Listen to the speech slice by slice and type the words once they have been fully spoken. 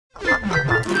Dodo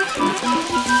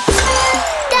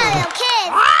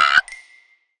Kids!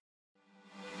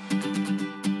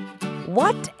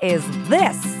 What is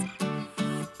this?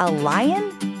 A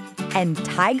lion and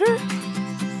tiger?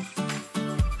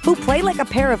 Who play like a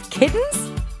pair of kittens?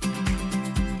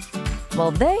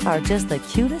 Well, they are just the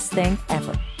cutest thing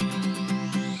ever.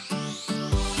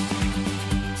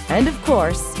 And of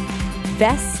course,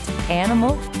 best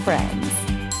animal friends.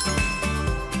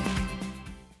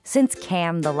 Since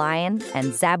Cam the lion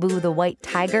and Zabu the white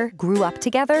tiger grew up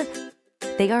together,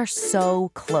 they are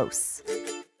so close.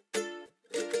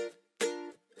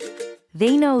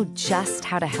 They know just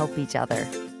how to help each other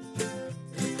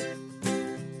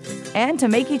and to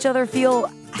make each other feel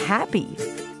happy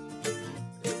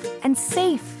and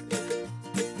safe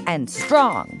and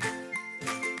strong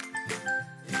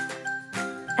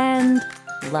and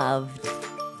loved.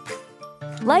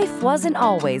 Life wasn't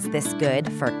always this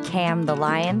good for Cam the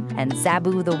lion and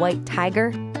Zabu the white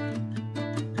tiger.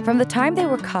 From the time they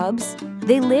were cubs,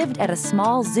 they lived at a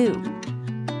small zoo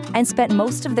and spent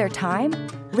most of their time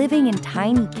living in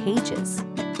tiny cages,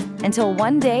 until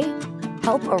one day,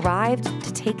 help arrived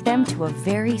to take them to a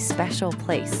very special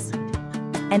place,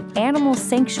 an animal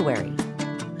sanctuary,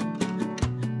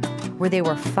 where they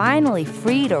were finally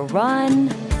free to run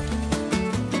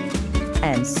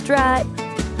and strut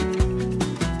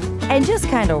and just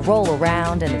kind of roll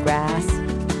around in the grass.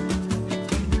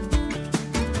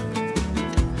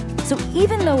 So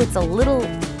even though it's a little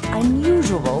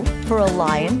unusual for a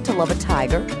lion to love a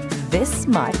tiger this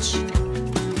much,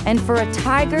 and for a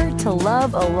tiger to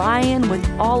love a lion with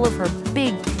all of her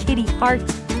big kitty heart,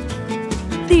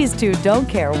 these two don't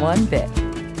care one bit.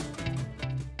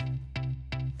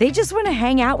 They just want to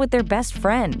hang out with their best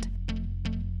friend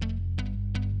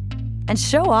and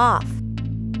show off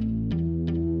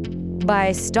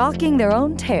by stalking their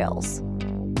own tails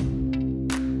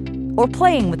or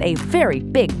playing with a very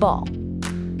big ball.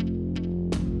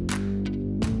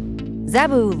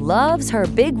 Zabu loves her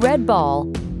big red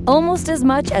ball almost as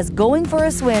much as going for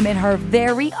a swim in her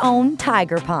very own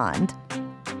tiger pond.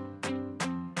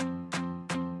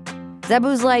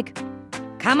 Zabu's like,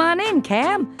 "Come on in,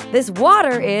 Cam. This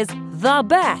water is the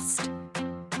best."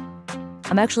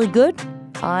 "I'm actually good.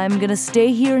 I'm gonna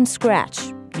stay here and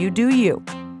scratch. You do you."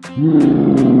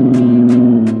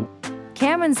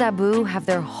 Cam and Zabu have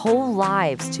their whole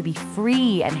lives to be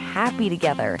free and happy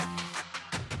together,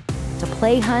 to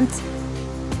play hunt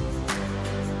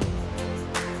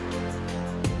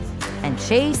and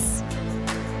chase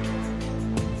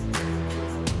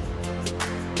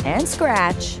and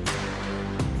scratch,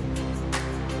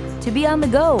 to be on the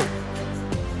go,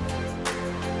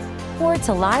 or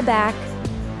to lie back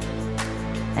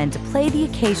and to play the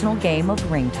occasional game of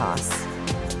ring toss.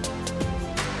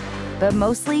 But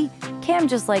mostly, Cam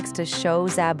just likes to show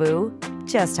Zabu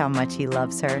just how much he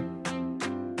loves her.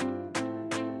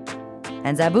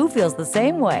 And Zabu feels the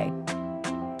same way.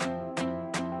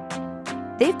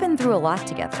 They've been through a lot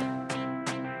together.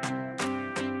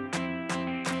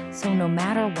 So no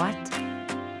matter what,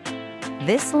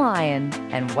 this lion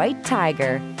and white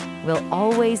tiger will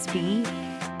always be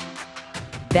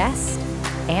best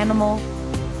animal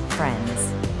friends.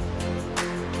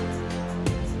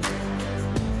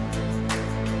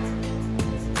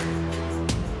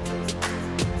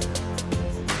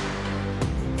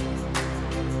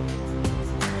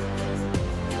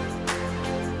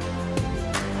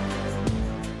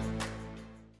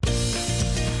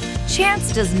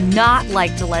 Chance does not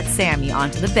like to let Sammy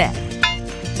onto the bed.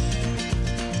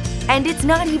 And it's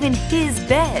not even his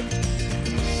bed.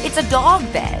 It's a dog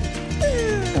bed.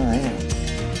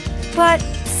 But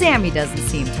Sammy doesn't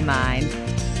seem to mind.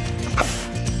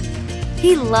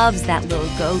 He loves that little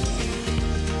goat,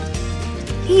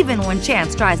 even when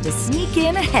Chance tries to sneak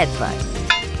in a headbutt.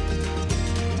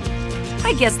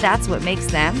 I guess that's what makes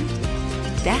them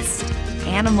best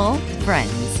animal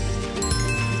friends.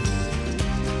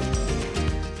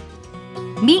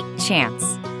 Meet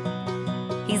Chance.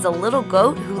 He's a little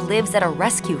goat who lives at a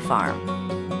rescue farm,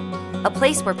 a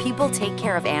place where people take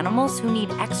care of animals who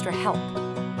need extra help.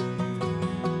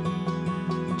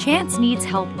 Chance needs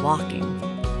help walking.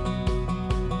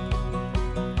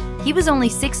 He was only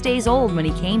 6 days old when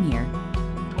he came here.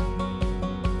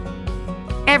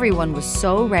 Everyone was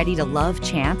so ready to love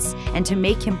Chance and to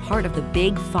make him part of the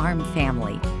big farm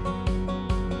family.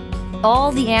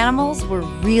 All the animals were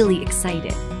really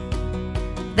excited.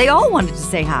 They all wanted to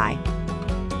say hi,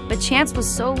 but Chance was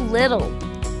so little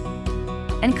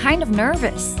and kind of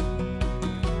nervous.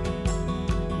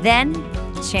 Then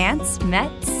Chance met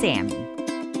Sammy,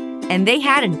 and they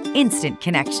had an instant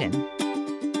connection.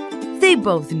 They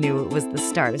both knew it was the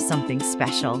start of something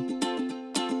special.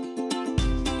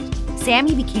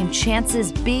 Sammy became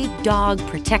Chance's big dog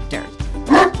protector.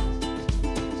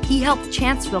 He helped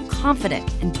Chance feel confident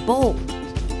and bold.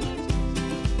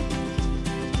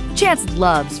 Chance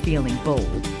loves feeling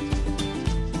bold.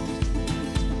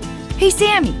 Hey,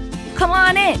 Sammy, come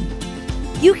on in.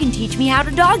 You can teach me how to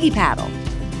doggy paddle.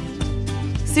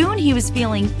 Soon he was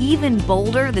feeling even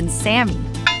bolder than Sammy,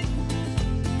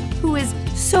 who is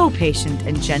so patient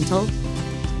and gentle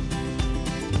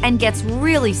and gets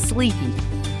really sleepy.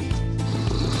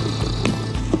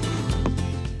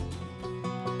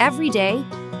 Every day,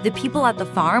 the people at the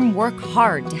farm work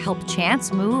hard to help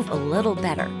Chance move a little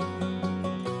better.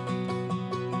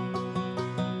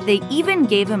 They even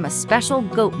gave him a special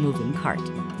goat moving cart.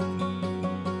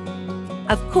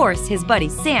 Of course, his buddy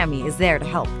Sammy is there to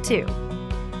help too.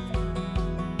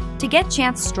 To get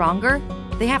Chance stronger,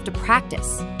 they have to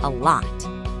practice a lot.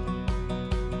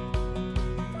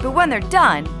 But when they're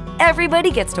done,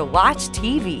 everybody gets to watch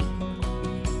TV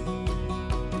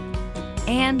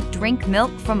and drink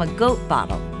milk from a goat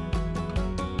bottle.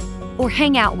 Or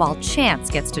hang out while Chance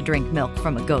gets to drink milk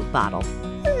from a goat bottle.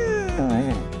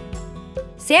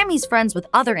 Sammy's friends with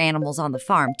other animals on the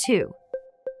farm too.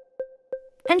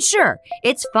 And sure,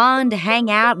 it's fun to hang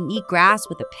out and eat grass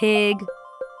with a pig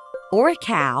or a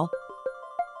cow.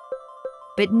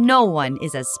 But no one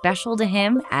is as special to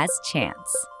him as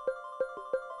Chance.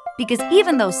 Because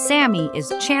even though Sammy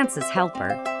is Chance's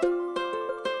helper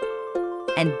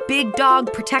and big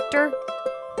dog protector,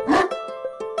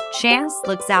 Chance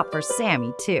looks out for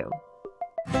Sammy too.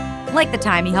 Like the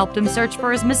time he helped him search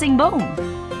for his missing bone.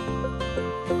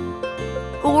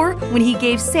 Or when he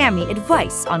gave Sammy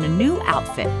advice on a new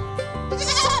outfit.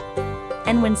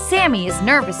 And when Sammy is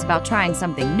nervous about trying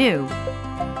something new,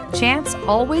 Chance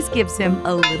always gives him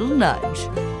a little nudge.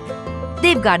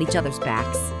 They've got each other's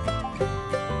backs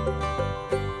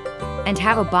and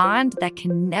have a bond that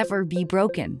can never be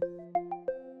broken.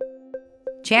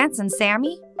 Chance and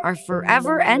Sammy are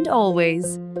forever and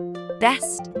always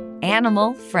best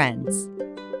animal friends.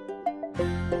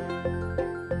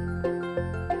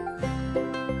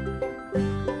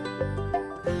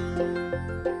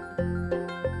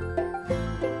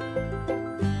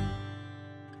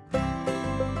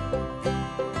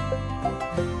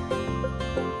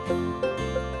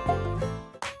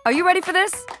 Are you ready for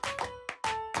this?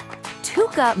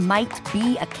 Tuca might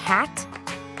be a cat,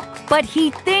 but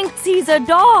he thinks he's a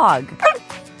dog.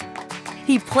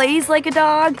 He plays like a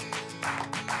dog,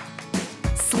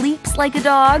 sleeps like a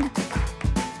dog,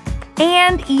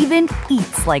 and even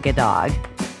eats like a dog.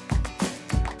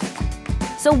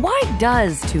 So why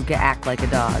does Tuca act like a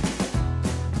dog?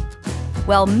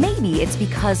 Well, maybe it's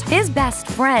because his best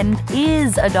friend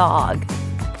is a dog.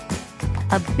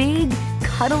 A big,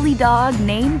 cuddly dog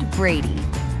named Brady.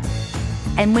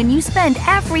 And when you spend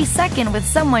every second with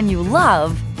someone you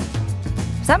love,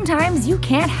 sometimes you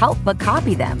can't help but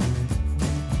copy them.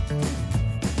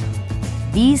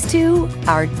 These two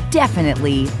are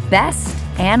definitely best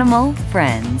animal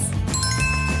friends.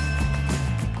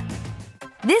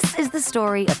 This is the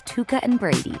story of Tuca and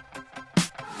Brady.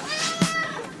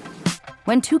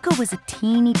 When Tuca was a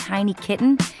teeny tiny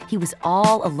kitten, he was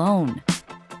all alone.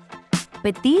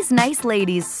 But these nice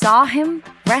ladies saw him,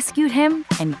 rescued him,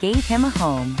 and gave him a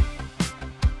home.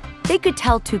 They could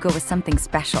tell Tuca was something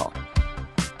special.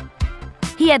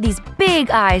 He had these big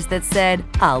eyes that said,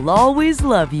 "I'll always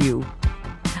love you.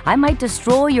 I might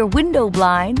destroy your window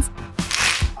blinds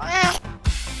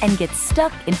and get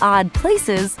stuck in odd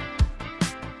places,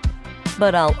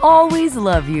 but I'll always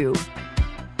love you."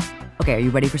 Okay, are you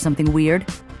ready for something weird?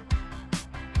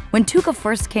 When Tuca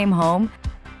first came home,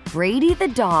 Brady the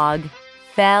dog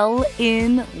fell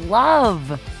in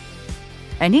love.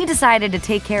 And he decided to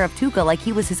take care of Tuca like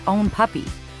he was his own puppy.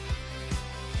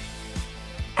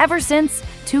 Ever since,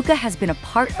 Tuca has been a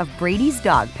part of Brady's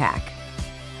dog pack.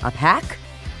 A pack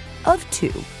of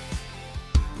two.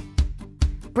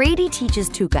 Brady teaches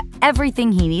Tuca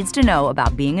everything he needs to know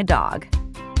about being a dog.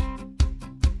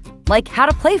 Like how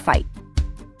to play fight.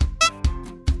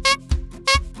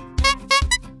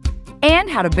 And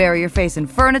how to bury your face in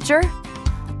furniture.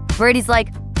 Brady's like,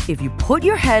 if you put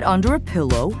your head under a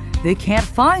pillow, they can't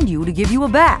find you to give you a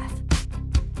bath.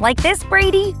 Like this,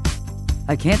 Brady?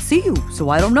 I can't see you, so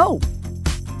I don't know.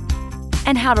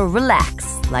 And how to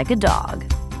relax like a dog.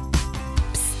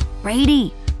 Psst,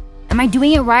 Brady, am I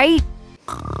doing it right?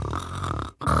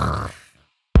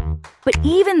 But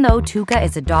even though Tuca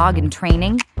is a dog in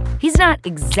training, he's not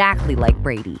exactly like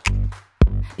Brady.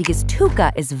 Because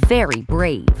Tuca is very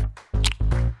brave.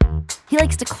 He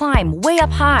likes to climb way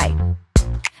up high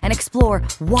and explore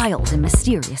wild and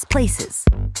mysterious places.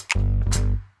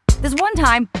 This one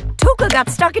time, Tuca got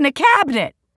stuck in a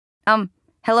cabinet.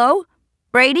 Hello?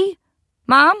 Brady?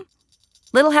 Mom?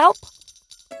 Little help?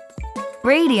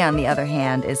 Brady, on the other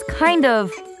hand, is kind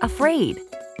of afraid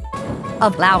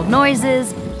of loud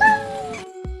noises,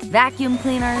 vacuum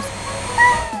cleaners,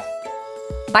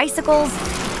 bicycles,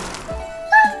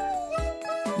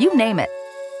 you name it.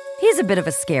 He's a bit of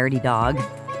a scaredy dog.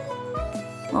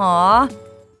 Aw,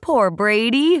 poor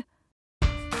Brady.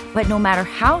 But no matter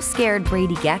how scared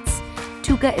Brady gets,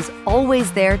 Tuca is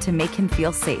always there to make him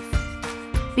feel safe.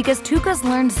 Because Tuca's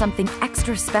learned something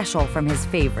extra special from his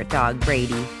favorite dog,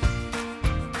 Brady.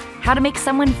 How to make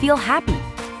someone feel happy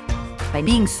by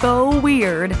being so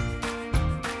weird,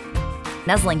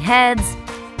 nuzzling heads,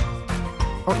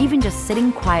 or even just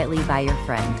sitting quietly by your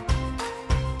friend.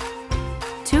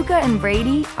 Tuca and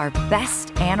Brady are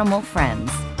best animal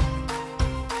friends,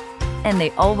 and they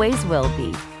always will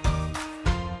be.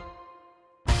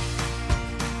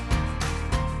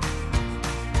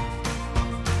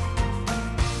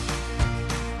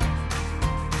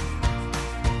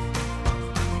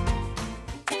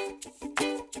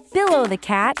 Billo the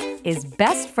cat is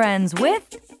best friends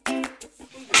with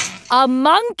a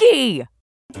monkey.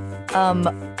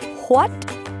 What?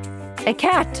 A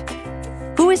cat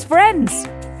who is friends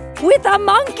with a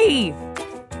monkey.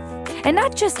 And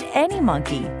not just any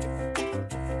monkey.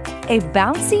 A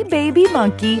bouncy baby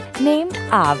monkey named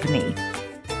Avni.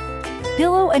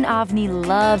 Billo and Avni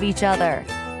love each other.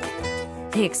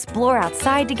 They explore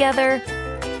outside together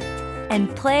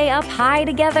and play up high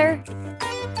together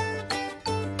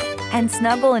and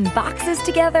snuggle in boxes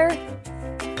together.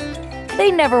 They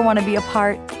never want to be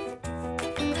apart.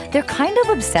 They're kind of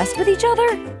obsessed with each other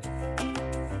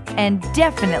and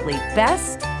definitely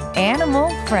best animal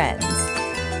friends.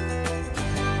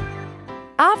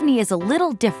 Avni is a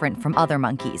little different from other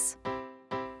monkeys.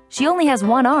 She only has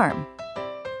one arm,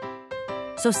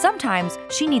 so sometimes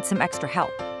she needs some extra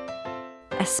help,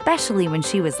 especially when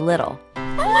she was little.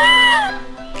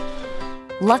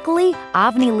 Luckily,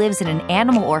 Avni lives in an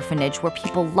animal orphanage where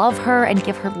people love her and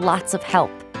give her lots of help.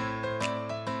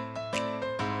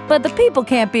 But the people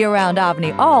can't be around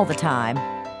Avni all the time.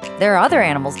 There are other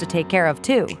animals to take care of,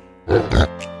 too.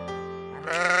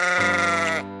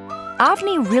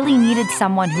 Avni really needed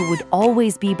someone who would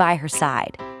always be by her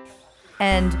side.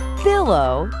 And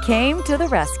Billo came to the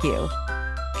rescue.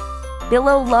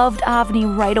 Billo loved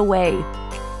Avni right away.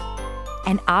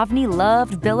 And Avni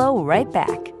loved Billo right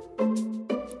back.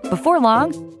 Before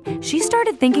long, she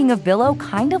started thinking of Billo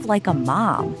kind of like a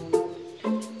mom.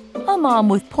 A mom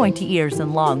with pointy ears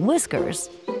and long whiskers.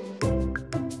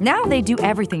 Now they do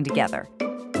everything together.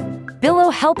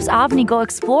 Billo helps Avni go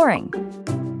exploring.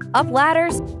 Up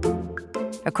ladders,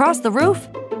 across the roof,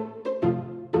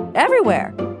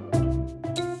 everywhere.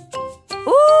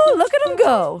 Ooh, look at him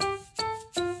go.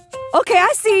 Okay,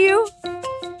 I see you.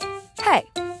 Hey,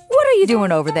 what are you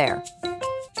doing over there?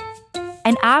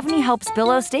 And Avni helps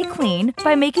Billo stay clean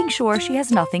by making sure she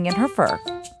has nothing in her fur.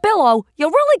 Billo, you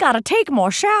really gotta take more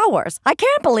showers. I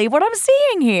can't believe what I'm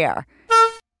seeing here.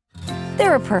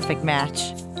 They're a perfect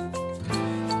match.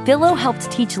 Billo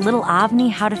helped teach little Avni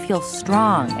how to feel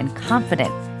strong and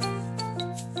confident.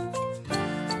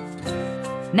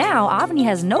 Now Avni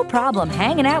has no problem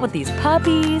hanging out with these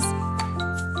puppies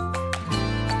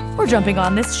or jumping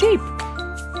on this sheep.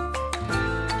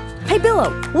 Hey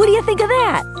Billo, what do you think of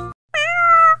that?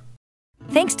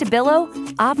 Thanks to Billo,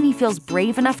 Avni feels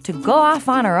brave enough to go off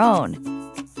on her own.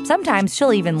 Sometimes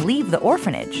she'll even leave the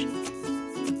orphanage.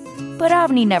 But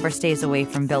Avni never stays away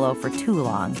from Billo for too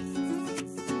long.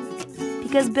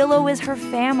 Because Billo is her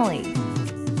family.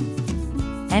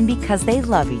 And because they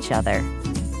love each other.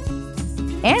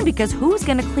 And because who's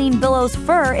gonna clean Billo's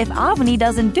fur if Avni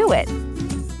doesn't do it?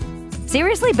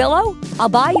 Seriously, Billo? I'll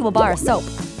buy you a bar of soap.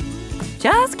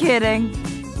 Just kidding.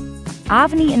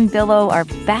 Avni and Billo are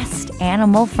best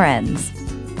animal friends.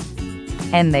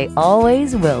 And they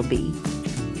always will be.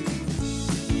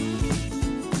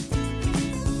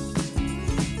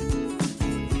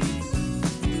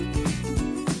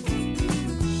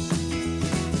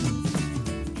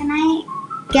 Can I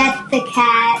get the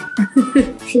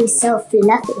cat? She's so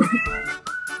fluffy.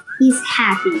 He's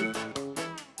happy.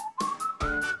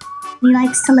 He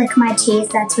likes to lick my teeth.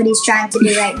 That's what he's trying to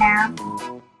do right now.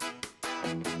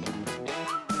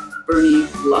 Bernie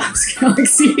loves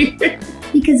Galaxy.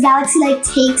 Because Galaxy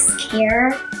takes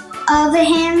care of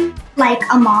him like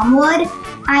a mom would.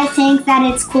 I think that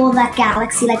it's cool that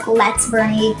Galaxy lets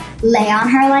Bernie lay on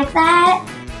her like that.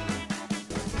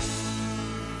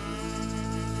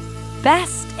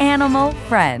 Best animal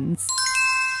friends.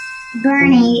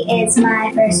 Bernie is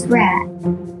my first rat.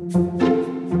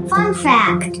 Fun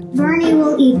fact, Bernie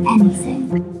will eat anything.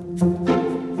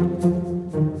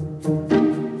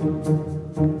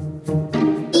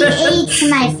 He ate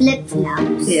my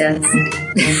flip-flops. Yes.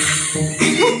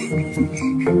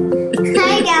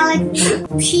 Hi,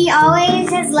 Galaxy. She always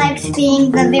has liked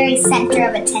being the very center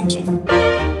of attention.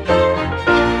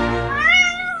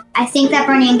 I think that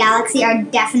Bernie and Galaxy are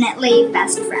definitely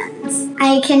best friends.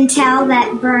 I can tell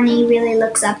that Bernie really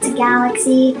looks up to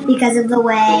Galaxy because of the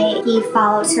way he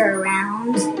follows her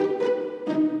around.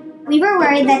 We were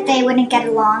worried that they wouldn't get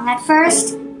along at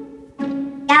first.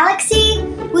 Galaxy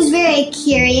was very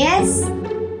curious.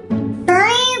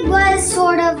 Bernie was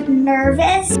sort of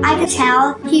nervous. I could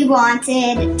tell he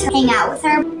wanted to hang out with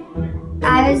her.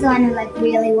 I was the one who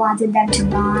really wanted them to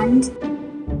bond.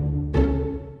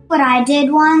 What I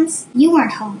did once, you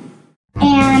weren't home,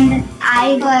 and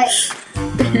I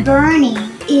put Bernie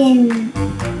in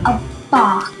a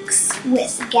box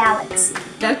with Galaxy.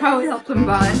 That probably helped them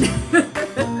bond.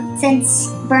 Since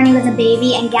Bernie was a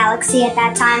baby and Galaxy at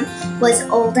that time was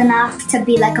old enough to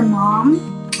be like a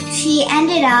mom, she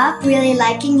ended up really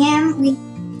liking him, we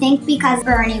think because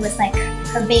Bernie was like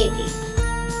her baby.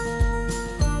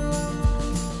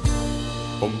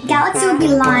 Galaxy will be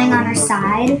lying on her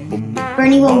side.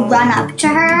 Bernie will run up to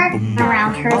her,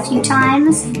 around her a few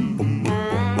times,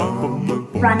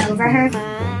 run over her.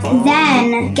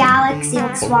 Then Galaxy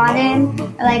will swat him,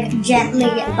 gently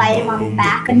bite him on the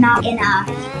back, but not in a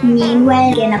mean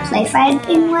way, in a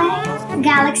play-fighting way.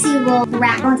 Galaxy will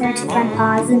wrap onto her two front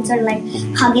paws and sort of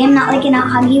hug him, not in a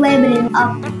huggy way, but in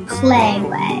a play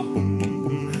way.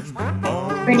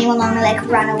 Bernie will only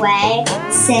run away,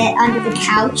 sit under the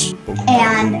couch,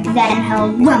 and then he'll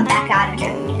run back out at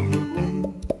her again.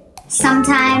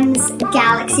 Sometimes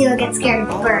Galaxy will get scared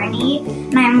of Bernie,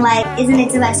 and I'm like, isn't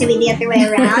it supposed to be the other way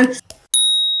around?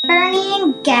 Bernie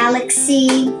and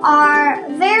Galaxy are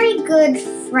very good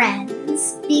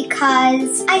friends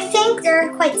because I think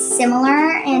they're quite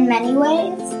similar in many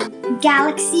ways.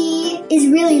 Galaxy is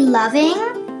really loving,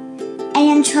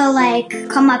 and she'll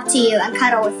come up to you and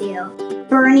cuddle with you.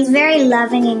 Bernie's very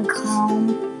loving and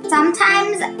calm.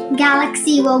 Sometimes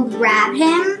Galaxy will grab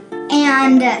him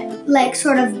and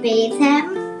sort of bathe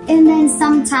him. And then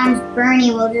sometimes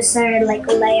Bernie will just sort of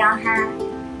lay on her.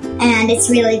 And it's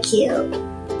really cute.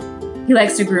 He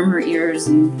likes to groom her ears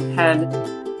and head.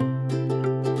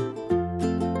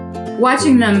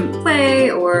 Watching them play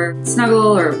or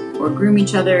snuggle or groom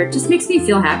each other just makes me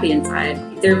feel happy inside.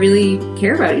 They really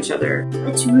care about each other.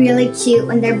 It's really cute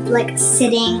when they're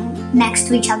sitting next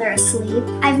to each other asleep.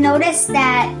 I've noticed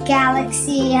that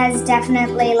Galaxy has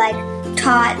definitely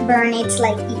taught Bernie to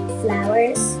eat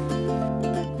flowers.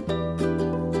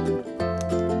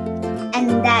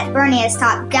 And that Bernie has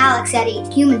taught Galaxy how to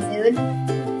eat human food.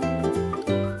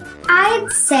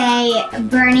 I'd say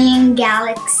Bernie and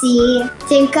Galaxy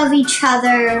think of each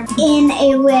other in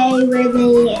a way where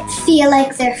they feel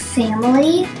like they're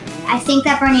family. I think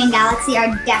that Bernie and Galaxy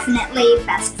are definitely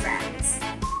best friends.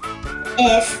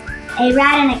 If a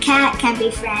rat and a cat can be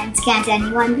friends, can't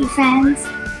anyone be friends?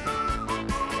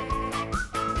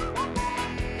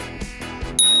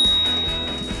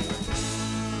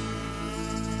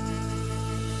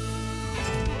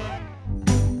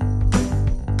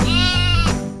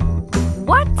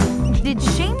 What? Did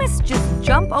Seamus just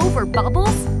jump over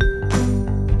Bubbles?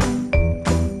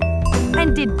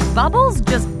 And did Bubbles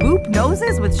just boop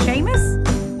noses with Seamus?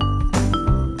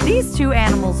 These two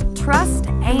animals trust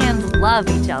and love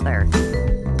each other.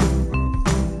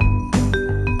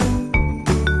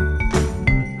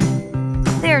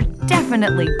 They're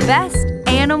definitely best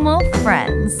animal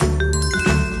friends.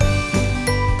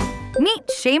 Meet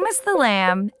Seamus the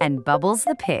lamb and Bubbles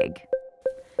the pig.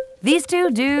 These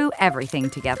two do everything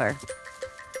together.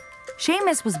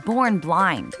 Seamus was born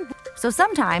blind, so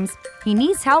sometimes he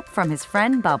needs help from his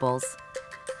friend Bubbles.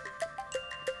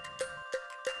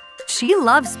 She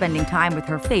loves spending time with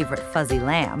her favorite fuzzy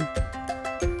lamb.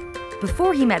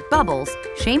 Before he met Bubbles,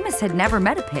 Seamus had never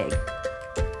met a pig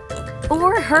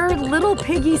or heard little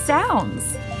piggy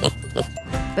sounds.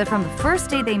 But from the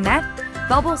first day they met,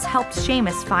 Bubbles helped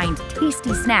Seamus find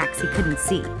tasty snacks he couldn't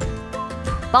see.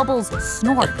 Bubbles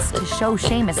snorts to show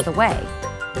Seamus the way.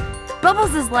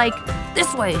 Bubbles is like,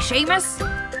 "This way, Seamus."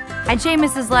 And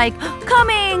Seamus is like,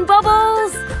 "Coming,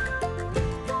 Bubbles!"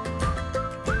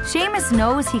 Seamus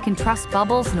knows he can trust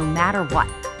Bubbles no matter what.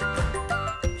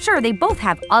 Sure, they both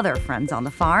have other friends on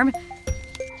the farm.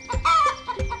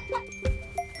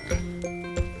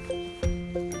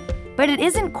 But it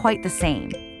isn't quite the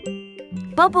same.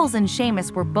 Bubbles and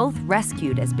Seamus were both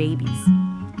rescued as babies.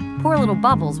 Poor little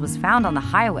Bubbles was found on the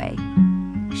highway.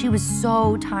 She was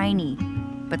so tiny,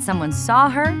 but someone saw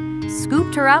her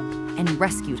scooped her up and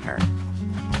rescued her.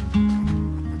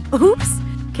 Oops!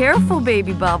 Careful,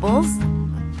 baby Bubbles.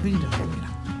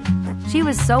 She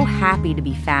was so happy to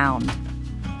be found.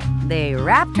 They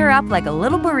wrapped her up like a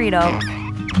little burrito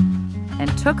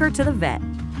and took her to the vet.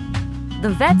 The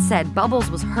vet said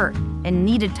Bubbles was hurt and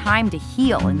needed time to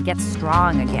heal and get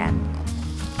strong again.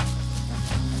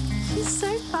 She's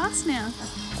so fast now.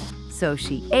 So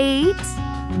she ate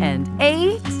and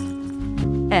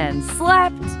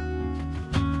slept.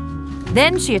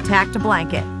 Then she attacked a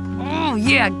blanket. Oh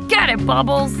yeah, get it,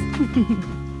 Bubbles!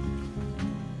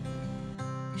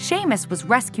 Seamus was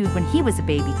rescued when he was a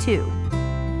baby too.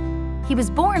 He was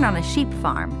born on a sheep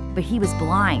farm, but he was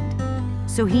blind.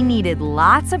 So he needed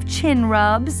lots of chin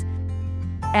rubs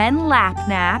and lap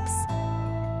naps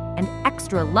and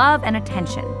extra love and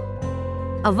attention.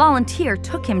 A volunteer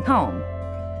took him home.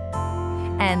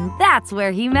 And that's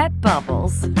where he met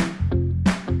Bubbles,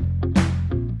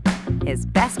 his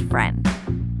best friend.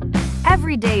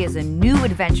 Every day is a new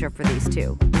adventure for these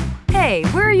two. Hey,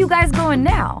 where are you guys going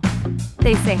now?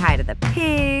 They say hi to the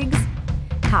pigs,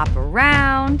 hop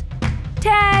around,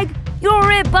 tag,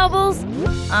 you're it, Bubbles,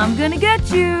 I'm gonna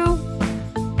get you.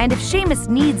 And if Seamus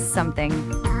needs something,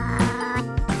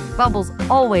 Bubbles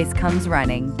always comes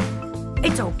running.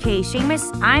 It's okay,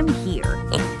 Seamus, I'm here.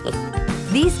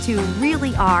 These two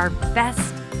really are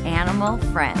best animal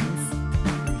friends.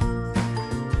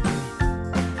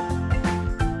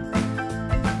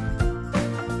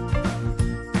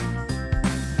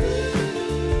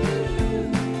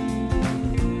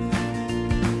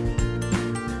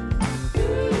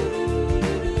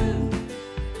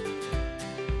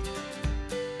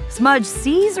 Smudge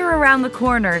sees her around the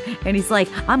corner and he's like,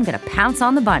 I'm gonna pounce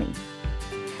on the bunny.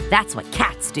 That's what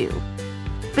cats do.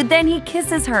 But then he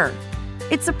kisses her.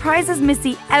 It surprises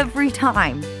Missy every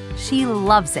time. She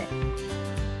loves it.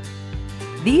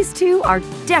 These two are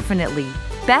definitely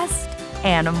best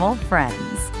animal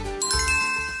friends.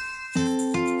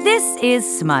 This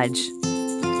is Smudge.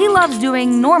 He loves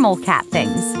doing normal cat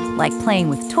things, like playing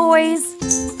with toys,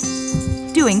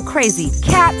 doing crazy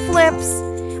cat flips,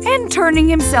 and turning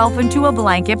himself into a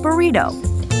blanket burrito.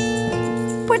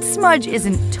 But Smudge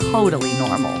isn't totally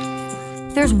normal.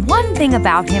 There's one thing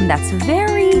about him that's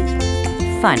very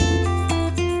funny.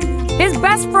 His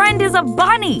best friend is a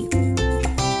bunny.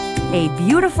 A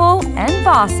beautiful and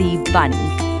bossy bunny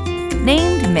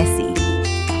named Missy.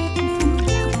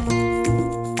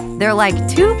 They're like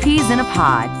two peas in a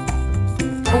pod,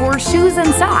 or shoes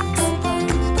and socks,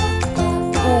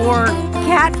 or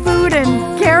cat food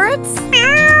and carrots.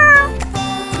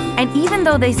 And even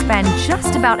though they spend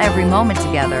just about every moment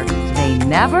together, they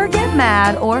never get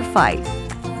mad or fight.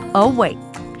 Oh wait,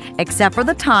 except for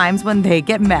the times when they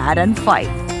get mad and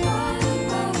fight.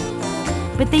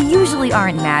 But they usually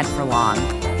aren't mad for long.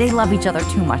 They love each other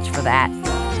too much for that.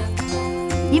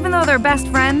 Even though they're best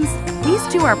friends, these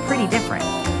two are pretty different.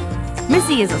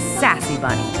 Missy is a sassy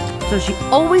bunny, so she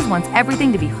always wants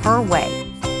everything to be her way.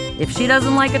 If she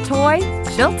doesn't like a toy,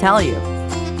 she'll tell you.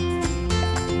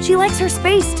 She likes her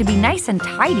space to be nice and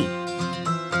tidy.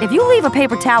 If you leave a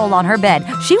paper towel on her bed,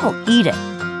 she will eat it.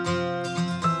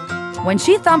 When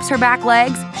she thumps her back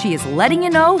legs, she is letting you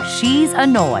know she's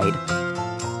annoyed.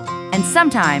 And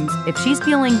sometimes, if she's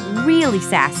feeling really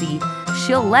sassy,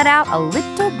 she'll let out a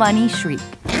little bunny shriek.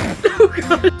 Oh,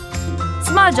 God.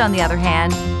 Smudge, on the other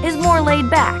hand, is more laid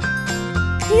back.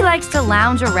 He likes to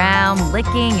lounge around,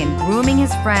 licking and grooming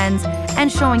his friends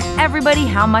and showing everybody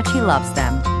how much he loves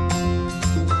them.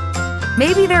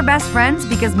 Maybe they're best friends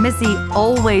because Missy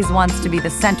always wants to be the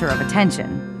center of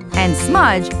attention. And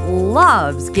Smudge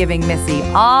loves giving Missy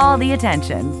all the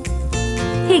attention.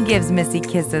 He gives Missy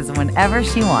kisses whenever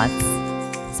she wants.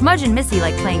 Smudge and Missy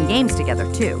like playing games together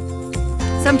too.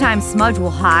 Sometimes Smudge will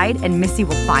hide and Missy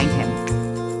will find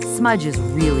him. Smudge is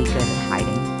really good at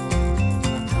hiding.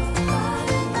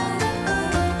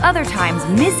 Other times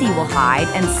Missy will hide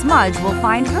and Smudge will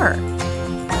find her.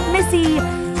 Missy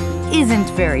isn't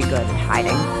very good at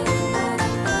hiding.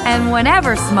 And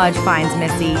whenever Smudge finds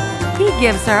Missy, he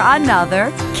gives her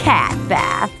another cat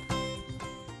bath.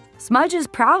 Smudge is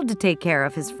proud to take care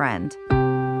of his friend.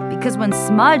 Because when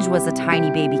Smudge was a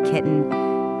tiny baby kitten,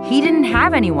 he didn't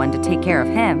have anyone to take care of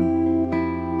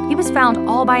him. He was found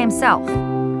all by himself,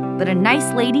 but a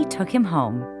nice lady took him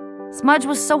home. Smudge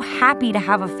was so happy to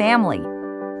have a family.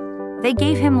 They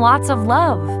gave him lots of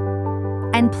love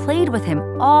and played with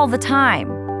him all the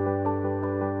time.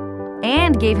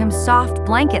 And gave him soft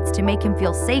blankets to make him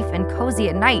feel safe and cozy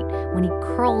at night when he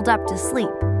curled up to sleep.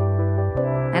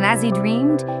 And as he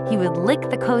dreamed, he would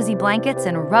lick the cozy blankets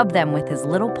and rub them with his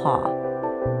little paw.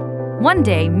 One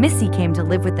day, Missy came to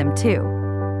live with them too.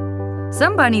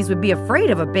 Some bunnies would be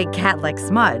afraid of a big cat like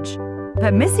Smudge,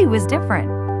 but Missy was different.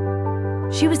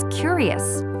 She was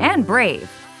curious and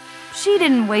brave. She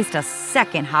didn't waste a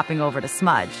second hopping over to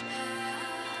Smudge.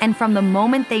 And from the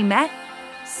moment they met,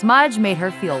 Smudge made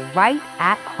her feel right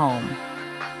at home.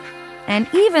 And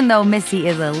even though Missy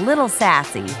is a little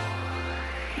sassy,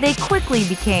 they quickly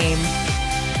became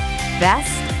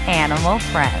best animal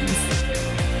friends.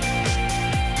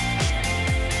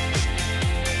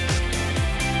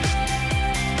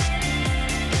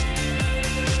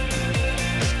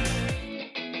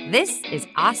 This is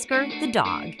Oscar the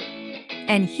dog.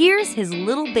 And here's his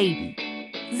little baby,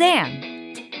 Zan.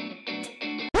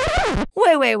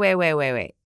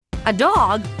 Wait. A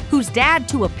dog who's dad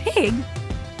to a pig?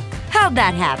 How'd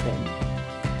that happen?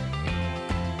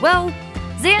 Well,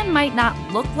 Zan might not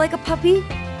look like a puppy,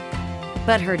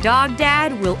 but her dog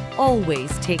dad will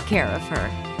always take care of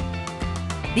her.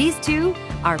 These two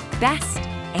are best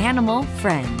animal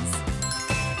friends.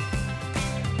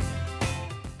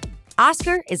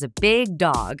 Oscar is a big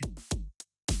dog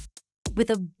with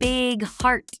a big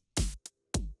heart.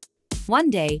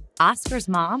 One day, Oscar's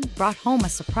mom brought home a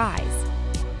surprise.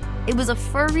 It was a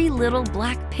furry little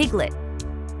black piglet.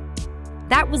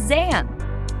 That was Zan.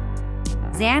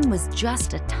 Zan was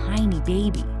just a tiny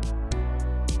baby,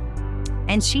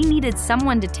 and she needed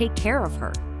someone to take care of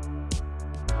her.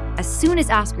 As soon as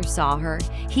Oscar saw her,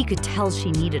 he could tell she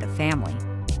needed a family.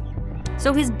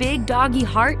 So his big doggy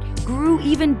heart grew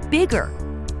even bigger.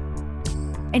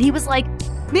 And he was like,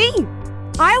 "Me!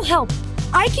 I'll help!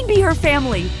 I can be her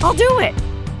family! I'll do it!"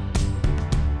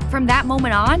 From that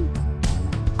moment on,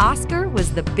 Oscar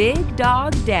was the big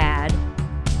dog dad,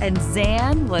 and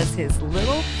Zan was his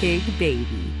little pig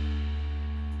baby.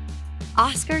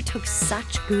 Oscar took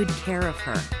such good care of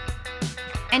her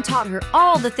and taught her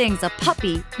all the things a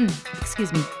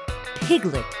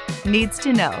piglet needs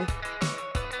to know.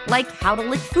 Like how to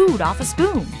lick food off a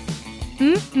spoon.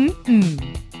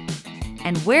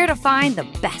 And where to find the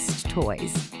best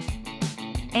toys.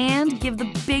 And give the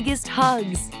biggest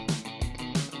hugs.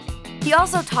 He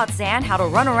also taught Zan how to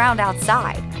run around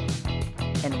outside.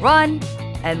 And run,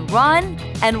 and run,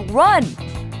 and run.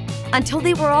 Until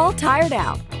they were all tired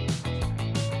out.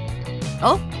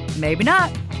 Oh, maybe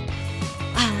not.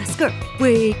 Oscar,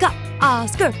 wake up!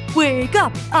 Oscar, wake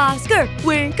up! Oscar,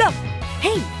 wake up!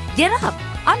 Hey, get up!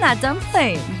 I'm not done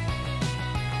playing.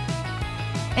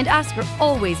 And Oscar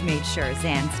always made sure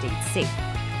Zan stayed safe.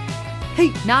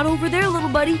 Hey, not over there, little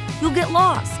buddy. You'll get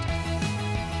lost.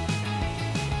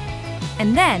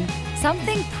 And then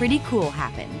something pretty cool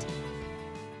happened.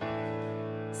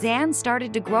 Zan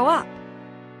started to grow up.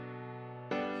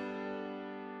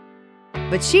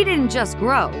 But she didn't just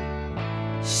grow.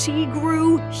 She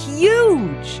grew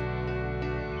huge.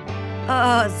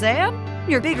 Zan,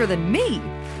 you're bigger than me.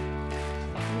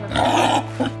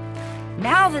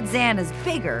 Now that Zan is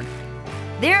bigger,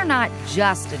 they're not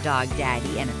just a dog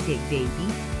daddy and a pig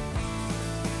baby.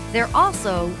 They're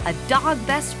also a dog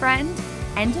best friend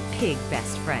and a pig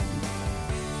best friend.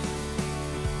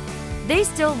 They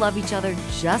still love each other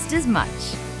just as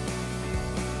much.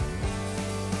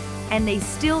 And they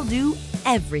still do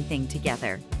everything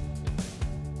together.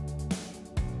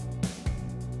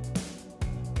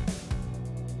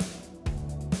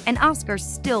 And Oscar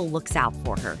still looks out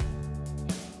for her.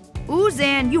 Ooh,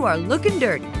 Zan, you are looking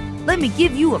dirty. Let me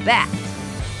give you a bath.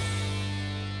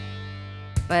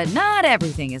 But not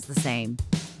everything is the same.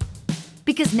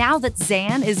 Because now that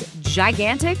Zan is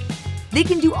gigantic, they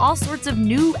can do all sorts of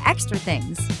new extra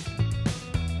things.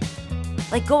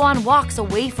 Like go on walks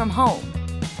away from home.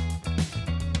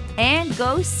 And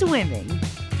go swimming.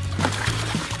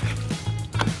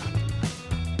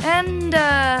 And,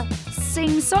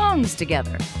 sing songs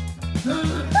together.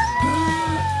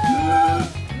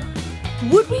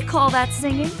 Would we call that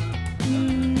singing?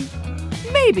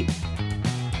 Maybe.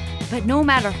 But no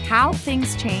matter how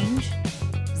things change,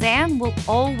 Zan will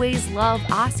always love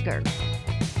Oscar.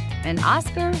 And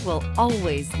Oscar will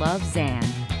always love Zan.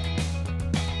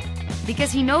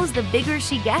 Because he knows the bigger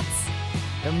she gets,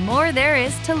 the more there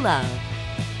is to love.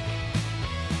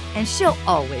 And she'll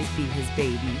always be his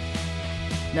baby,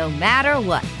 no matter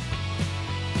what.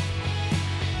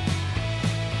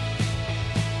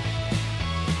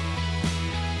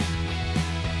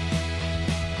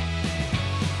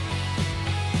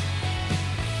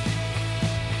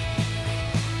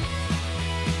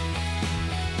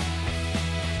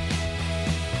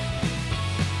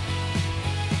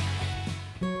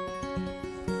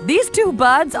 These two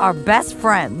buds are best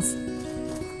friends.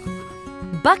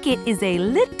 Bucket is a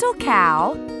little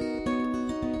cow,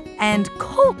 and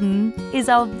Colton is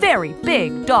a very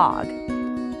big dog.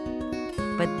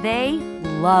 but they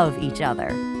love each other.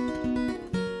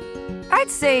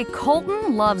 I'd say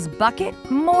Colton loves Bucket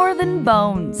more than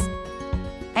bones,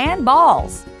 and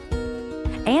balls,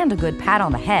 and a good pat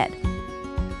on the head.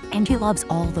 And he loves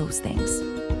all those things.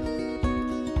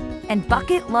 And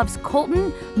Bucket loves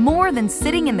Colton more than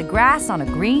sitting in the grass on a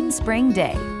green spring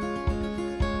day,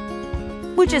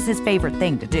 which is his favorite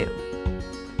thing to do.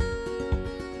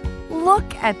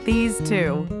 Look at these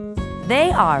two.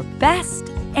 They are best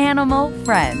animal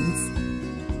friends.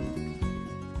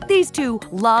 These two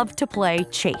love to play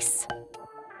chase.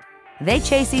 They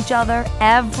chase each other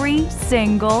every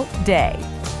single day.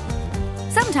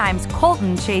 Sometimes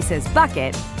Colton chases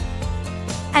Bucket,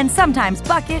 and sometimes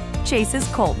Bucket chases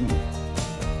Colton.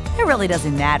 It really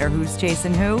doesn't matter who's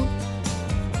chasing who.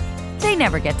 They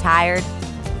never get tired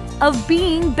of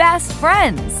being best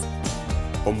friends.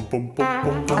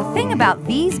 A thing about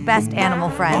these best animal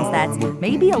friends that's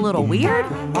maybe a little weird,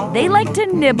 they like to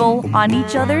nibble on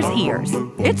each other's ears.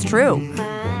 It's true.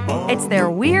 It's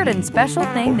their weird and special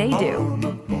thing they do.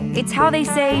 It's how they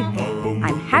say,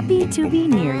 "I'm happy to be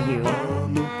near you."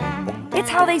 It's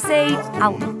how they say,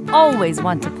 "I'll always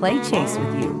want to play chase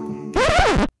with you."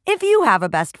 If you have a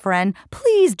best friend,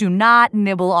 please do not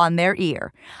nibble on their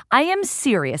ear. I am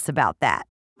serious about that.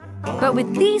 But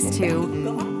with these two,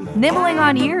 nibbling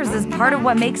on ears is part of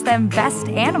what makes them best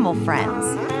animal friends.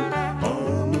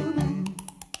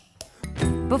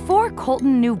 Before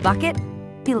Colton knew Bucket,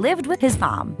 he lived with his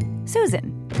mom, Susan.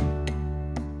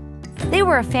 They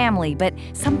were a family, but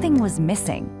something was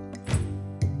missing.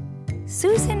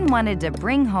 Susan wanted to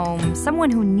bring home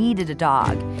someone who needed a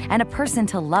dog and a person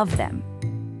to love them.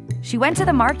 She went to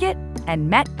the market and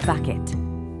met Bucket.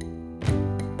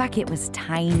 Bucket was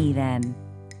tiny then.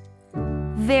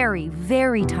 Very,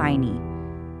 very tiny.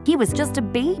 He was just a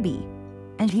baby,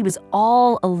 and he was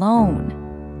all alone.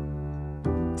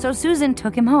 So Susan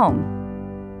took him home.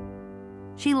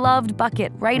 She loved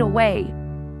Bucket right away.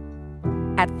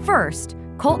 At first,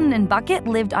 Colton and Bucket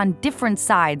lived on different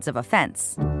sides of a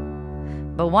fence.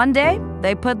 But one day,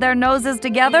 they put their noses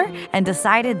together and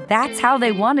decided that's how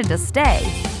they wanted to stay.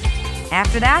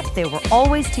 After that, they were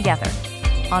always together,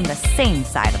 on the same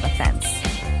side of the fence.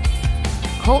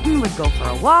 Colton would go for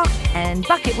a walk, and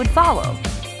Bucket would follow.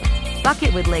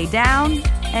 Bucket would lay down,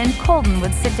 and Colton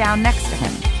would sit down next to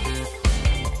him.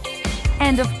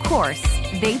 And of course,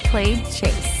 they played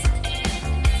chase.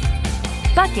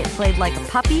 Bucket played like a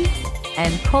puppy,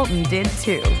 and Colton did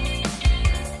too.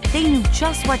 They knew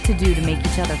just what to do to make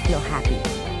each other feel happy.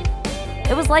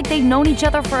 It was like they'd known each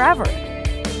other forever.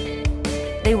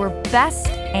 They were best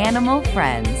animal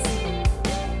friends,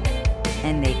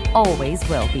 and they always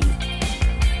will be.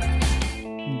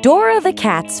 Dora the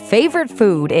cat's favorite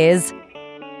food is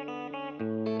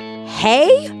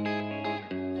hay?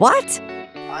 What?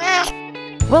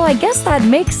 Well, I guess that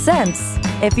makes sense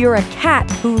if you're a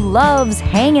cat who loves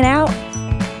hanging out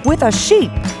with a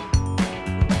sheep.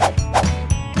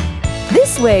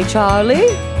 This way, Charlie.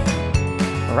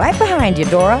 Right behind you,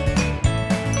 Dora.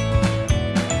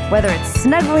 Whether it's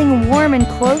snuggling warm and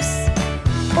close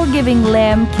or giving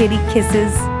Lamb Kitty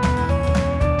kisses,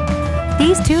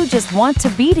 these two just want to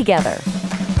be together.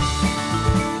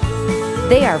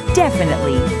 They are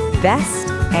definitely best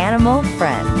animal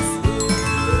friends.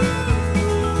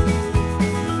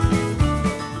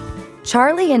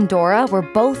 Charlie and Dora were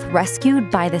both rescued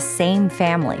by the same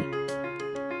family.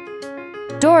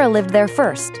 Dora lived there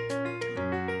first.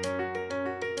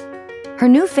 Her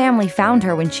new family found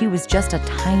her when she was just a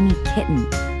tiny kitten.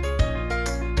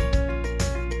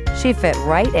 She fit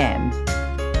right in.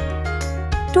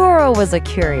 Dora was a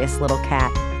curious little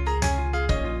cat.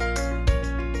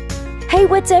 Hey,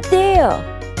 what's up there?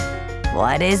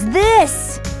 What is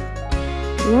this?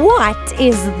 What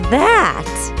is that?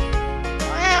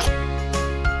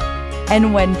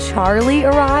 And when Charlie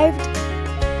arrived,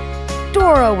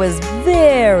 Dora was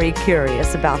very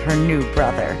curious about her new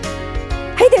brother.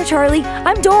 Hey there, Charlie.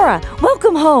 I'm Dora.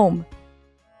 Welcome home.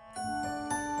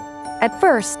 At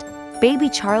first, baby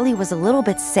Charlie was a little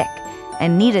bit sick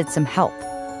and needed some help.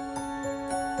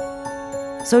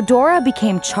 So Dora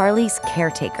became Charlie's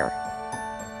caretaker,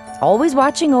 always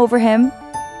watching over him,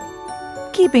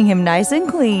 keeping him nice and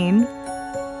clean,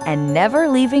 and never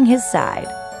leaving his side.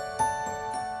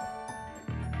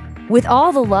 With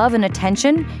all the love and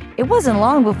attention, it wasn't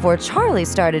long before Charlie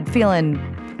started feeling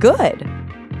good.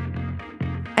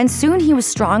 And soon he was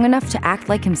strong enough to act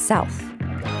like himself.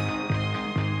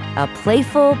 A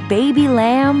playful baby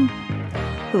lamb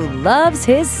who loves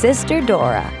his sister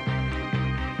Dora.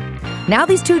 Now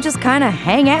these two just kind of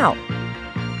hang out.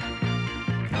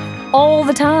 All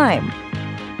the time.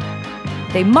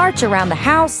 They march around the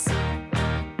house,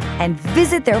 and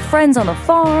visit their friends on the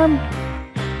farm,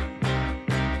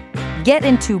 get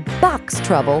into box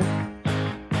trouble,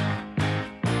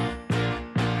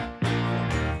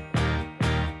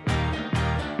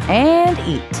 and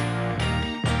eat.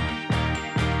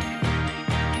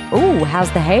 Ooh,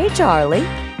 how's the hay, Charlie?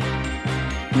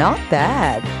 Not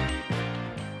bad.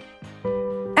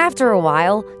 After a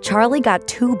while, Charlie got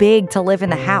too big to live in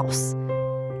the house,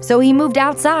 so he moved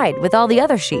outside with all the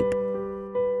other sheep.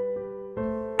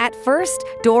 At first,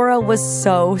 Dora was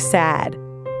so sad.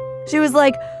 She was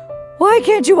like, "Why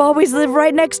can't you always live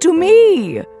right next to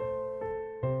me?"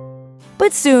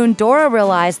 But soon, Dora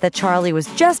realized that Charlie was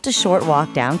just a short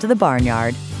walk down to the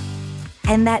barnyard,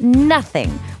 and that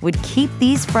nothing would keep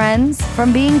these friends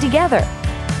from being together.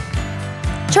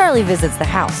 Charlie visits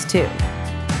the house, too.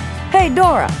 "Hey,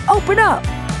 Dora, open up!"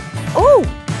 "Ooh,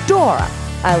 Dora,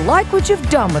 I like what you've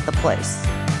done with the place."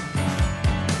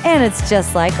 And it's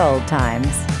just like old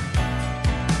times.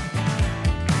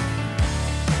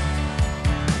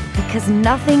 Because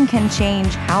nothing can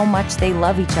change how much they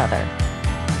love each other.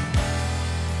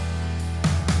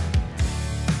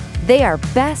 They are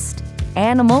best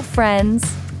animal friends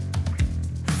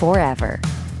forever.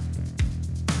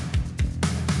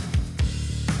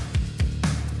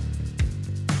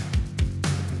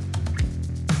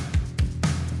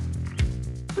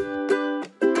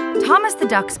 Thomas the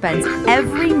duck spends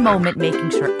every moment making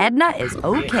sure Edna is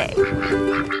okay.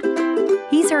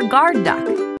 He's her guard duck.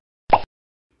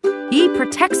 He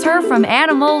protects her from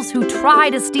animals who try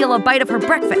to steal a bite of her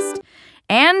breakfast.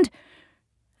 And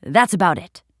that's about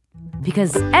it.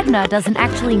 Because Edna doesn't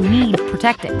actually need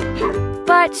protecting.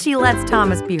 But she lets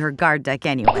Thomas be her guard duck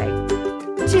anyway.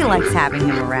 She likes having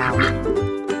him around.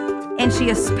 And she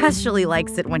especially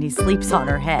likes it when he sleeps on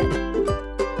her head.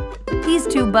 These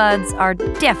two buds are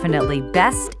definitely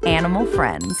best animal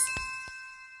friends.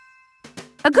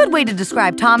 A good way to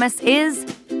describe Thomas is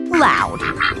loud.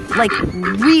 Like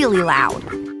really loud.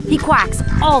 He quacks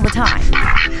all the time.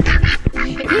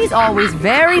 He's always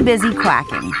very busy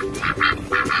quacking.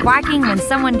 Quacking when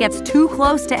someone gets too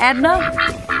close to Edna.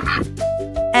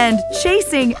 And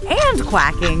chasing and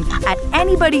quacking at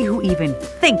anybody who even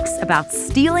thinks about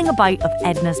stealing a bite of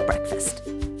Edna's breakfast.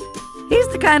 He's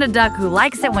the kind of duck who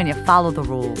likes it when you follow the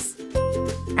rules.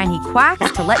 And he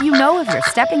quacks to let you know if you're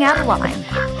stepping out of line.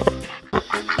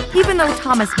 Even though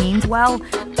Thomas means well,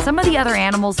 some of the other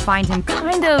animals find him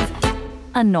kind of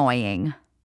annoying.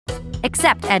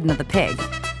 Except Edna the pig.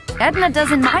 Edna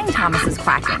doesn't mind Thomas's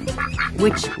quacking,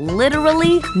 which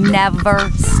literally never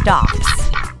stops.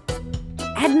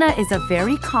 Edna is a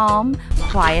very calm,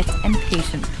 quiet, and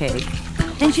patient pig,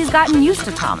 and she's gotten used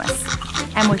to Thomas.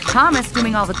 And with Thomas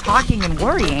doing all the talking and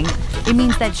worrying, it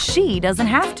means that she doesn't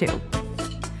have to.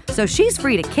 So she's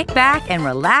free to kick back and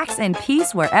relax in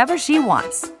peace wherever she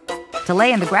wants. To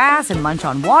lay in the grass and munch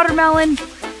on watermelon.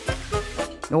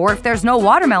 Or if there's no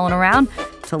watermelon around,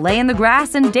 to lay in the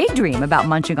grass and daydream about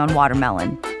munching on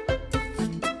watermelon.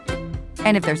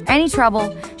 And if there's any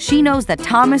trouble, she knows that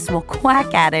Thomas will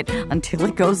quack at it until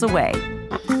it goes away.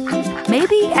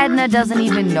 Maybe Edna doesn't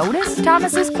even notice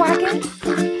Thomas's quacking?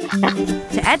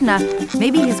 To Edna,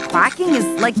 maybe his quacking is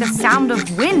like the sound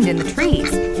of wind in the trees.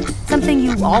 Something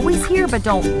you always hear but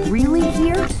don't really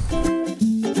hear.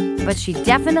 But she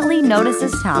definitely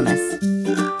notices Thomas.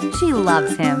 She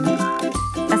loves him.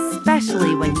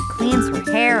 Especially when he cleans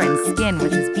her hair and skin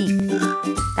with his beak.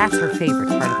 That's her favorite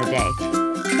part of the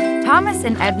day. Thomas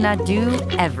and Edna do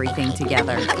everything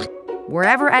together.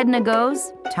 Wherever Edna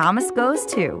goes, Thomas goes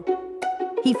too.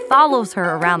 He follows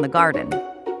her around the garden.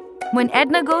 When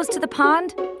Edna goes to the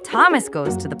pond, Thomas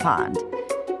goes to the pond.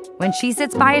 When she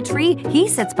sits by a tree, he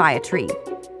sits by a tree.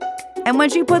 And when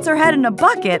she puts her head in a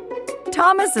bucket,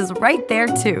 Thomas is right there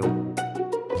too.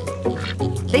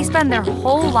 They spend their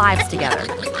whole lives together,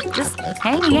 just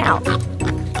hanging out.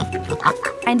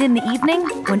 And in the evening,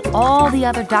 when all the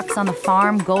other ducks on the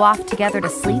farm go off together to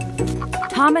sleep,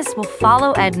 Thomas will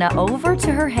follow Edna over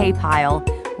to her hay pile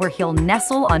where he'll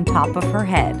nestle on top of her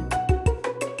head.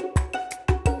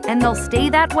 And they'll stay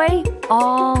that way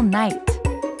all night.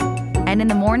 And in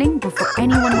the morning, before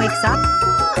anyone wakes up,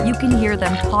 you can hear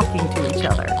them talking to each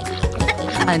other.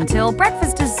 Until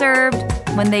breakfast is served,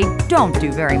 when they don't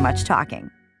do very much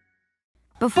talking.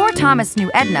 Before Thomas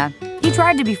knew Edna, he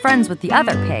tried to be friends with the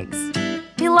other pigs.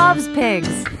 He loves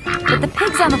pigs, but the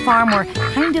pigs on the farm were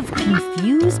kind of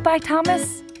confused by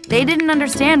Thomas. They didn't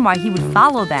understand why he would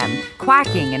follow them,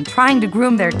 quacking and trying to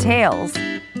groom their tails.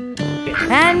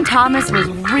 And Thomas was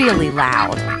really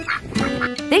loud.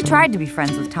 They tried to be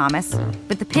friends with Thomas,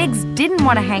 but the pigs didn't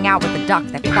want to hang out with a duck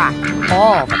that quacked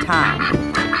all the time.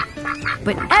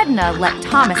 But Edna let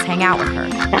Thomas hang out with her,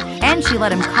 and she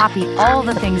let him copy all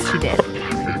the things she did.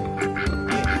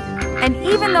 And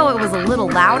even though it was a little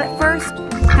loud at first,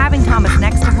 having Thomas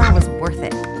next to her was worth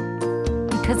it,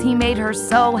 because he made her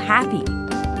so happy.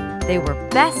 They were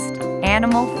best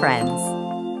animal friends,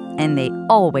 and they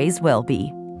always will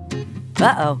be.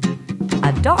 Uh-oh,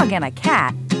 a dog and a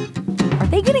cat? Are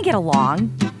they gonna get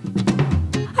along?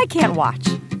 I can't watch.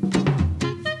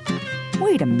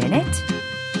 Wait a minute.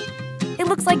 It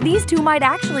looks like these two might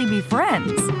actually be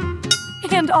friends.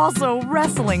 And also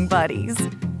wrestling buddies.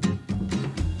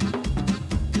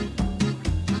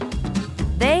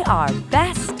 They are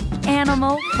best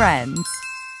animal friends.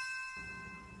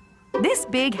 This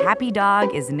big happy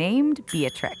dog is named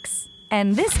Beatrix.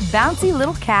 And this bouncy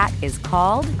little cat is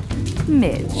called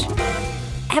Midge.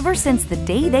 Ever since the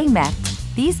day they met,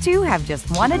 these two have just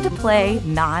wanted to play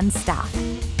non-stop.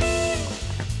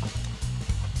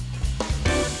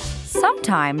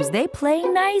 Sometimes they play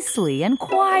nicely and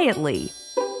quietly.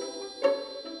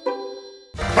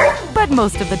 But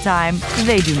most of the time,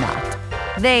 they do not.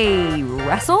 They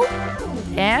wrestle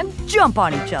and jump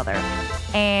on each other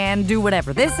and do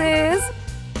whatever this is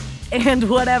and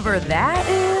whatever that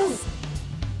is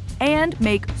and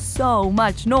make so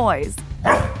much noise.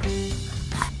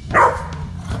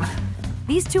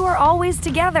 These two are always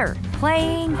together,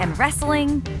 playing and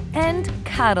wrestling and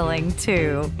cuddling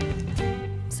too.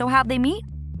 So how'd they meet?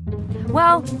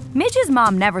 Well, Midge's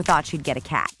mom never thought she'd get a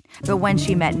cat. But when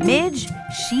she met Midge,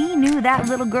 she knew that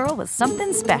little girl was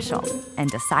something special and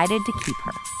decided to keep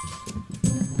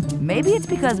her. Maybe it's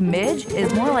because Midge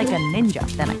is more like a ninja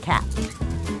than a cat.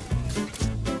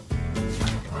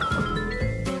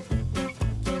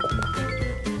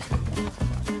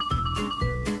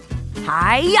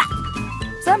 Hi-ya!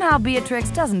 Somehow Beatrix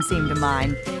doesn't seem to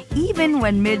mind, even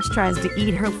when Midge tries to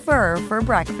eat her fur for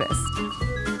breakfast.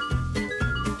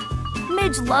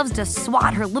 Midge loves to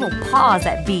swat her little paws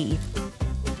at Bee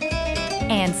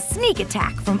and sneak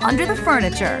attack from under the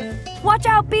furniture. Watch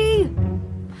out, Bee!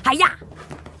 Hi-ya!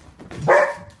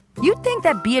 You'd think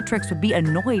that Beatrix would be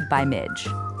annoyed by Midge.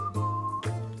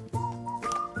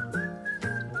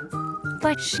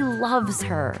 But she loves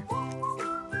her.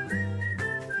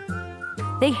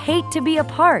 They hate to be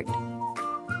apart.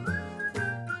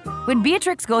 When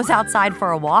Beatrix goes outside for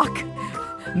a walk,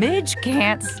 Midge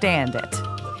can't stand it.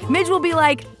 Midge will be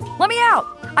like, "Let me out!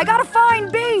 I gotta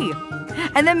find Bee!"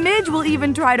 And then Midge will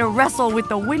even try to wrestle with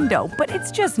the window, but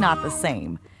it's just not the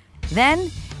same. Then,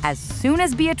 as soon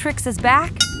as Beatrix is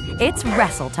back, it's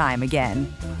wrestle time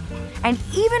again. And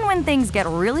even when things get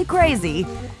really crazy,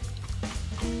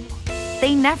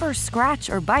 they never scratch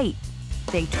or bite.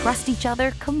 They trust each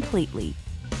other completely.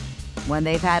 When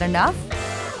they've had enough,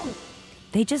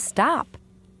 they just stop.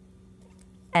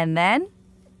 And then,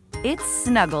 it's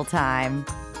snuggle time.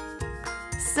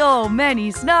 So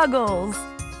many snuggles!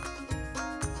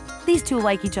 These two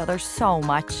like each other so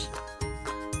much.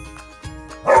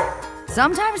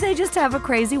 Sometimes they just have a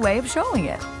crazy way of showing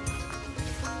it.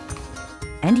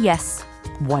 And yes,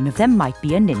 one of them might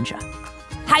be a ninja.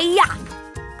 Hi-ya!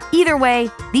 Either way,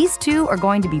 these two are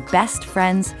going to be best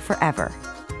friends forever.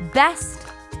 Best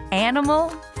animal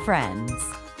friends.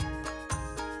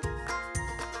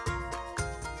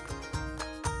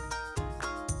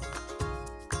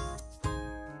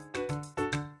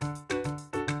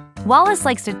 Wallace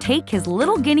likes to take his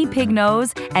little guinea pig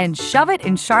nose and shove it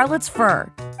in Charlotte's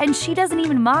fur, and she doesn't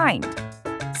even mind.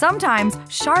 Sometimes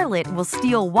Charlotte will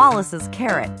steal Wallace's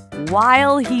carrot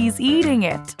while he's eating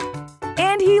it.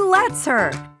 And he lets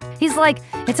her. He's like,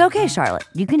 "It's okay, Charlotte,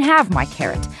 you can have my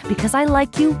carrot because I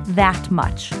like you that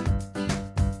much."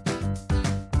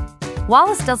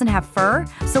 Wallace doesn't have fur,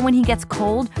 so when he gets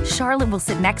cold, Charlotte will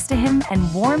sit next to him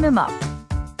and warm him up.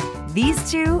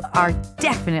 These two are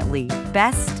definitely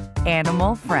best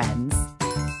animal friends.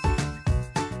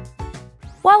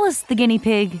 Wallace the guinea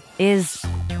pig is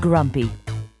grumpy.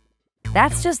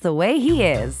 That's just the way he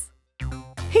is.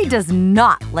 He does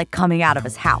not like coming out of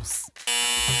his house.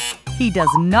 He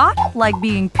does not like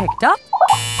being picked up.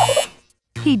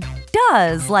 He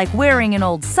does like wearing an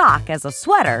old sock as a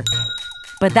sweater,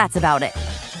 but that's about it.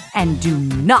 And do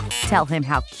not tell him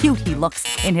how cute he looks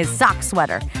in his sock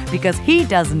sweater, because he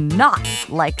does not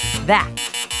like that.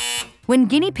 When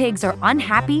guinea pigs are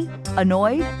unhappy,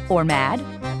 annoyed, or mad,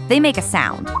 they make a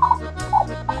sound.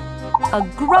 A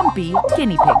grumpy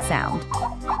guinea pig sound.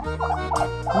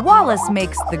 Wallace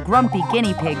makes the grumpy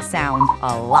guinea pig sound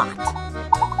a lot.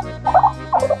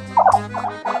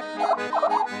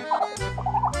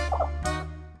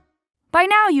 By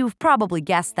now, you've probably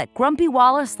guessed that Grumpy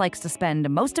Wallace likes to spend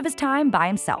most of his time by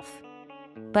himself.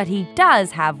 But he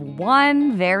does have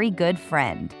one very good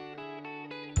friend,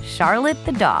 Charlotte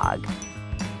the dog.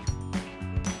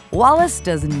 Wallace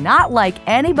does not like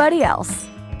anybody else.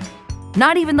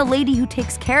 Not even the lady who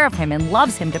takes care of him and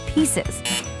loves him to pieces.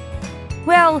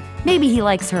 Well, maybe he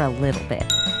likes her a little bit,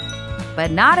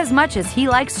 but not as much as he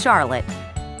likes Charlotte.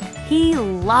 He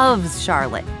loves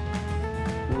Charlotte.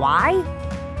 Why?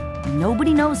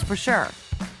 Nobody knows for sure.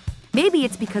 Maybe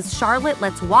it's because Charlotte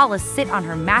lets Wallace sit on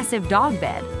her massive dog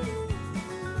bed.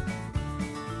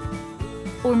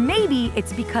 Or maybe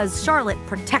it's because Charlotte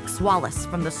protects Wallace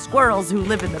from the squirrels who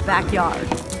live in the backyard.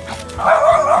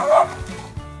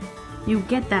 You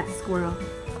get that, squirrel.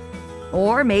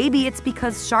 Or maybe it's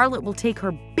because Charlotte will take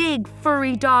her big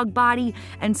furry dog body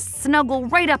and snuggle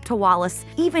right up to Wallace,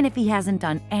 even if he hasn't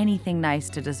done anything nice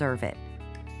to deserve it.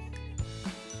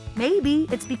 Maybe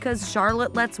it's because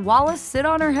Charlotte lets Wallace sit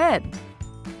on her head.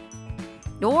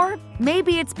 Or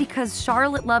maybe it's because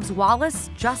Charlotte loves Wallace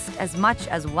just as much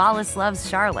as Wallace loves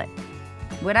Charlotte.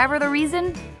 Whatever the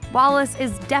reason, Wallace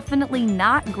is definitely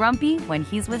not grumpy when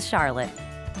he's with Charlotte.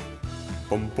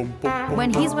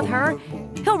 When he's with her,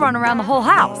 he'll run around the whole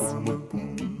house.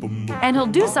 And he'll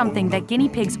do something that guinea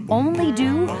pigs only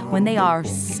do when they are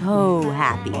so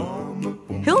happy.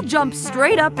 He'll jump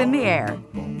straight up in the air.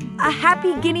 A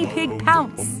happy guinea pig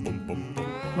pounce.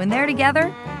 When they're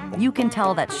together, you can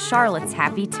tell that Charlotte's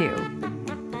happy too.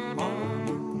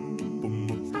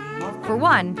 For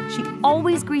one, she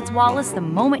always greets Wallace the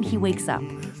moment he wakes up.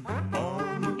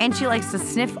 And she likes to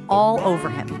sniff all over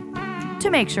him to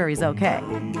make sure he's okay.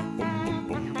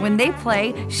 When they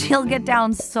play, she'll get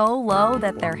down so low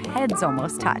that their heads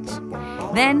almost touch.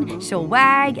 Then she'll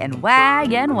wag and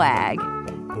wag and wag.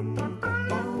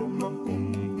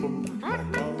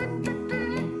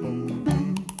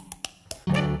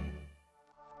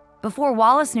 Before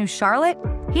Wallace knew Charlotte,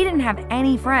 he didn't have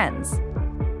any friends.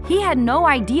 He had no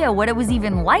idea what it was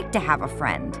even like to have a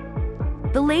friend.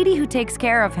 The lady who takes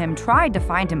care of him tried to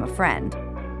find him a friend.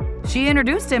 She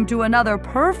introduced him to another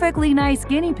perfectly nice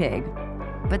guinea pig,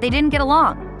 but they didn't get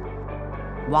along.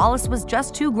 Wallace was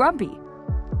just too grumpy.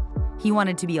 He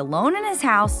wanted to be alone in his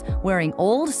house, wearing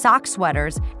old sock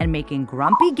sweaters and making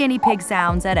grumpy guinea pig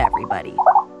sounds at everybody.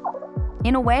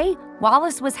 In a way,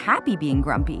 Wallace was happy being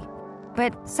grumpy.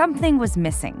 But something was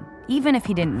missing, even if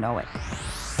he didn't know it.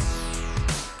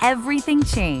 Everything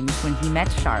changed when he met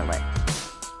Charlotte.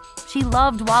 She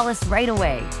loved Wallace right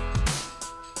away.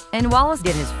 And Wallace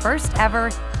did his first ever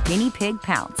guinea pig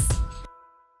pounce.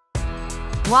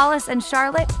 Wallace and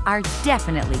Charlotte are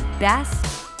definitely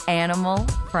best animal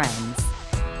friends.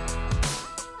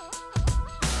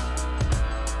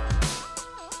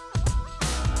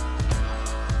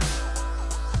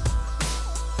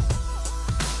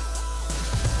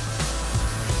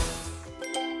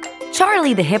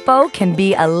 Charlie the hippo can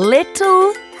be a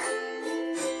little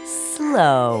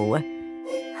slow.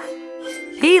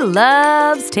 He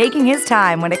loves taking his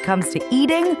time when it comes to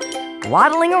eating,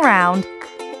 waddling around,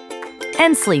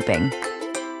 and sleeping.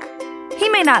 He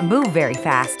may not move very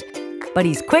fast, but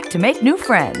he's quick to make new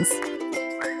friends.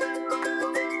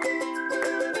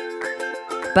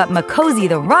 But Makosi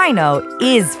the rhino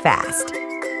is fast.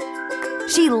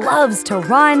 She loves to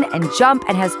run and jump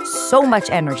and has so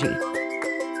much energy.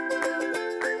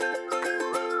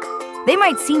 They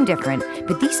might seem different,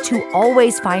 but these two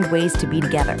always find ways to be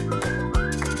together.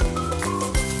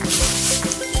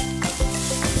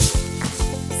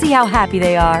 See how happy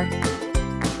they are?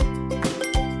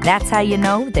 That's how you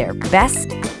know they're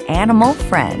best animal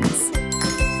friends.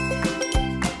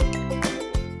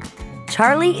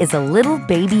 Charlie is a little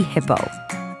baby hippo.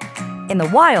 In the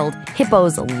wild,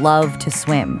 hippos love to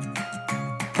swim.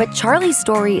 But Charlie's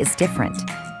story is different.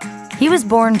 He was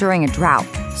born during a drought,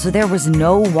 so there was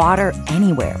no water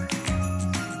anywhere.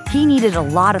 He needed a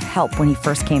lot of help when he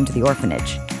first came to the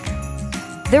orphanage.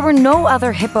 There were no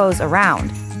other hippos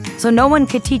around, so no one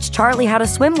could teach Charlie how to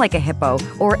swim like a hippo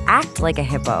or act like a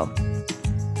hippo.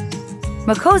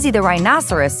 Makosi the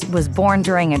rhinoceros was born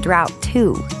during a drought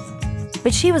too.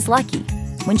 But she was lucky.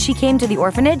 When she came to the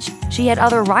orphanage, she had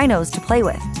other rhinos to play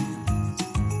with.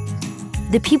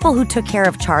 The people who took care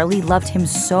of Charlie loved him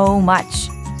so much,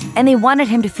 and they wanted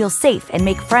him to feel safe and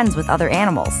make friends with other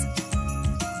animals.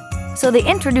 So they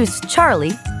introduced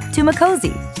Charlie to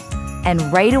Makosi, and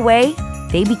right away,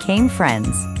 they became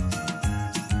friends.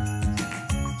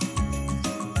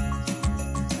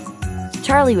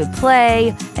 Charlie would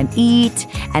play and eat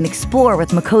and explore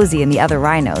with Makosi and the other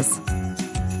rhinos.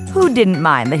 Who didn't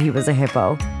mind that he was a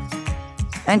hippo?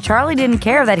 And Charlie didn't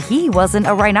care that he wasn't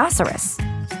a rhinoceros.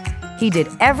 He did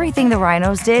everything the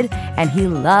rhinos did, and he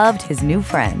loved his new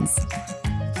friends.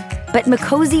 But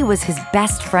Makozy was his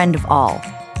best friend of all.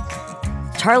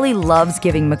 Charlie loves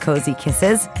giving Makozy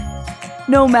kisses,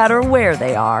 no matter where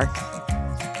they are.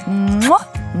 Mwah,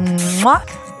 mwah,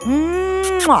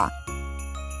 mwah.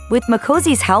 With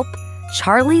Makozy's help,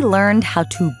 Charlie learned how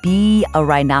to be a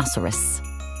rhinoceros.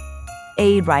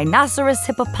 A rhinoceros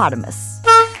hippopotamus.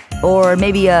 Or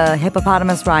maybe a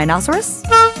hippopotamus rhinoceros?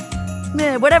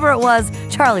 Whatever it was,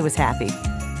 Charlie was happy.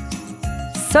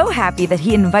 So happy that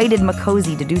he invited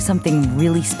Makozy to do something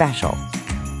really special.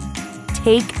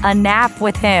 Take a nap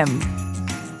with him.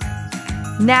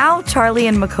 Now Charlie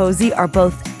and Makozy are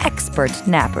both expert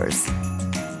nappers.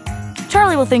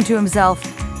 Charlie will think to himself,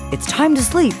 "It's time to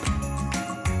sleep."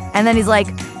 And then he's like,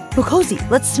 "Makozy,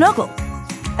 let's snuggle."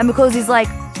 And Makozy's like,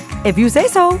 "If you say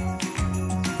so."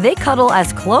 They cuddle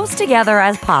as close together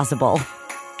as possible.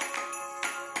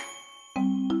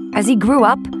 As he grew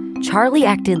up, Charlie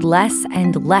acted less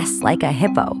and less like a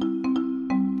hippo.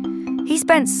 He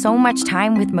spent so much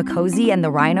time with Makozy and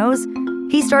the rhinos,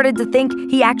 he started to think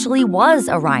he actually was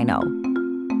a rhino.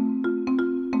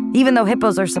 Even though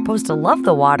hippos are supposed to love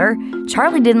the water,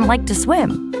 Charlie didn't like to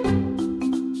swim.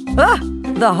 "Ah,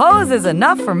 the hose is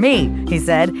enough for me," he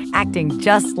said, acting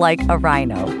just like a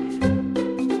rhino.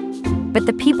 But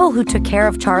the people who took care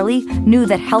of Charlie knew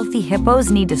that healthy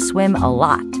hippos need to swim a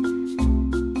lot.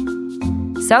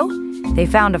 So, they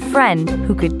found a friend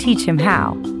who could teach him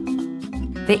how.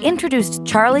 They introduced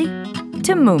Charlie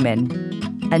to Moomin,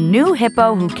 a new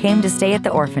hippo who came to stay at the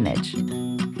orphanage.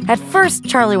 At first,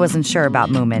 Charlie wasn't sure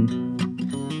about Moomin.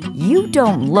 "You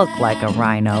don't look like a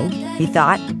rhino," he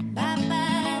thought.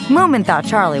 Moomin thought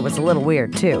Charlie was a little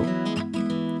weird, too.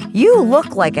 "You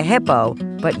look like a hippo,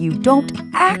 but you don't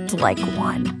act like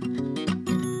one."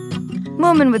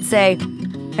 Moomin would say,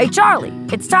 "Hey, Charlie,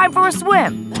 it's time for a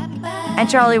swim." And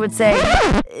Charlie would say,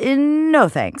 "No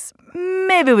thanks.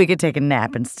 Maybe we could take a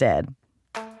nap instead."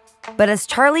 But as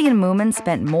Charlie and Moomin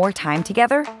spent more time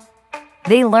together,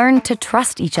 they learned to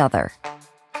trust each other.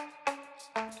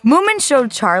 Moomin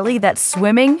showed Charlie that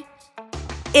swimming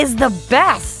is the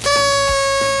best.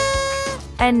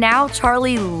 And now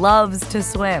Charlie loves to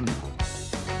swim,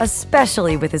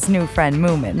 especially with his new friend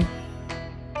Moomin.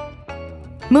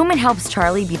 Moomin helps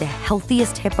Charlie be the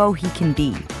healthiest hippo he can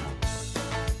be.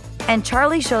 And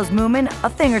Charlie shows Moomin a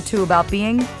thing or two about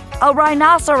being a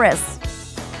rhinoceros.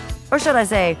 Or should I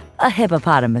say, a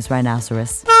hippopotamus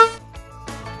rhinoceros.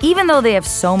 Even though they have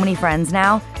so many friends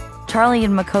now, Charlie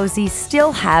and Makozy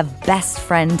still have best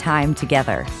friend time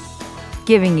together,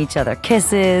 giving each other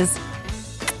kisses,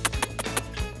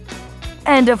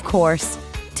 and of course,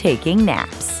 taking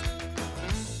naps.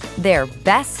 They're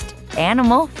best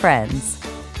animal friends.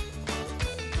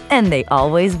 And they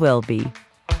always will be.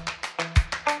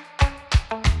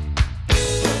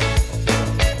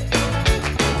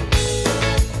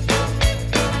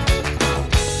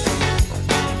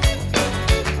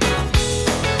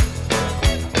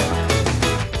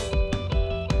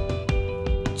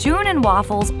 June and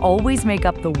Waffles always make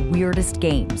up the weirdest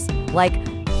games, like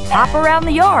hop around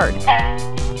the yard.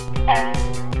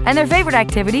 And their favorite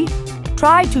activity,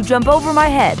 try to jump over my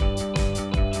head.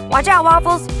 Watch out,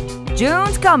 Waffles!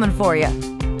 June's coming for you.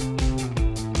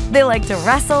 They like to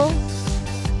wrestle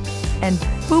and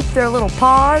boop their little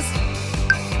paws.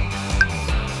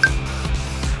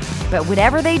 But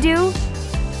whatever they do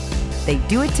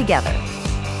it together.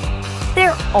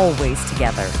 They're always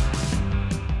together.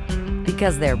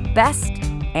 Because they're best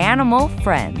animal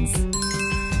friends.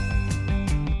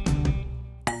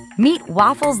 Meet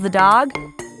Waffles the dog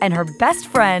and her best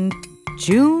friend,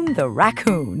 June the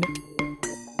raccoon.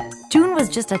 June was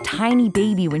just a tiny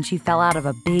baby when she fell out of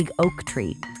a big oak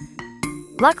tree.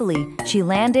 Luckily, she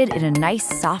landed in a nice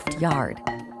soft yard.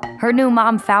 Her new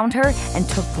mom found her and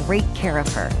took great care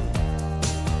of her.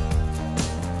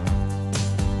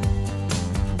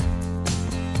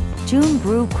 June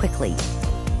grew quickly,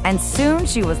 and soon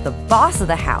she was the boss of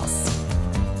the house.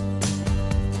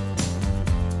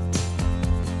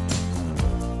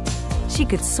 She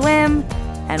could swim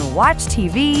and watch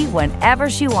TV whenever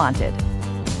she wanted.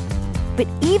 But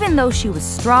even though she was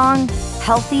strong,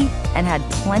 healthy, and had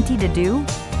plenty to do,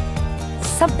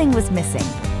 something was missing.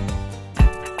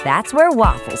 That's where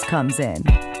Waffles comes in.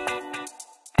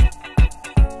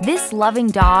 This loving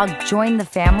dog joined the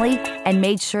family and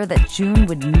made sure that June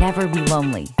would never be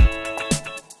lonely.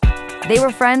 They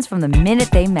were friends from the minute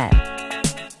they met.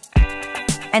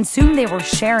 And soon they were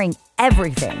sharing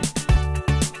everything.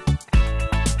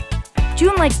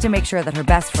 June likes to make sure that her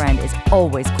best friend is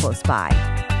always close by.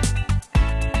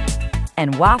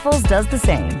 And Waffles does the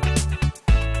same.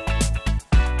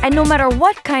 And no matter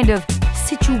what kind of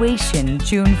situation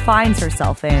June finds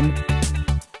herself in,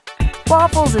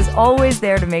 Waffles is always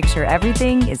there to make sure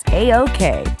everything is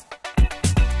A-OK.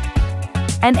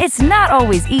 And it's not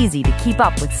always easy to keep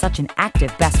up with such an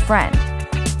active best friend.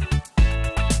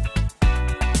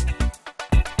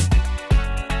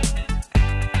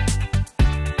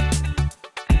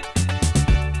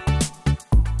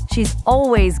 She's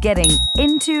always getting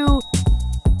into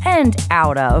and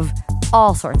out of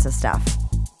all sorts of stuff.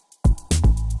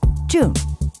 June,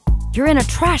 you're in a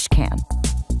trash can.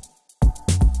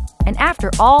 And after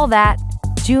all that,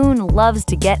 June loves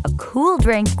to get a cool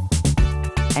drink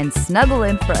and snuggle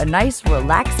in for a nice,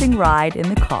 relaxing ride in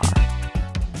the car.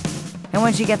 And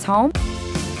when she gets home,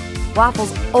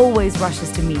 Waffles always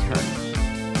rushes to meet her.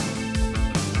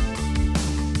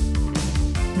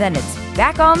 Then it's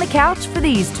back on the couch for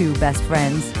these two best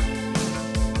friends.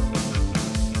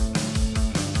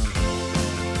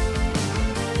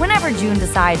 Whenever June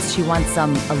decides she wants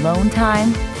some alone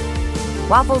time,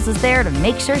 Waffles is there to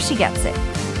make sure she gets it.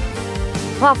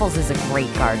 Waffles is a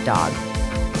great guard dog.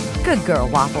 Good girl,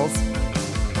 Waffles.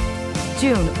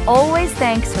 June always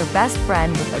thanks her best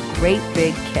friend with a great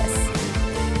big kiss.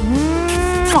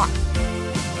 Mwah!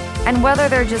 And whether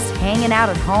they're just hanging out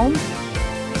at home,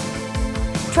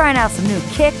 trying out some new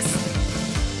kicks,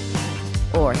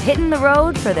 or hitting the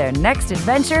road for their next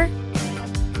adventure,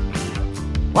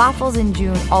 Waffles and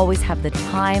June always have the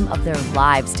time of their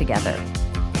lives together.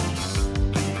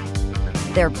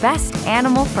 They're best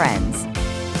animal friends,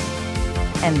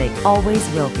 and they always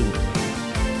will be.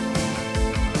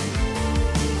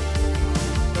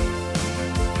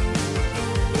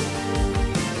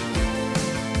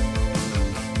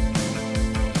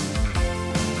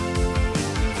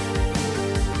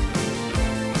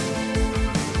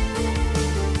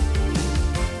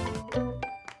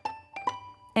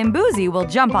 Imboozy will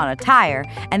jump on a tire,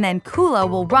 and then Kula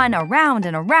will run around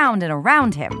and around and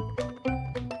around him.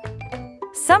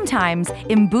 Sometimes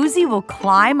Imboozy will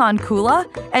climb on Kula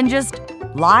and just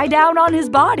lie down on his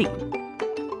body.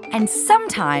 And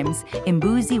sometimes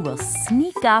Imboozy will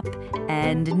sneak up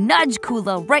and nudge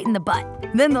Kula right in the butt.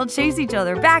 Then they'll chase each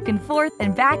other back and forth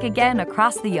and back again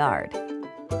across the yard.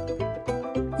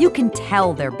 You can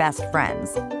tell they're best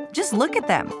friends. Just look at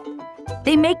them.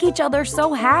 They make each other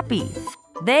so happy.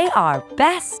 They are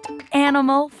best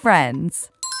animal friends.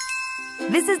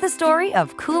 This is the story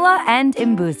of Kula and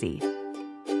Imboozy.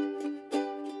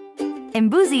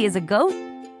 Imboozy is a goat,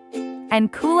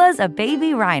 and Kula's a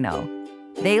baby rhino.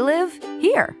 They live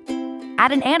here,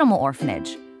 at an animal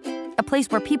orphanage, a place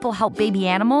where people help baby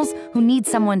animals who need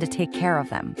someone to take care of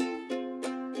them.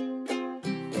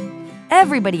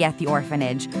 Everybody at the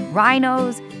orphanage,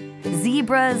 rhinos,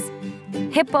 zebras,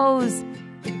 hippos,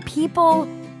 people,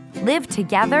 live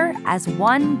together as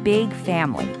one big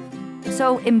family.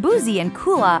 So Imboozy and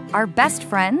Kula are best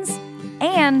friends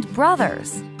and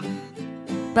brothers.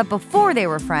 But before they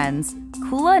were friends,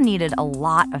 Kula needed a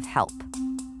lot of help.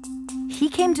 He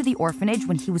came to the orphanage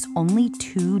when he was only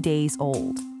 2 days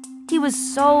old. He was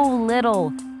so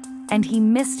little, and he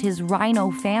missed his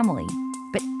rhino family.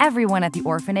 But everyone at the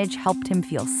orphanage helped him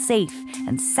feel safe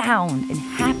and sound and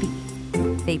happy.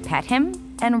 They pet him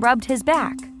and rubbed his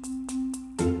back.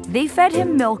 They fed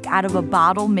him milk out of a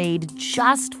bottle made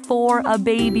just for a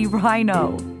baby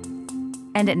rhino.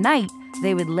 And at night,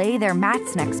 they would lay their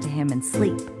mats next to him and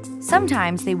sleep.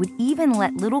 Sometimes they would even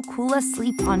let little Kula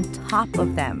sleep on top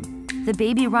of them. The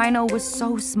baby rhino was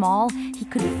so small, he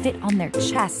could fit on their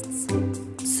chests.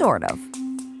 Sort of.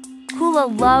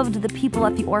 Kula loved the people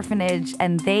at the orphanage,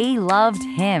 and they loved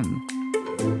him.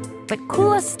 But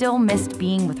Kula still missed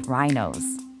being with rhinos.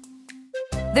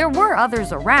 There were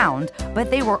others around,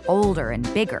 but they were older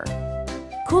and bigger.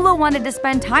 Kula wanted to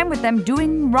spend time with them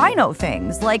doing rhino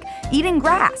things, like eating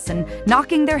grass and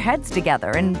knocking their heads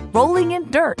together and rolling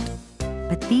in dirt.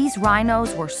 But these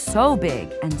rhinos were so big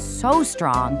and so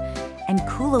strong, and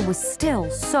Kula was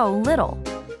still so little.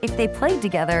 If they played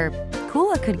together,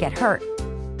 Kula could get hurt.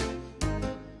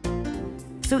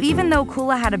 So even though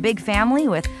Kula had a big family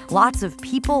with lots of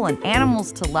people and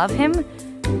animals to love him,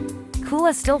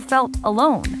 Kula still felt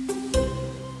alone.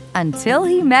 Until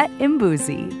he met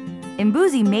Imboozy.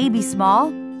 Imboozy may be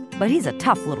small, but he's a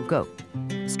tough little goat.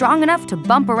 Strong enough to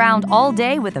bump around all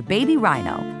day with a baby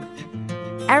rhino.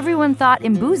 Everyone thought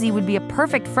Imboozy would be a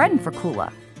perfect friend for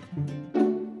Kula.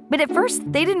 But at first,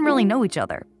 they didn't really know each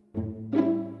other.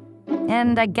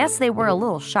 And I guess they were a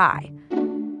little shy.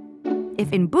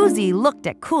 If Imboozy looked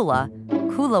at Kula,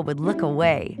 Kula would look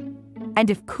away. And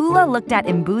if Kula looked at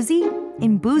Imboozy,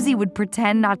 Imboozy would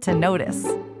pretend not to notice.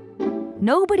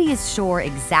 Nobody is sure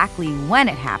exactly when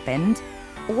it happened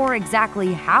or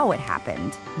exactly how it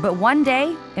happened. But one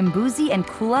day, Imboozy and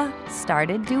Kula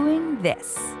started doing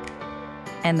this.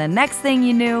 And the next thing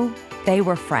you knew, they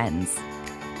were friends.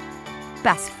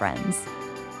 Best friends.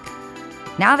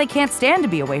 Now they can't stand to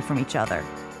be away from each other.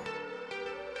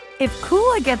 If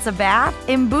Kula gets a bath,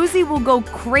 Mbuzi will go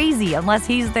crazy unless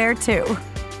he's there too.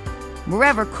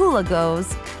 Wherever Kula goes,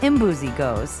 Mbuzi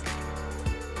goes.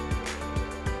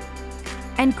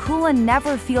 And Kula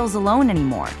never feels alone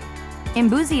anymore.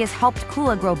 Mbuzi has helped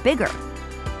Kula grow bigger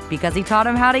because he taught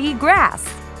him how to eat grass.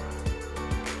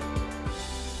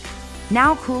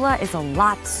 Now Kula is a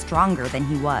lot stronger than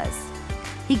he was.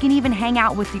 He can even hang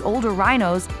out with the older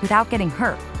rhinos without getting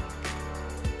hurt.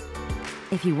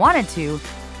 If he wanted to,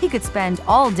 he could spend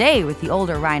all day with the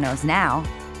older rhinos now,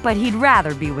 but he'd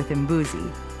rather be with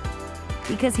Mbuzi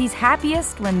because he's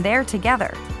happiest when they're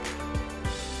together.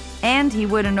 And he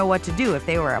wouldn't know what to do if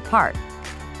they were apart.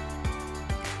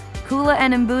 Kula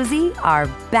and Mbuzi are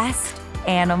best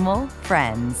animal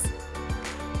friends.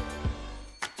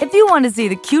 If you want to see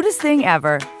the cutest thing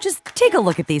ever, just take a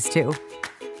look at these two.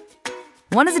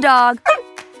 One is a dog,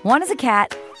 one is a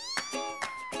cat,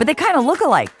 but they kind of look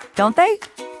alike, don't they?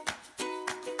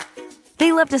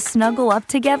 They love to snuggle up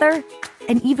together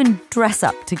and even dress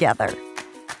up together.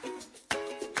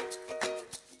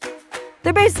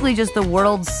 They're basically just the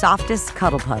world's softest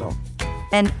cuddle puddle.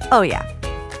 And oh yeah,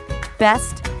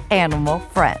 best animal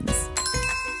friends.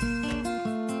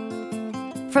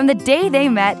 From the day they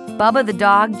met, Bubba the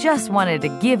dog just wanted to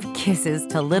give kisses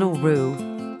to little Roo.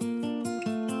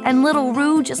 And little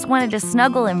Roo just wanted to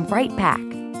snuggle him right back.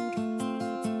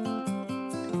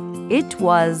 It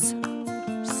was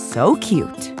so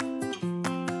cute.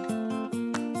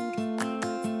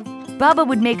 Bubba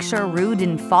would make sure Roo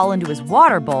didn't fall into his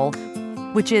water bowl,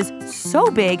 which is so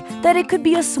big that it could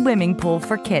be a swimming pool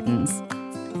for kittens.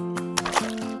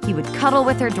 He would cuddle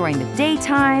with her during the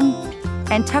daytime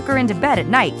and tuck her into bed at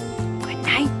night. Good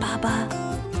night,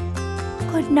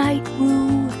 Bubba. Good night,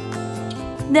 Roo.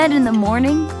 Then in the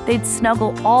morning, they'd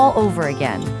snuggle all over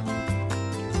again.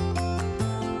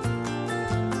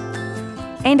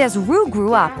 And as Roo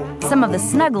grew up, some of the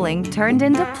snuggling turned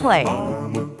into playing,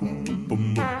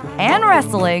 and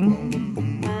wrestling,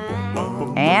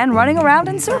 and running around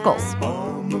in circles.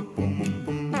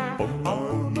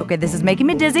 Okay, this is making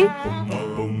me dizzy.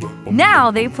 Now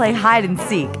they play hide and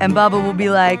seek, and Bubba will be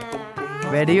like,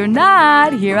 ready or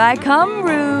not, here I come,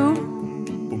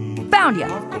 Roo. Found ya.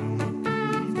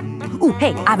 Ooh,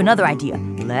 hey, I have another idea.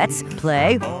 Let's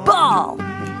play ball.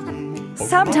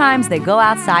 Sometimes they go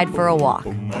outside for a walk,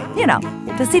 you know,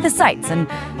 to see the sights and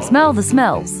smell the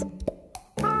smells.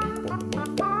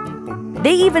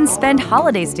 They even spend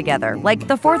holidays together, like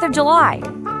the 4th of July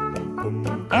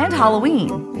and Halloween.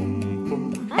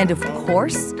 And of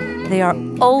course, they are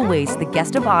always the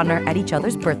guest of honor at each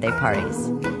other's birthday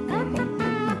parties.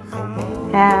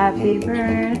 Happy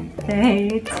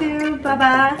birthday to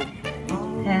Bubba.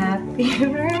 Happy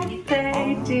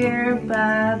birthday, dear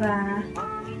Bubba.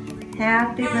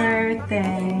 Happy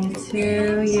birthday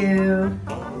to you.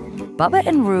 Bubba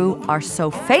and Roo are so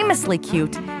famously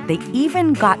cute, they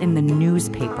even got in the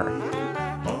newspaper.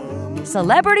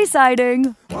 Celebrity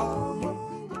sighting!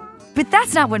 But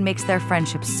that's not what makes their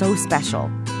friendship so special.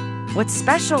 What's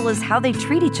special is how they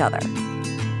treat each other.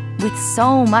 With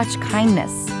so much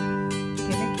kindness.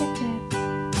 Give her kisses.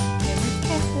 Give her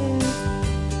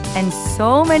kisses. And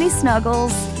so many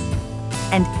snuggles.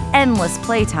 And endless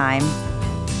playtime.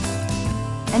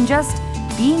 And just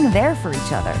being there for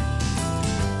each other.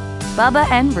 Bubba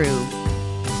and Roo,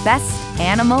 best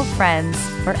animal friends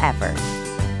forever.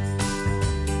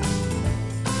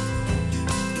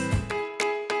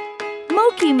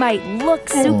 Moki might look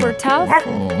super tough,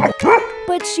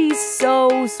 but she's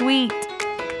so sweet.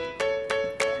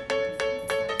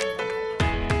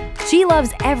 She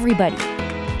loves everybody.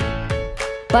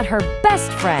 But her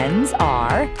best friends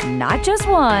are not just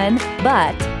one,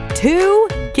 but 2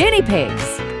 guinea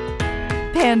pigs,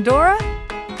 Pandora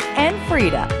and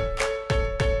Frida.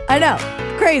 I know,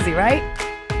 crazy, right?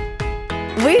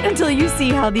 Wait until you see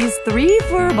how these 3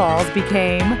 furballs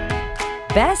became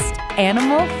best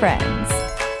animal friends.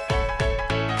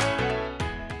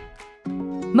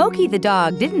 Moki the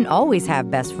dog didn't always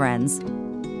have best friends.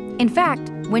 In fact,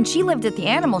 when she lived at the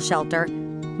animal shelter,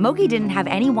 Moki didn't have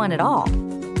anyone at all.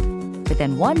 But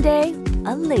then one day,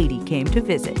 a lady came to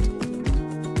visit.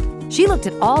 She looked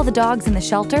at all the dogs in the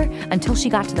shelter until she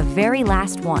got to the very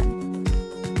last one.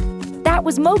 That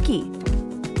was Moki.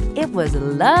 It was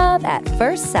love at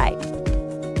first sight.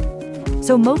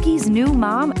 So Moki's new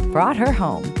mom brought her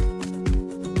home.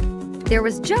 There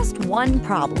was just one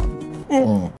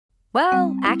problem.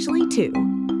 Well, actually 2.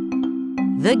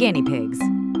 The guinea pigs.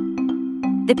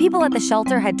 The people at the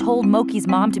shelter had told Moki's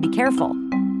mom to be careful.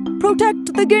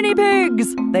 Protect the guinea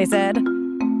pigs, they said.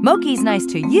 Moki's nice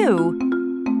to you,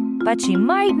 but she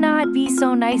might not be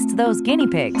so nice to those guinea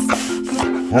pigs.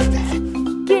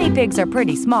 Guinea pigs are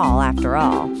pretty small, after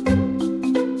all.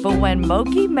 But when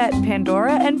Moki met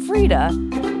Pandora and Frida,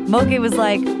 Moki was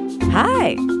like,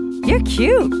 "Hi, you're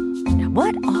cute.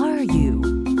 What are you?"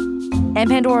 And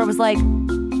Pandora was like,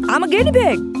 "I'm a guinea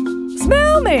pig.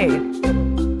 Smell me."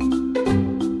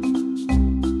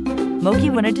 Moki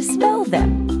wanted to smell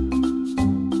them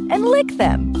and lick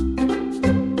them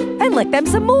and lick them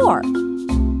some more.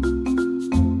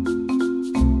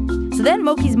 So then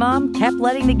Moki's mom kept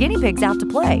letting the guinea pigs out to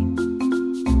play.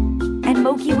 And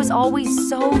Moki was always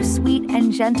so sweet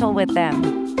and gentle with them.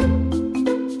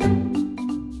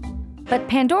 But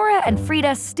Pandora and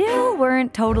Frida still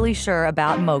weren't totally sure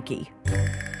about Moki.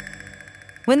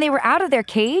 When they were out of their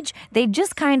cage, they'd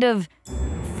just kind of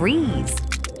freeze.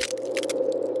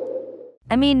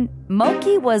 I mean,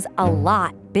 Moki was a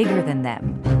lot bigger than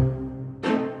them.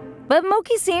 But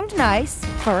Moki seemed nice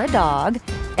for a dog,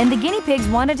 and the guinea pigs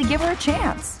wanted to give her a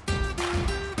chance.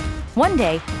 One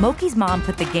day, Moki's mom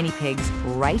put the guinea pigs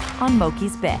right on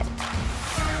Moki's bed.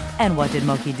 And what did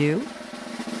Moki do?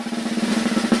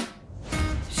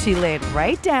 She laid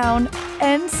right down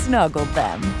and snuggled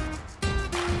them.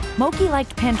 Moki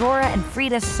liked Pandora and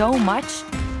Frida so much,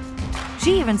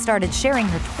 she even started sharing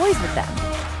her toys with them.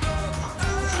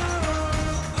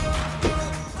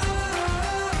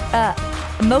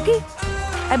 Moki,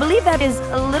 I believe that is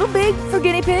a little big for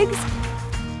guinea pigs.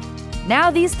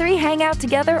 Now these three hang out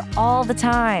together all the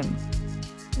time,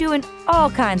 doing all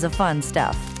kinds of fun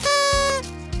stuff.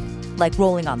 Like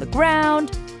rolling on the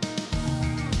ground,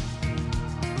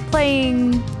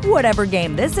 playing whatever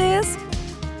game this is,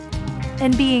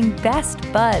 and being best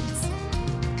buds.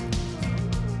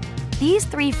 These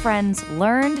three friends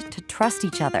learned to trust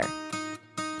each other.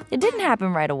 It didn't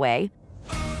happen right away.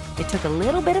 It took a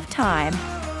little bit of time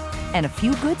and a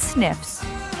few good sniffs.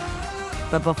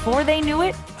 But before they knew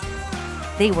it,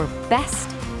 they were best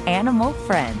animal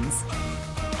friends.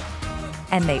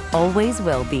 And they always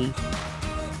will be.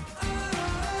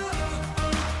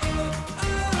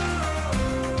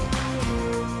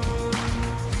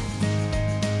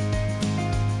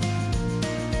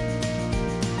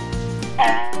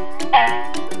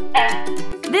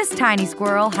 This tiny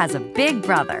squirrel has a big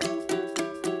brother.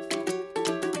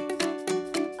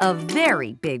 A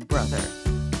very big brother.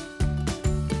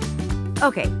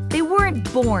 Okay, they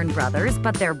weren't born brothers,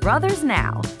 but they're brothers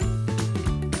now.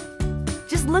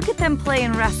 Just look at them play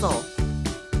and wrestle.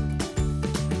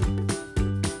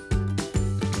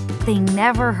 They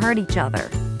never hurt each other.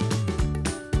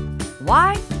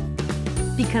 Why?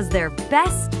 Because they're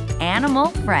best animal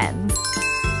friends.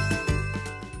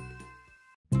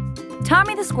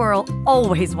 Tommy the squirrel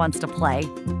always wants to play.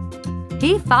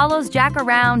 He follows Jack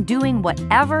around doing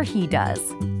whatever he does.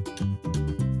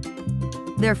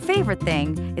 Their favorite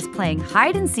thing is playing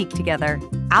hide and seek together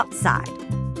outside.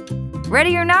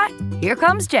 Ready or not, here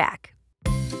comes Jack.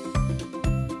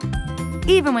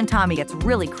 Even when Tommy gets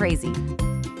really crazy,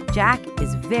 Jack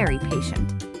is very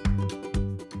patient.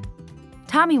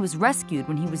 Tommy was rescued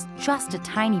when he was just a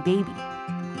tiny baby.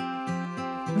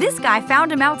 This guy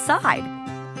found him outside.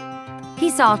 He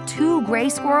saw two gray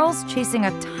squirrels chasing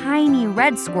a tiny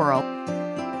red squirrel.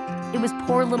 It was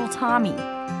poor little Tommy.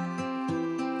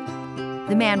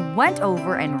 The man went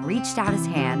over and reached out his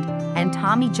hand, and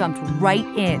Tommy jumped right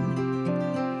in.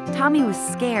 Tommy was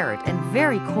scared and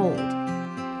very cold,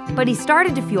 but he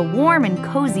started to feel warm and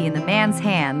cozy in the man's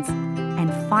hands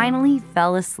and finally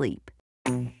fell asleep.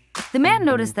 The man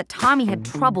noticed that Tommy had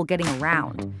trouble getting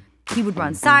around. He would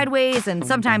run sideways and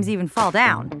sometimes even fall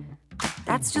down.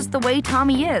 That's just the way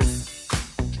Tommy is.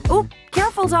 Oh,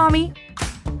 careful, Tommy.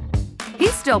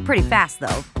 He's still pretty fast,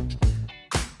 though.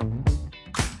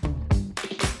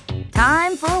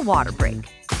 Time for a water break.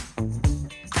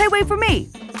 Hey, wait for me.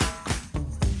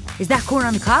 Is that corn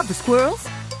on the cob for squirrels?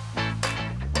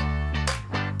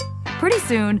 Pretty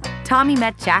soon, Tommy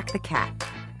met Jack the cat.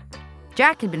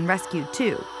 Jack had been rescued,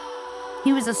 too.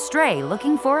 He was a stray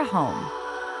looking for a home.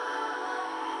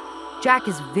 Jack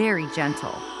is very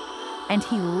gentle, and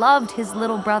he loved his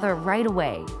little brother right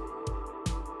away.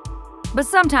 But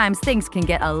sometimes things can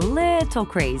get a little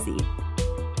crazy.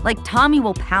 Like Tommy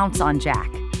will pounce on Jack.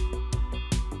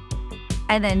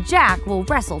 And then Jack will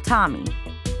wrestle Tommy.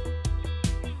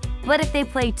 But if they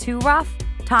play too rough,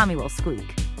 Tommy will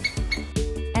squeak.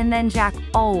 And then Jack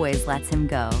always lets him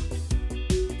go.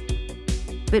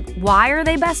 But why are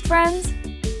they best friends?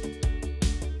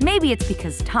 Maybe it's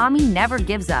because Tommy never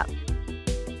gives up.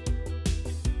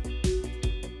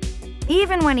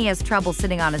 Even when he has trouble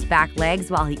sitting on his back legs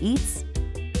while he eats,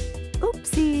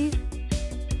 Galaxy.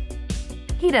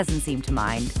 He doesn't seem to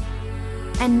mind.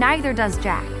 And neither does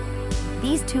Jack.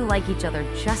 These two like each other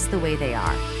just the way they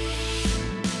are.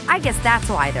 I guess that's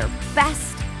why they're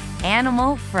best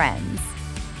animal friends.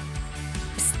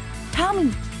 Psst,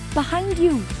 Tommy, behind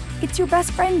you. It's your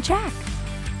best friend, Jack.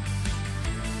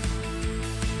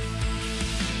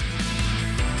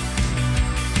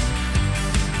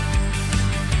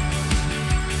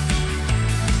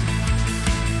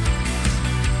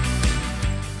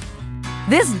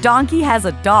 This donkey has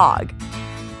a dog.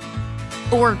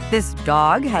 Or this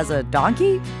dog has a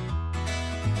donkey?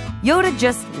 Yoda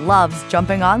just loves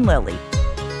jumping on Lily.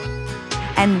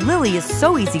 And Lily is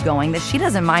so easygoing that she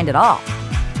doesn't mind at all.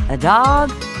 A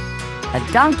dog, a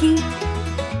donkey,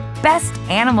 best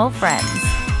animal friends.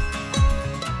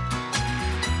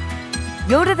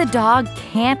 Yoda the dog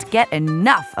can't get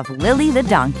enough of Lily the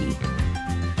donkey.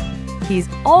 He's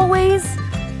always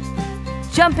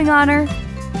jumping on her,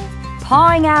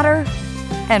 pawing at her,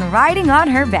 and riding on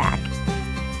her back.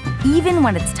 Even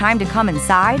when it's time to come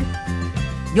inside,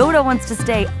 Yoda wants to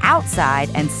stay outside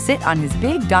and sit on his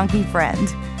big donkey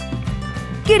friend.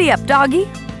 Giddy up, doggy.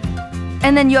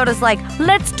 And then Yoda's like,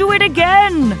 let's do it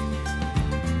again.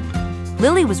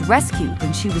 Lily was rescued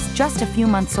when she was just a few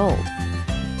months old.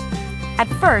 At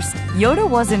first, Yoda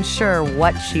wasn't sure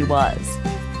what she was.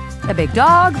 A big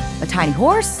dog? A tiny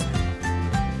horse?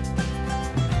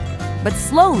 But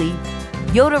slowly,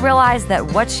 Yoda realized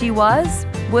that what she was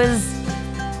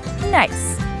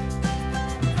nice,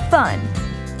 fun,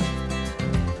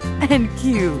 and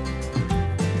cute.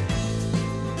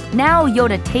 Now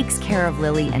Yoda takes care of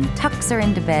Lily and tucks her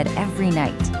into bed every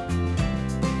night.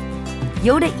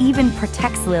 Yoda even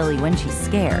protects Lily when she's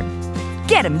scared.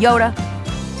 Get him, Yoda!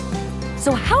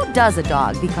 So how does a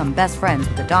dog become best friends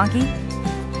with a donkey?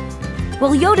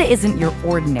 Well, Yoda isn't your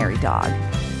ordinary dog.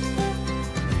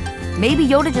 Maybe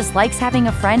Yoda just likes having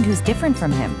a friend who's different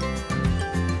from him.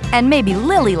 And maybe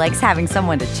Lily likes having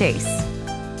someone to chase.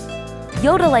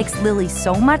 Yoda likes Lily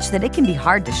so much that it can be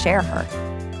hard to share her.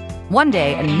 One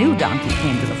day, a new donkey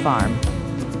came to the farm.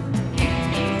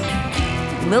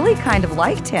 Lily kind of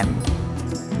liked him.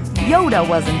 Yoda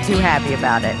wasn't too happy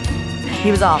about it.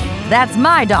 He was all, "That's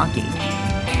my donkey."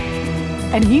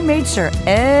 And he made sure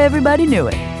everybody knew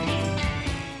it.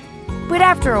 But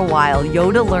after a while,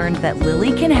 Yoda learned that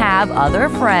Lily can have other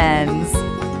friends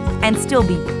and still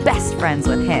be best friends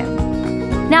with him.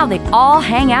 Now they all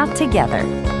hang out together,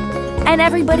 and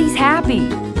everybody's happy.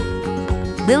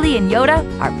 Lily and Yoda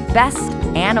are best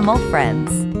animal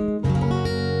friends.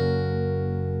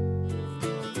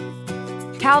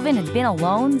 Calvin had been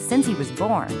alone since he was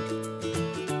born.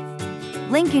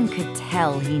 Lincoln could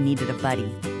tell he needed a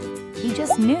buddy. He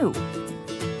just knew.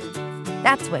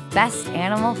 That's what best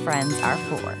animal friends are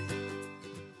for.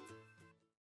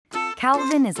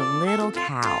 Calvin is a little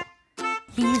cow.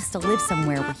 He used to live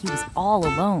somewhere where he was all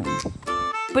alone.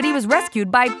 But he was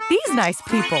rescued by these nice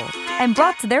people and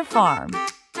brought to their farm.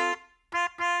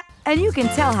 And you can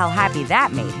tell how happy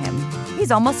that made him.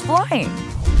 He's almost flying.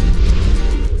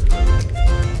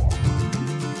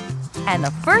 And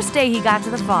the first day he got to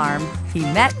the farm, he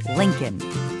met Lincoln.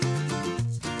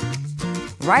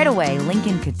 Right away,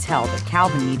 Lincoln could tell that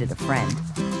Calvin needed a friend.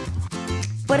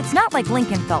 But it's not like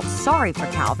Lincoln felt sorry for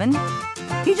Calvin.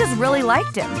 He just really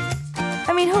liked him.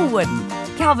 I mean, who wouldn't?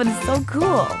 Calvin is so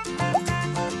cool.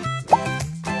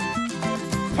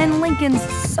 And Lincoln's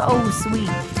so sweet.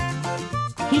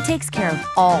 He takes care of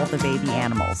all the baby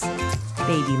animals.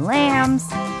 Baby lambs,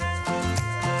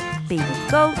 baby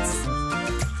goats,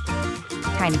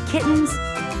 tiny kittens,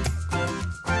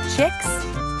 chicks,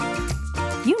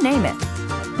 you name it.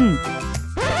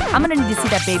 I'm gonna need to see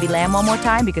that baby lamb one more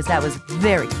time because that was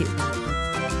very cute.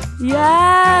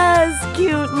 Yes,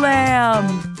 cute lamb.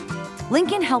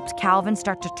 Lincoln helped Calvin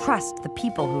start to trust the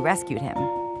people who rescued him.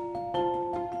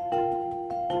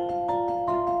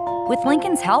 With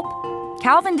Lincoln's help,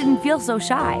 Calvin didn't feel so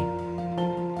shy.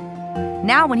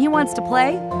 Now when he wants to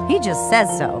play, he just says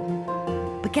so.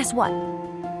 But guess what?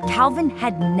 Calvin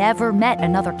had never met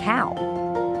another cow.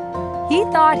 He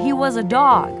thought he was a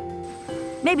dog.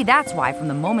 Maybe that's why from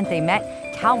the moment they met,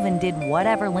 Calvin did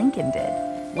whatever Lincoln did,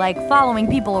 like following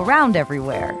people around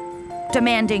everywhere,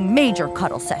 demanding major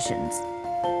cuddle sessions,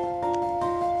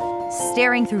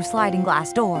 staring through sliding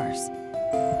glass doors,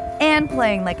 and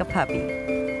playing like a puppy.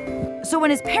 So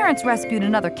when his parents rescued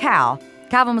another cow,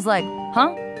 Calvin was like,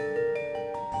 huh?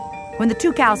 When the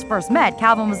two cows first met,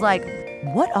 Calvin was like,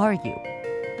 what are you?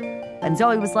 And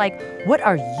Zoe was like, what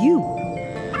are you?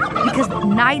 Because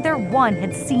neither one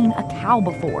had seen a cow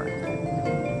before.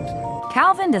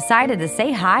 Calvin decided to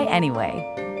say hi anyway.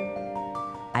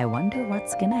 I wonder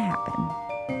what's gonna happen.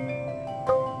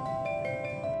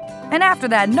 And after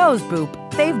that nose boop,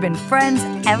 they've been friends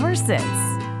ever since.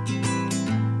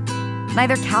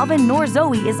 Neither Calvin nor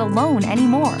Zoe is alone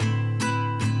anymore.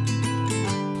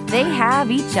 They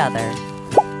have each other.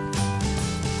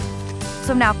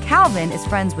 So now Calvin is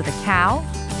friends with a cow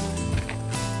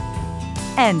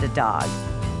and a dog.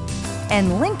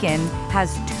 And Lincoln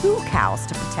has 2 cows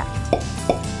to protect.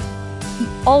 He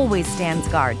always stands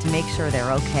guard to make sure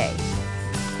they're okay.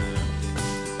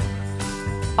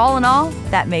 All in all,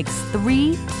 that makes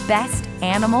 3 best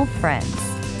animal friends.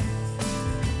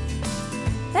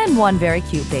 And 1 very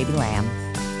cute baby lamb.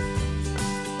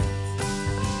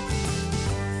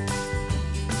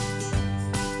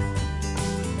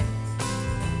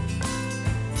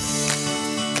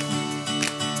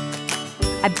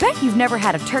 I bet you've never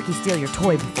had a turkey steal your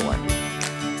toy before.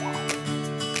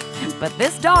 But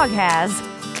this dog has.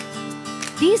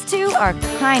 These 2 are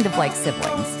kind of like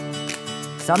siblings.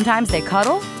 Sometimes they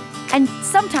cuddle, and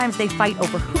sometimes they fight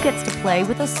over who gets to play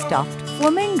with a stuffed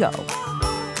flamingo.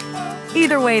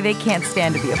 Either way, they can't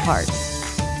stand to be apart.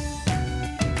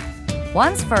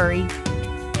 One's furry,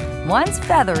 one's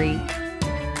feathery,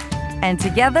 and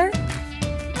together,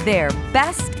 they're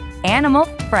best animal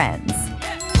friends.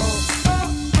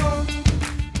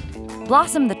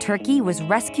 Blossom the turkey was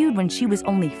rescued when she was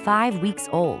only 5 weeks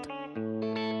old.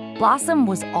 Blossom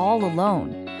was all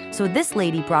alone, so this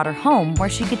lady brought her home where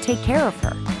she could take care of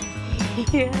her.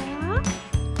 Yeah?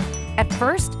 At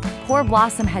first, poor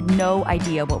Blossom had no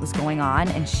idea what was going on,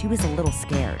 and she was a little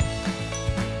scared.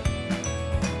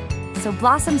 So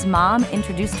Blossom's mom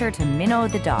introduced her to Minnow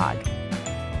the dog.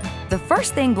 The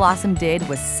first thing Blossom did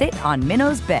was sit on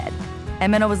Minnow's bed,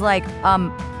 and Minnow was like,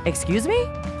 excuse me?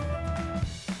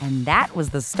 And that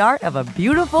was the start of a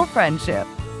beautiful friendship.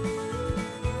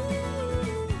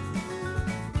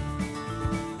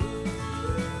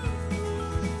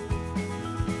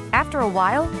 After a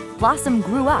while, Blossom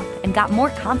grew up and got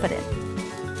more confident.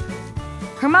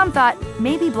 Her mom thought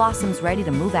maybe Blossom's ready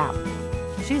to move out.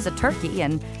 She's a turkey,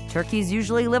 and turkeys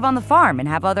usually live on the farm and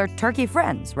have other turkey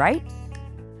friends, right?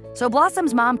 So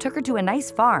Blossom's mom took her to a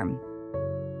nice farm.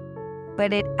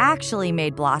 But it actually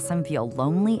made Blossom feel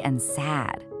lonely and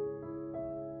sad.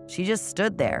 She just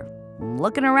stood there,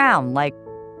 looking around like,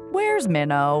 where's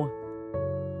Minnow?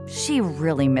 She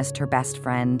really missed her best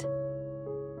friend.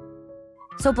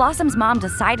 So Blossom's mom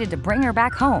decided to bring her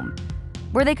back home,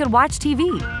 where they could watch TV,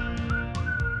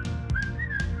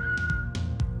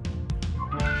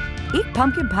 eat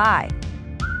pumpkin pie,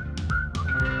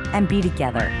 and be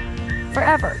together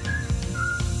forever.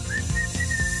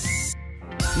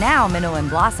 Now Minnow and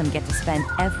Blossom get to spend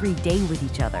every day with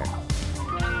each other.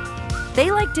 They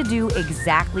like to do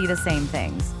exactly the same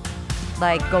things,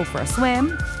 like go for a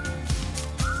swim,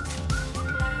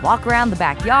 walk around the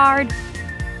backyard,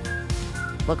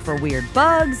 look for weird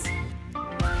bugs,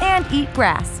 and eat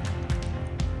grass.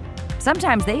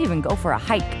 Sometimes they even go for a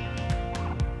hike.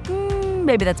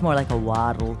 Maybe that's more like a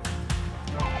waddle.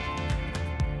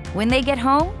 When they get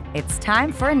home, it's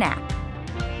time for a nap.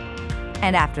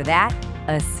 And after that,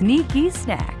 a sneaky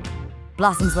snack.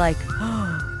 Blossom's like,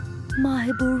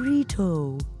 my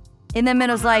burrito. And then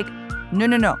Minnow's like,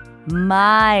 no,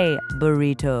 my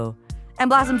burrito. And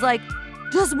Blossom's like,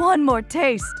 just one more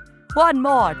taste. One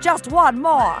more, just one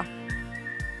more.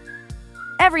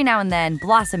 Every now and then,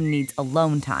 Blossom needs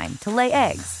alone time to lay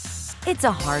eggs. It's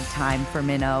a hard time for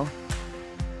Minnow.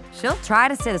 She'll try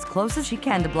to sit as close as she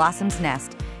can to Blossom's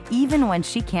nest, even when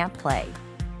she can't play.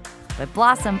 But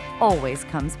Blossom always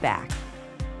comes back.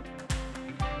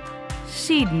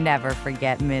 She'd never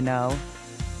forget Minnow.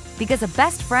 Because a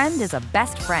best friend is a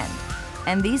best friend.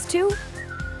 And these 2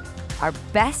 are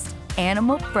best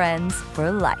animal friends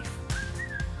for life.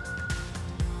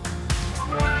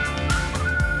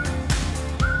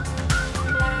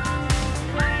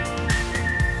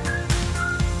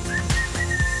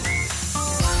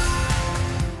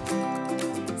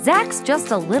 Zach's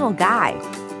just a little guy.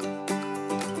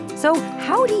 So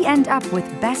how'd he end up with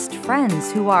best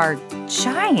friends who are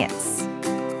giants?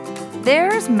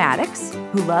 There's Maddox,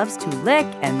 who loves to lick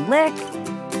and lick.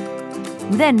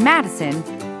 Then Madison,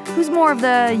 who's more of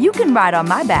the you can ride on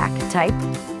my back type.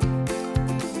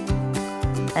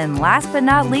 And last but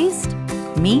not least,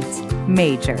 meet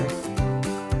Major.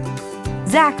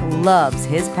 Zach loves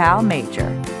his pal Major.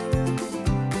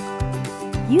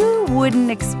 You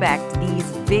wouldn't expect these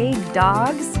big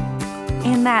dogs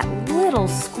and that little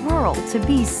squirrel to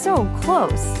be so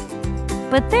close.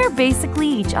 But they're basically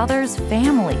each other's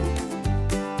family.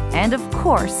 And of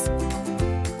course,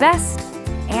 best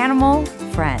animal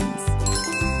friends.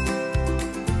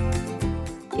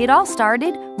 It all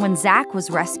started when Zach was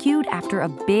rescued after a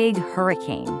big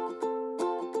hurricane.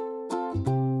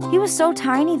 He was so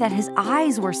tiny that his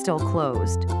eyes were still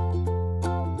closed.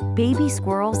 Baby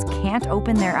squirrels can't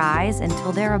open their eyes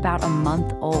until they're about a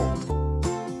month old.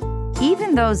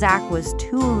 Even though Zach was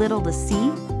too little to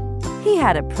see, he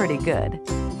had it pretty good.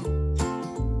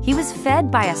 He was fed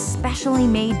by a specially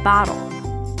made bottle.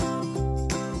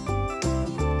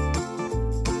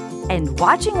 And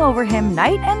watching over him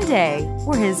night and day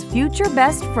were his future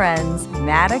best friends,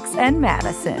 Maddox and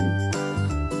Madison.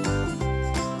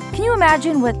 Can you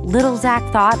imagine what little Zach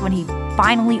thought when he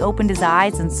finally opened his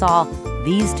eyes and saw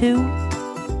these two?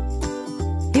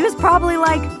 He was probably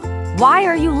like, "Why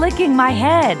are you licking my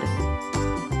head?"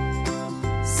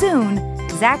 Soon,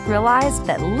 Zach realized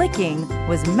that licking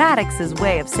was Maddox's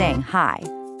way of saying hi.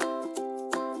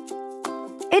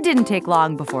 It didn't take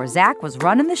long before Zach was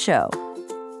running the show.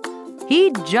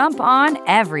 He'd jump on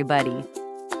everybody.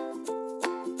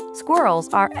 Squirrels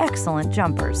are excellent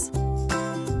jumpers.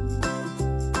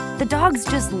 The dogs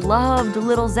just loved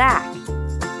little Zach.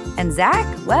 And Zach,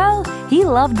 well, he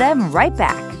loved them right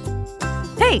back.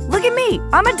 "Hey, look at me!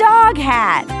 I'm a dog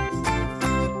hat!"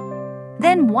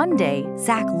 Then one day,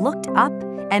 Zach looked up,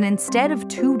 and instead of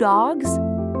 2 dogs,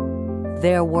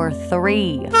 there were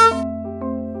 3.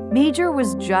 Major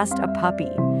was just a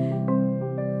puppy.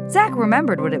 Zach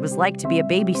remembered what it was like to be a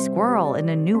baby squirrel in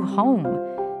a new home.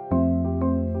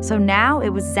 So now it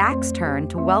was Zach's turn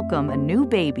to welcome a new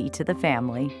baby to the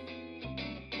family.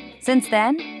 Since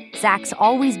then, Zach's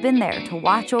always been there to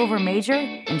watch over Major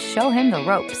and show him the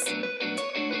ropes.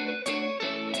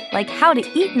 Like how to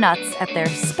eat nuts at their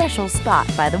special spot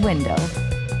by the window.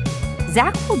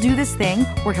 Zach will do this thing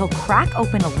where he'll crack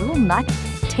open a little nut,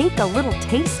 take a little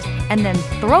taste, and then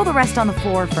throw the rest on the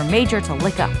floor for Major to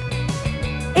lick up.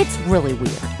 It's really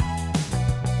weird.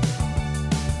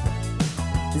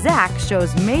 Zach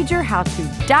shows Major how to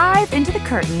dive into the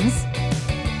curtains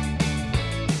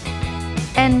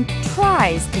and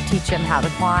tries to teach him how to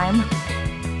climb.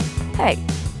 Hey,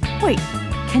 wait,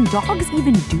 can dogs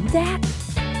even do that?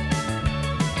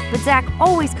 But Zach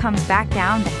always comes back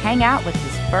down to hang out with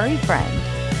his furry friend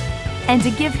and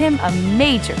to give him a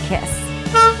major kiss.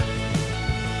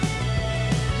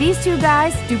 These 2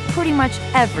 guys do pretty much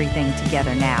everything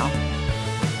together now.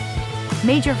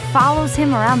 Major follows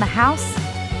him around the house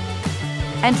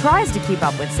and tries to keep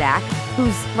up with Zach,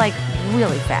 who's like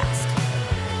really fast.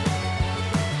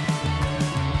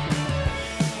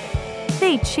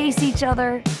 They chase each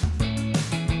other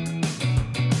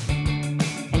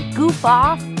and goof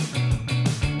off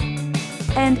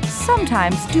and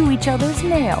sometimes do each other's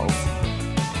nails.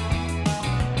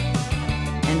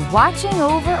 And watching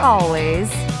over always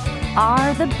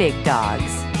are the big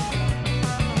dogs.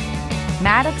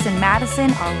 Maddox and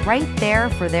Madison are right there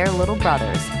for their little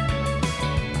brothers.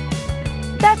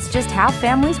 That's just how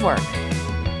families work.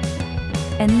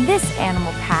 And this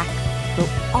animal pack will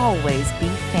always be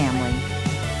family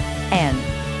and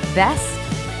best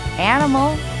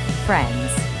animal friends.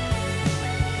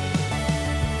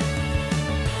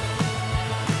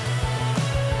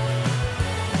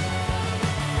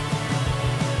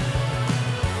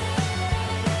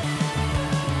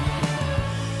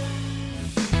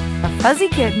 A fuzzy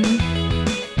kitten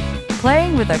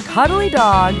playing with a cuddly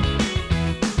dog.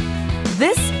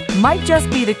 This might just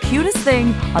be the cutest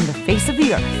thing on the face of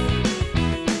the earth.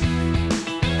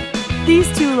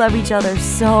 These 2 love each other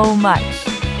so much.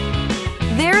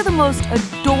 They're the most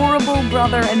adorable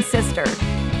brother and sister.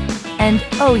 And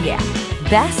oh yeah,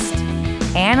 best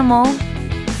animal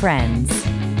friends.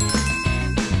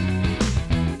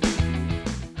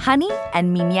 Honey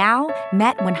and Meow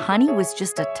met when Honey was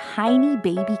just a tiny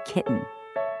baby kitten.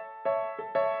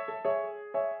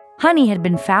 Honey had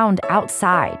been found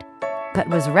outside, but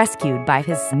was rescued by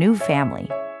his new family.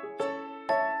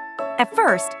 At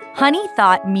first, Honey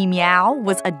thought Meow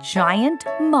was a giant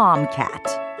mom cat.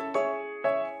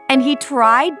 And he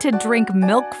tried to drink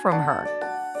milk from her.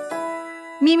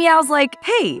 Meow's like,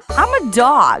 "Hey, I'm a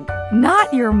dog,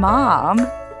 not your mom."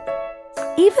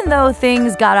 Even though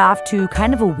things got off to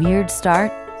kind of a weird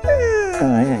start,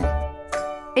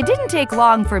 it didn't take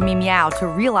long for Meow to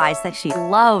realize that she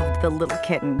loved the little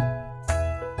kitten.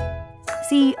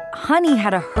 See, Honey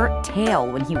had a hurt tail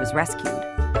when he was rescued.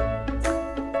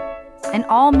 And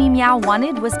all Meow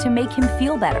wanted was to make him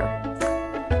feel better.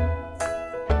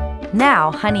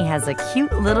 Now Honey has a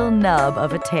cute little nub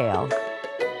of a tail.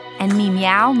 And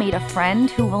Meow made a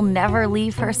friend who will never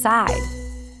leave her side.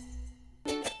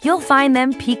 You'll find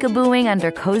them peekabooing under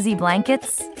cozy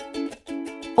blankets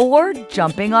or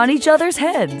jumping on each other's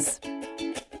heads.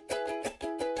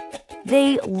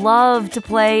 They love to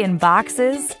play in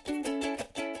boxes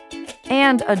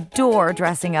and adore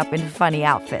dressing up in funny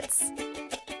outfits.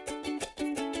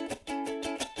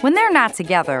 When they're not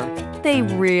together, they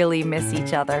really miss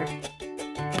each other.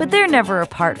 But they're never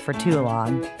apart for too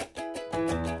long.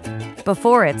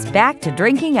 Before it's back to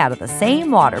drinking out of the same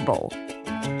water bowl.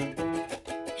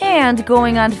 And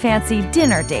going on fancy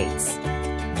dinner dates.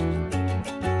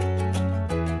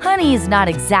 Honey is not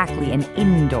exactly an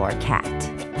indoor cat.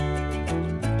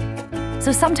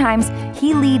 So sometimes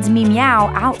he leads Meow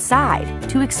outside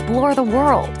to explore the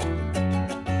world.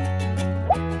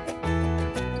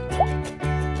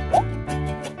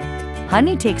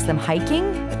 Honey takes them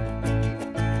hiking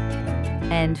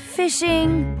and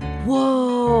fishing.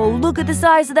 Whoa, look at the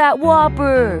size of that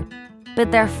whopper!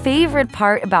 But their favorite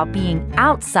part about being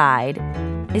outside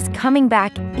is coming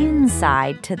back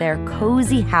inside to their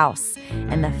cozy house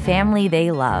and the family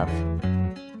they love.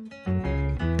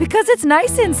 Because it's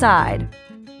nice inside.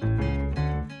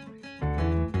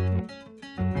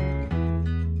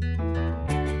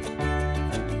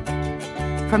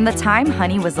 From the time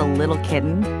Honey was a little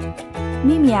kitten,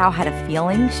 Meow had a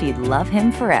feeling she'd love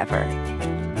him forever.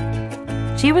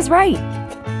 She was right.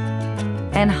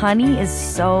 And Honey is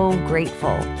so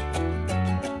grateful.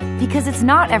 Because it's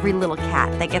not every little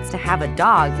cat that gets to have a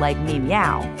dog like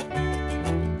Meow.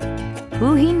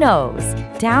 Who he knows,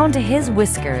 down to his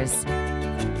whiskers,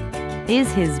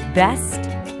 is his best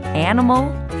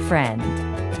animal friend.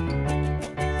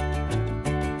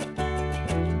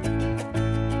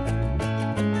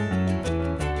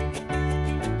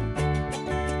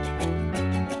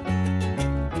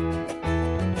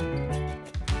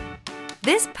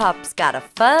 This pup's got a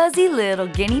fuzzy little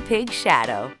guinea pig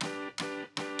shadow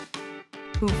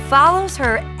who follows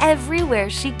her everywhere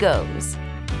she goes.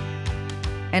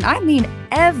 And I mean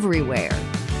everywhere.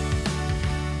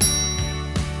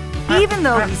 Even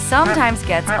though he sometimes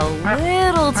gets a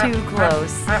little too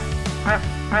close.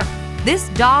 This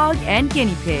dog and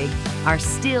guinea pig are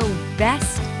still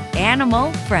best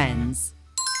animal friends.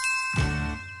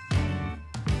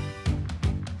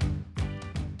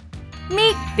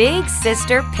 Meet big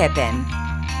sister Pippin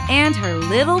and her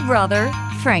little brother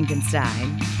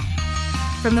Frankenstein.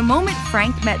 From the moment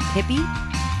Frank met Pippi,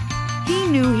 he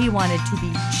knew he wanted to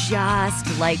be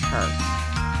just like her.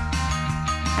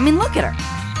 I mean, look at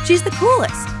her. She's the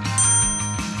coolest.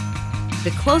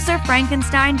 The closer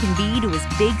Frankenstein can be to his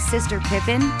big sister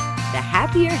Pippin, the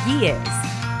happier he is.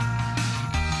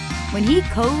 When he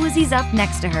cozies up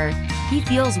next to her, he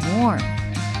feels warm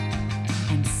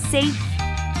and safe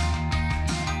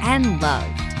and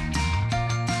loved.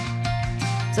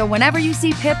 So whenever you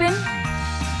see Pippin,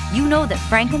 you know that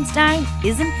Frankenstein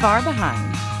isn't far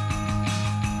behind.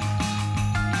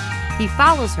 He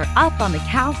follows her up on the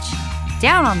couch,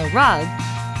 down on the rug,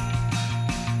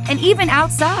 and even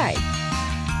outside.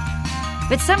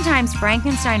 But sometimes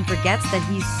Frankenstein forgets that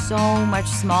he's so much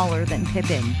smaller than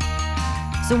Pippin.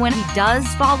 So when he does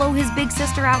follow his big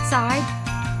sister outside,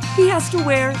 he has to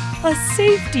wear a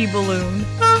safety balloon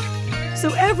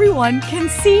so everyone can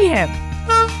see him.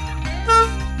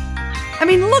 I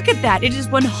mean, look at that. It is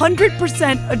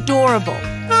 100% adorable.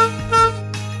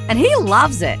 And he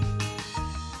loves it.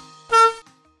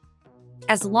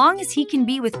 As long as he can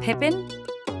be with Pippin,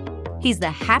 he's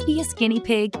the happiest guinea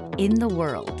pig in the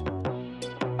world.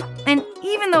 And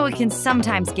even though it can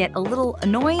sometimes get a little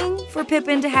annoying for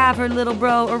Pippin to have her little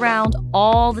bro around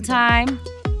all the time.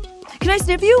 Can I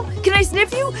sniff you? Can I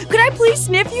sniff you? Could I please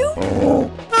sniff you?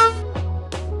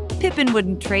 Pippin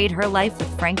wouldn't trade her life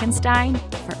with Frankenstein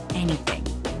for anything.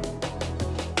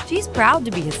 She's proud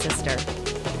to be his sister.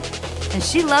 And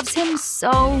she loves him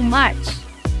so much.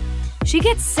 She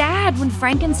gets sad when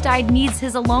Frankenstein needs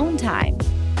his alone time.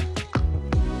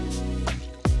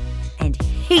 And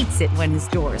hates it when his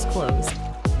door is closed.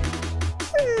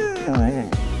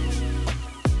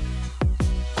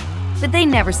 But they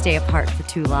never stay apart for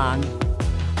too long.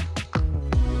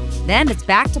 Then it's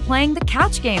back to playing the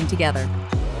couch game together.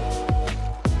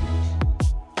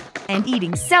 And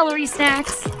eating celery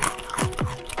snacks.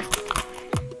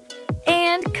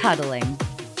 And cuddling.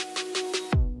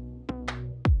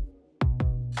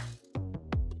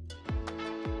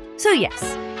 So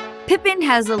yes, Pippin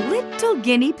has a little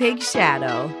guinea pig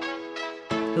shadow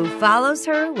who follows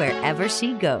her wherever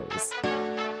she goes.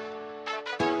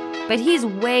 But he's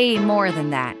way more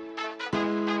than that.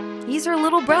 He's her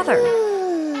little brother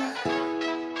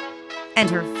and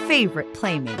her favorite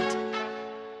playmate.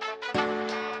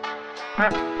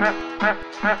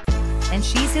 And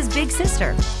she's his big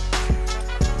sister.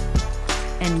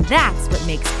 And that's what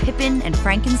makes Pippin and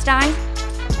Frankenstein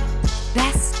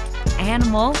best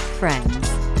animal friends.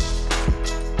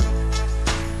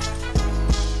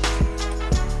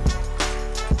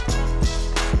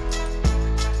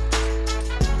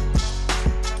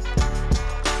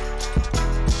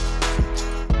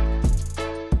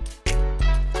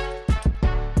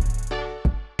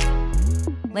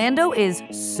 Lando is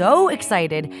so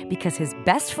excited because his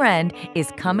best friend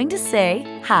is coming to say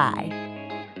hi.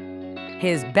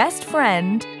 His best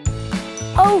friend,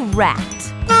 a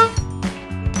rat,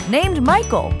 named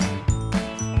Michael.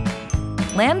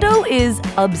 Lando is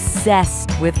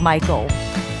obsessed with Michael.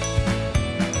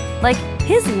 Like,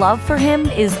 his love for him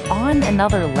is on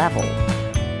another level.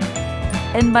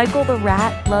 And Michael the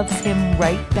rat loves him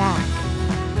right back.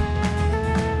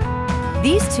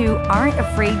 These two aren't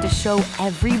afraid to show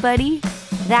everybody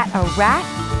that a rat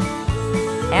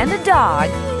and a dog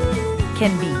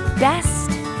can be best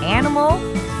animal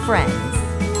friends.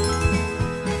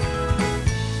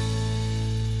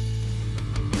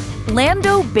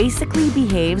 Lando basically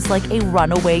behaves like a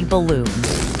runaway balloon.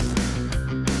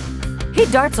 He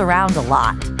darts around a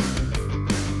lot.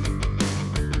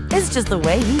 It's just the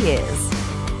way he is.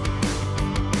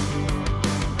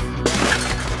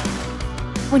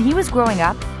 When he was growing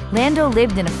up, Lando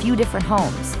lived in a few different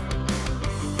homes.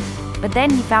 But then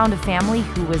he found a family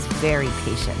who was very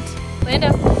patient.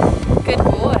 Lando, good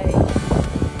boy.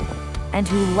 And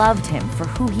who loved him for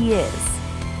who he is.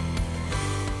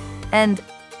 And,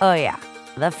 oh yeah,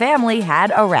 the family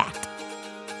had a rat,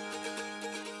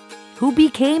 who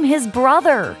became his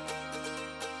brother.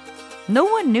 No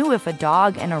one knew if a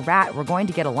dog and a rat were going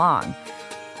to get along.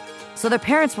 So their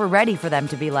parents were ready for them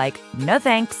to be like, no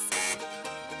thanks.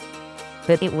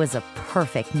 But it was a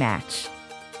perfect match.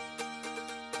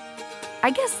 I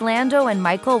guess Lando and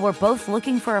Michael were both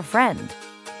looking for a friend.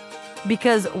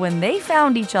 Because when they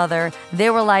found each other, they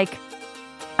were like,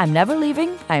 I'm never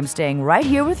leaving. I'm staying right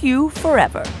here with you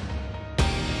forever.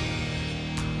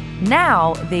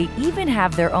 Now, they even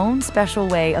have their own special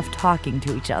way of talking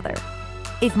to each other.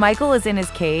 If Michael is in his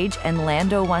cage and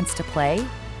Lando wants to play,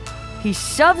 he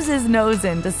shoves his nose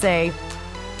in to say,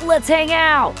 let's hang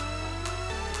out.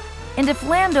 And if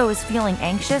Lando is feeling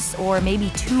anxious or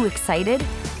maybe too excited,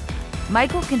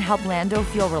 Michael can help Lando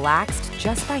feel relaxed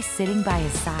just by sitting by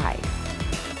his side.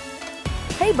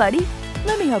 Hey buddy,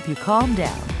 let me help you calm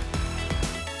down.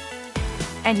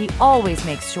 And he always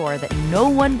makes sure that no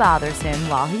one bothers him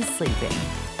while he's sleeping.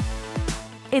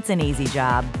 It's an easy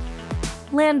job.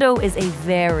 Lando is a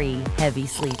very heavy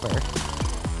sleeper.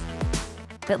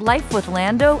 But life with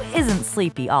Lando isn't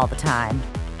sleepy all the time.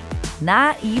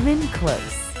 Not even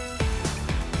close.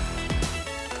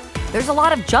 There's a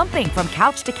lot of jumping from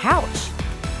couch to couch.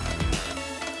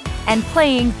 And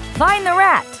playing Find the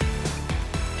Rat.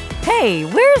 Hey,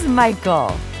 where's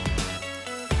Michael?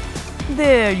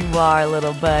 There you are,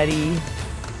 little buddy.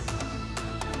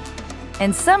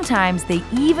 And sometimes they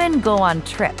even go on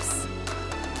trips.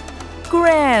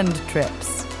 Grand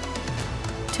trips.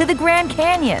 To the Grand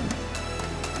Canyon.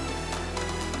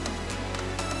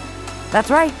 That's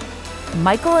right.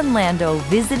 Michael and Lando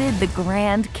visited the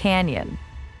Grand Canyon.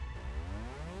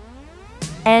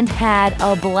 And had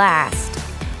a blast.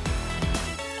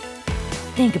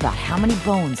 Think about how many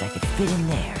bones I could fit in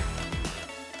there.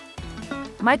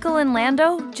 Michael and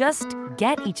Lando just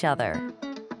get each other.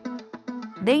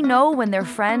 They know when their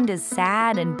friend is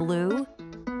sad and blue,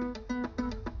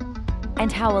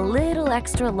 and how a little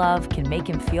extra love can make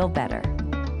him feel better.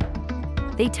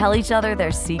 They tell each other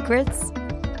their secrets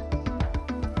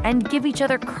and give each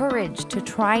other courage to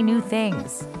try new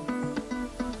things.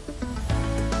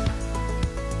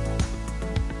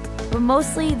 But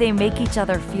mostly they make each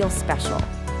other feel special,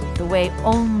 the way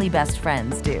only best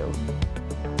friends do.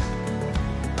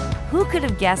 Who could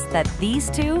have guessed that these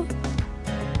two,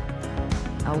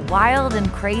 a wild and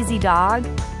crazy dog,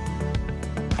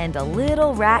 and a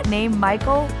little rat named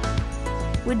Michael,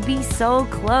 would be so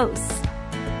close?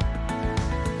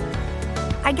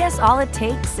 I guess all it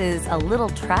takes is a little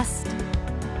trust,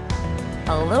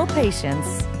 a little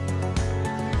patience,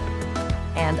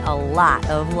 and a lot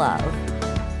of love.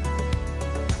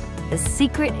 The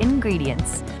secret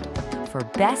ingredients for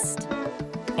best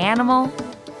animal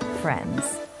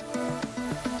friends.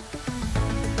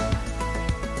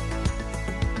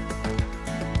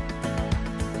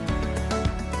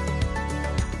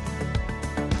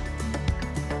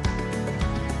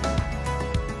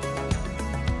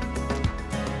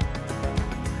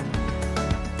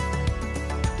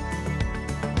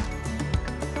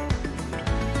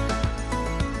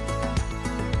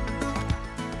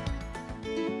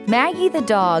 Maggie the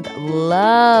dog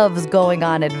loves going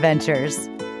on adventures.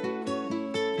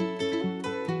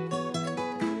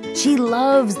 She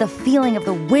loves the feeling of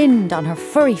the wind on her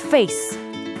furry face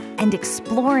and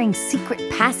exploring secret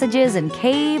passages and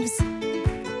caves,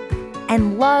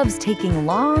 and loves taking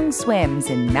long swims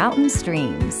in mountain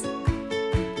streams.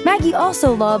 Maggie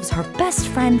also loves her best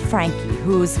friend Frankie,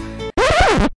 who's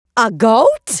a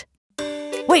goat?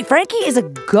 Wait, Frankie is a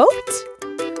goat?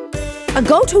 A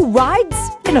goat who rides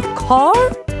in a car?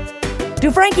 Do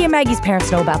Frankie and Maggie's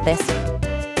parents know about this?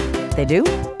 They do?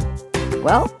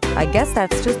 Well, I guess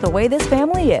that's just the way this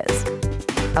family is.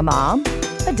 A mom,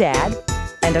 a dad,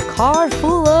 and a car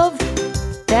full of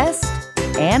best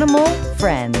animal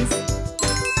friends.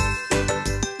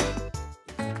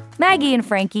 Maggie and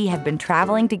Frankie have been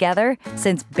traveling together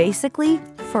since basically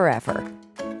forever.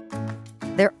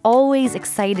 They're always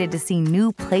excited to see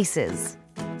new places.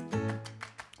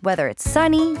 Whether it's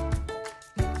sunny,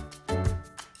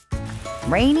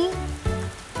 rainy,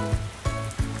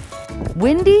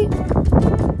 windy,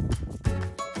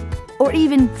 or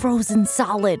even frozen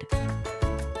solid.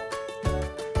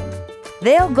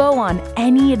 They'll go on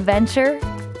any adventure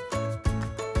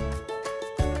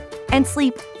and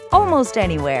sleep almost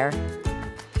anywhere,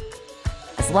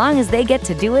 as long as they get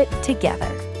to do it together.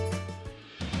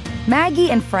 Maggie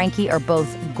and Frankie are both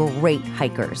great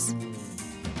hikers.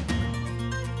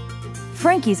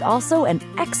 Frankie's also an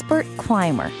expert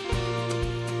climber.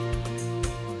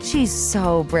 She's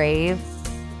so brave.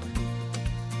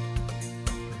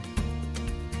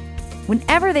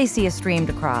 Whenever they see a stream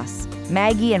to cross,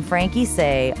 Maggie and Frankie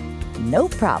say, "No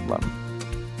problem."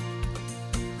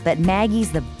 But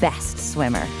Maggie's the best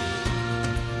swimmer.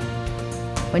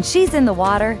 When she's in the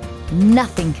water,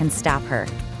 nothing can stop her.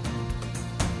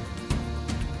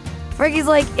 Frankie's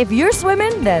like, "If you're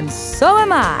swimming, then so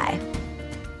am I."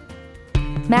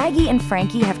 Maggie and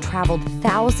Frankie have traveled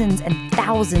thousands and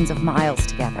thousands of miles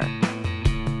together.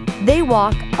 They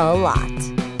walk a lot.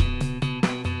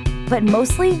 But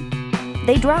mostly,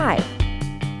 they drive.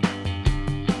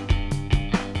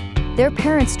 Their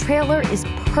parents' trailer is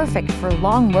perfect for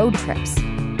long road trips.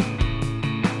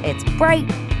 It's bright,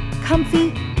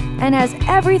 comfy, and has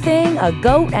everything a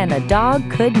goat and a dog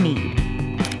could need.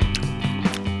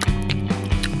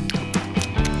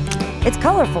 It's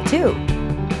colorful, too.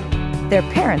 Their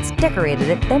parents decorated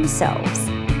it themselves.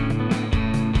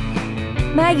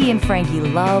 Maggie and Frankie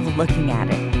love looking at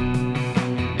it.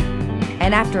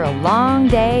 And after a long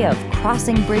day of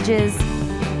crossing bridges,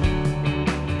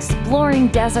 exploring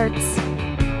deserts,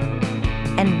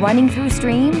 and running through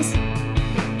streams,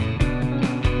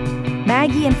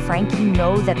 Maggie and Frankie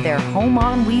know that their home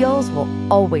on wheels will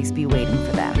always be waiting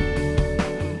for them.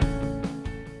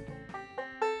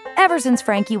 Ever since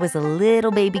Frankie was a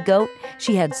little baby goat,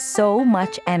 she had so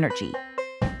much energy.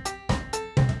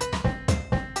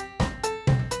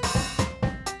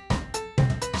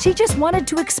 She just wanted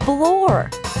to explore.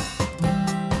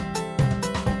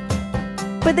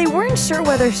 But they weren't sure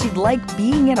whether she'd like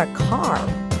being in a car.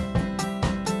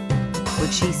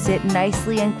 Would she sit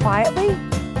nicely and quietly?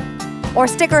 Or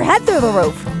stick her head through the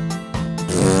roof?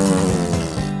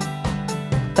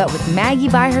 But with Maggie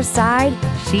by her side,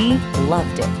 she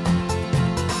loved it.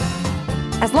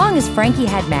 As long as Frankie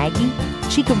had Maggie,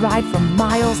 she could ride for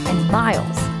miles and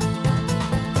miles.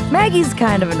 Maggie's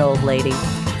kind of an old lady.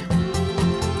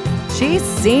 She's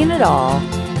seen it all.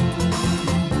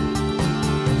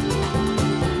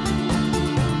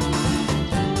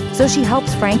 So she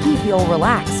helps Frankie feel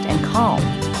relaxed and calm.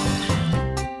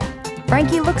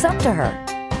 Frankie looks up to her.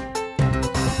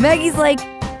 Maggie's like,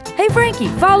 "Hey Frankie,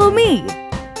 follow me."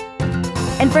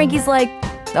 And Frankie's like,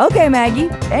 "Okay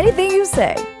Maggie, anything you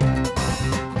say."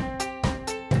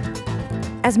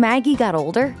 As Maggie got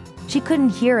older, she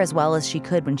couldn't hear as well as she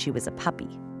could when she was a puppy.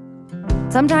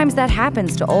 Sometimes that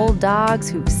happens to old dogs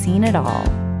who've seen it all.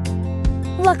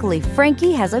 Luckily,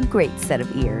 Frankie has a great set of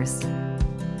ears.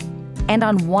 And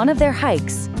on one of their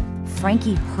hikes,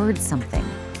 Frankie heard something.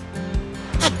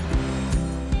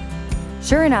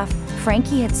 Sure enough,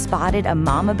 Frankie had spotted a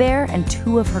mama bear and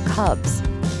 2 of her cubs,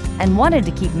 and wanted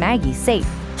to keep Maggie safe.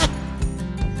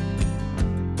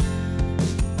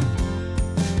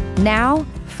 Now,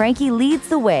 Frankie leads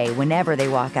the way whenever they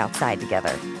walk outside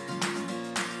together.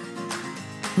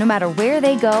 No matter where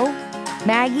they go,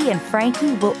 Maggie and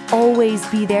Frankie will always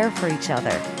be there for each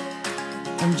other,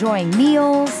 enjoying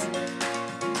meals,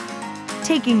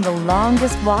 taking the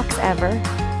longest walks ever,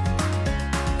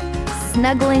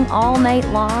 snuggling all night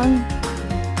long,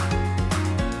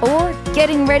 or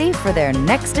getting ready for their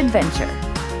next adventure.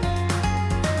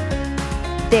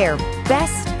 They're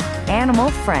best animal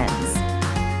friends.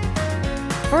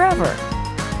 Forever.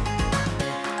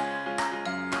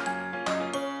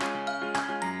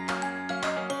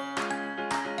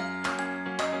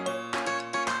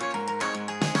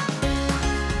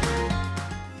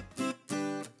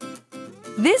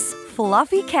 This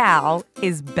fluffy cow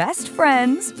is best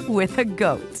friends with a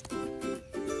goat.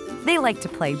 They like to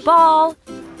play ball,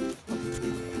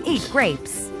 eat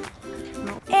grapes,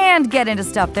 and get into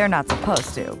stuff they're not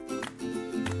supposed to.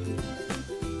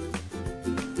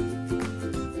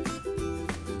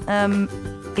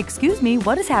 Excuse me,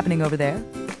 what is happening over there?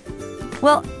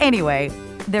 Well, anyway,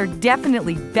 they're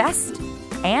definitely best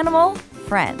animal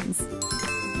friends.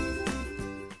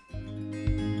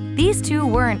 These two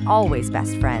weren't always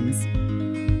best friends.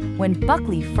 When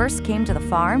Buckley first came to the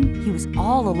farm, he was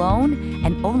all alone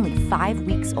and only 5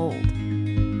 weeks old.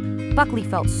 Buckley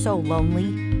felt so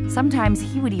lonely, sometimes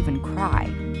he would even cry.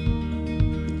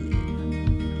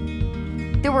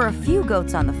 There were a few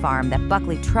goats on the farm that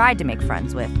Buckley tried to make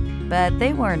friends with, but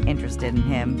they weren't interested in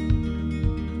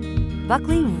him.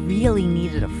 Buckley really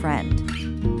needed a friend.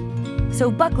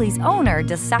 So Buckley's owner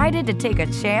decided to take a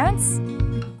chance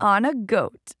on a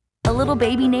goat, a little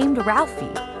baby named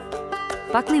Ralphie.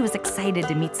 Buckley was excited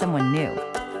to meet someone new,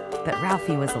 but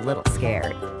Ralphie was a little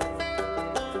scared.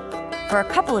 For a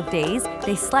couple of days,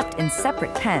 they slept in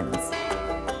separate pens.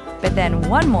 But then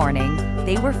one morning,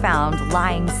 they were found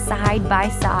lying side by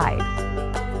side.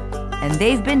 And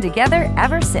they've been together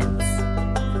ever since.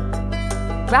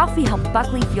 Ralphie helped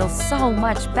Buckley feel so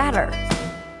much better.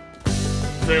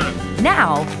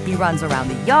 Now, he runs around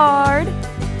the yard,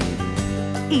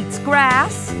 eats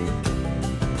grass,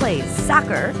 plays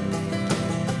soccer,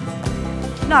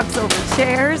 knocks over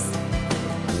chairs,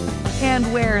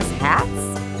 and wears hats.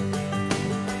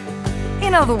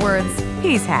 In other words,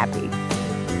 he's happy.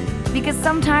 Because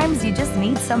sometimes you just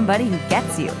need somebody who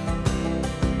gets you.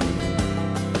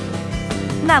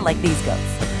 Not like these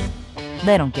goats.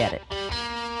 They don't get it.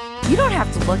 You don't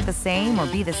have to look the same or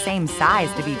be the same size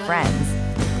to be friends.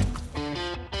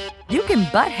 You can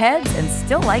butt heads and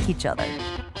still like each other.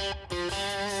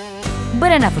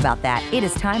 But enough about that. It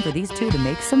is time for these two to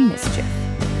make some mischief.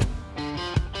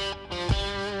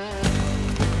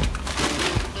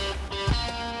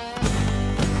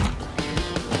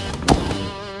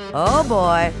 Oh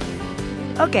boy.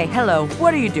 Okay, hello,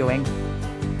 what are you doing?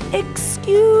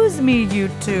 Excuse me, you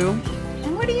two.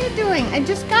 And what are you doing? I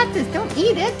just got this, don't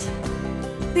eat it.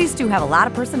 These two have a lot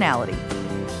of personality.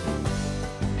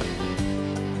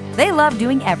 They love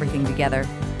doing everything together.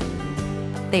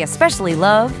 They especially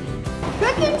love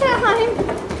Cooking time!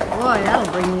 Boy,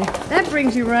 that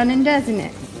brings you running, doesn't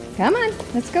it? Come on,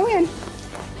 let's go in.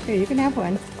 Here, you can have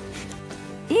one.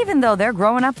 even though they're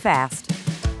growing up fast.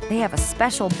 They have a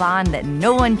special bond that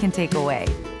no one can take away.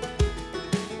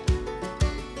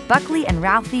 Buckley and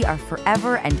Ralphie are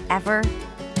forever and ever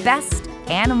best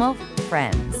animal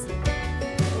friends.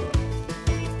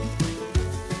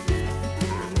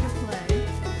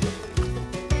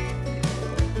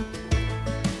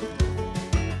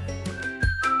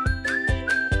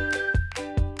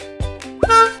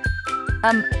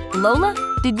 Lola,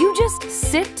 did you just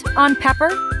sit on Pepper?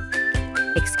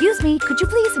 Excuse me, could you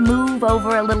please move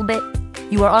over a little bit?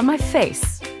 You are on my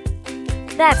face.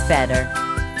 That's better.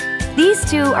 These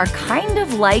two are kind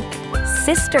of like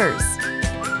sisters.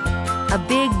 A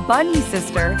big bunny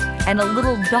sister and a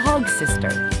little dog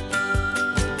sister.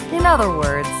 In other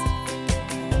words,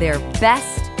 they're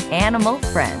best animal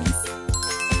friends.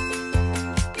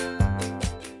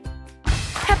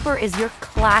 Pepper is your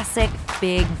classic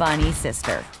big bunny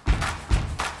sister.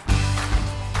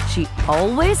 She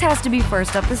always has to be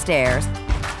first up the stairs,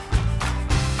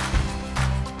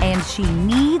 and she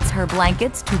needs her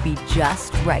blankets to be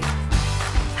just right.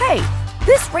 Hey,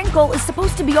 this wrinkle is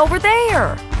supposed to be over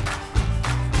there.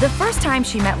 The first time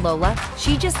she met Lola,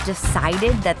 she just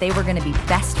decided that they were gonna be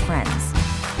best friends,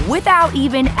 without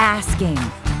even asking.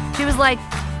 She was like,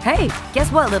 hey,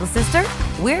 guess what, little sister?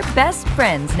 We're best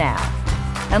friends now.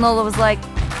 And Lola was like,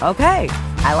 okay,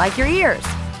 I like your ears.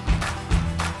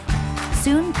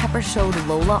 Soon, Pepper showed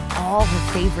Lola all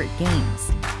her favorite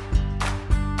games,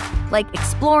 like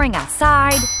exploring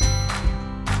outside,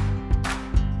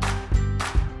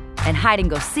 and hide and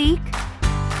go seek,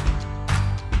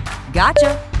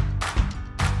 gotcha,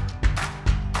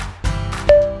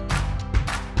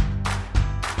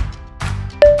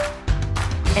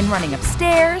 and running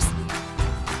upstairs,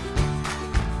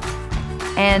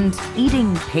 and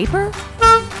eating paper.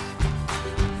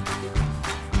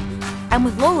 And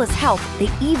with Lola's help, they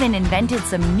even invented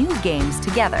some new games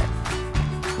together,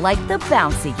 like the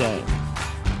bouncy game.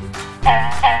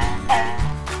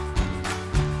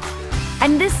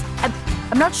 And this,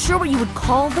 I'm not sure what you would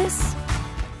call this.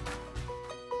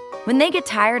 When they get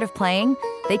tired of playing,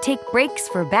 they take breaks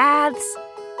for baths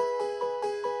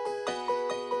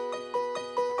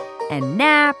and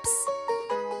naps.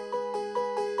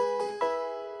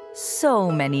 So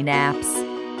many naps.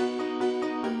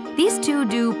 These two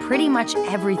do pretty much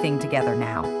everything together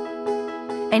now.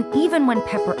 And even when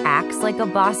Pepper acts like a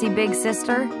bossy big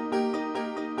sister,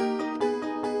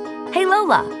 hey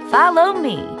Lola, follow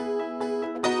me.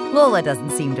 Lola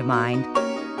doesn't seem to mind.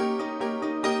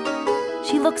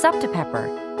 she looks up to Pepper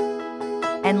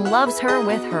and loves her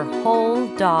with her whole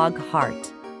dog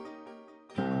heart.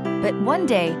 But one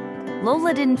day,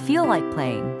 Lola didn't feel like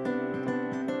playing.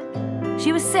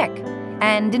 She was sick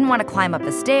and didn't want to climb up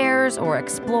the stairs or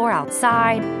explore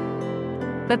outside.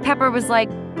 But Pepper was like,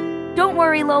 "Don't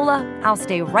worry, Lola, I'll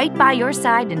stay right by your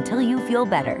side until you feel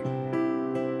better."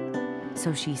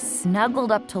 So she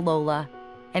snuggled up to Lola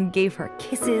and gave her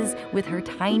kisses with her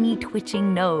tiny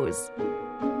twitching nose.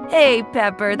 "Hey,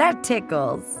 Pepper, that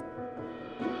tickles."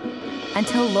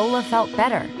 Until Lola felt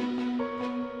better.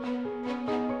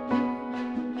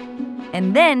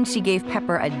 And then she gave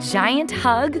Pepper a giant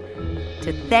hug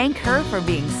to thank her for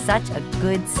being such a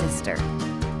good sister.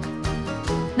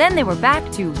 Then they were back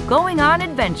to going on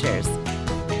adventures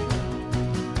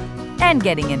and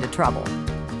getting into trouble.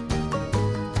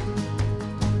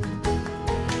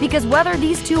 Because whether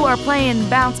these two are playing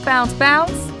bounce, bounce,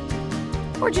 bounce,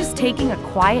 or just taking a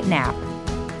quiet nap,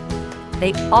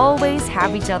 they always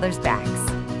have each other's backs.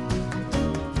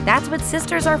 That's what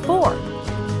sisters are for,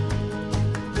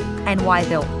 and why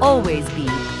they'll always be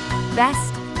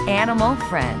best animal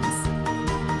friends.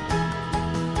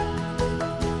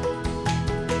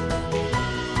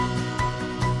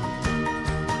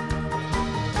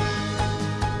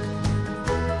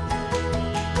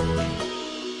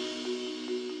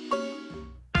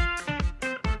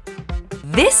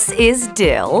 This is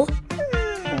Dill,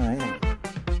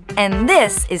 and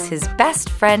this is his best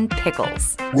friend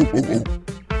Pickles.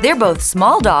 They're both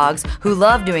small dogs who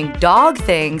love doing dog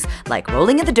things like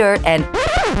rolling in the dirt and…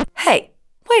 Hey,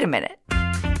 wait a minute.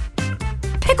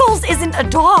 Pickles isn't a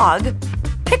dog.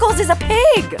 Pickles is a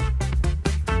pig.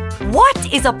 What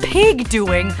is a pig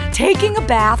doing taking a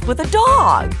bath with a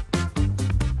dog?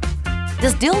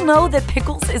 Does Dill know that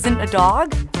Pickles isn't a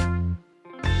dog?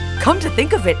 Come to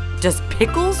think of it, does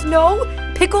Pickles know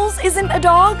Pickles isn't a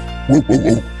dog?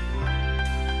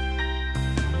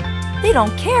 They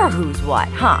don't care who's what,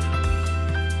 huh?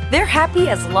 They're happy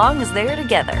as long as they're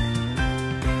together.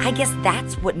 I guess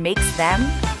that's what makes them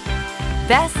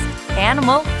best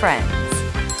animal friends.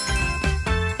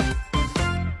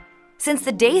 Since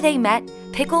the day they met,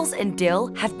 Pickles and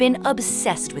Dill have been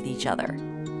obsessed with each other.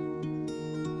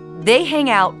 They hang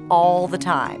out all the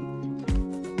time.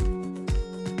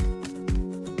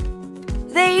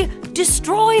 They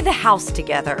destroy the house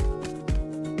together.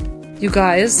 You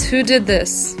guys, who did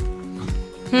this?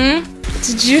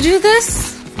 Did you do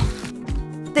this?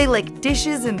 They lick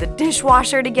dishes in the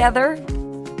dishwasher together.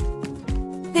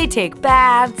 They take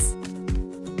baths.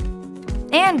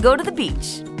 And go to the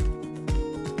beach.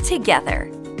 Together.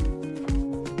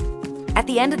 At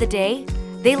the end of the day,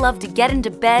 they love to get into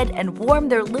bed and warm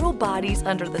their little bodies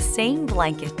under the same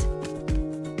blanket.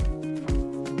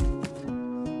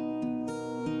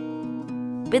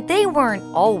 But they weren't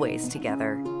always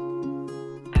together.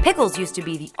 Pickles used to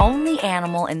be the only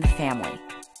animal in the family.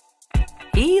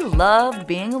 He loved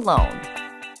being alone.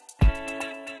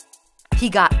 He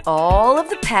got all of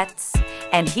the pets,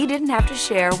 and he didn't have to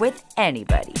share with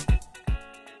anybody.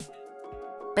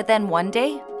 But then one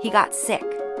day, he got sick.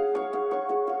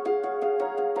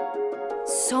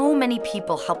 So many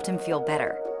people helped him feel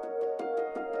better.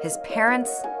 His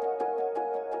parents,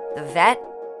 the vet,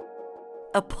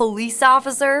 a police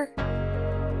officer.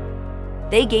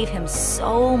 They gave him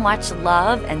so much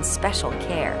love and special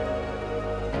care.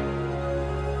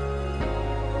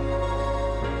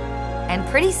 And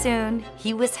pretty soon,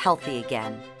 he was healthy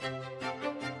again.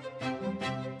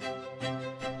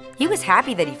 He was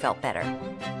happy that he felt better.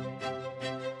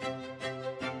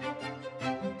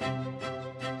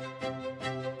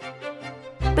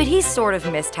 But he sort of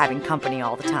missed having company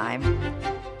all the time.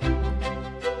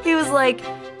 He was like,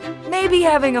 maybe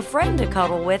having a friend to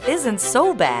cuddle with isn't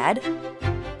so bad.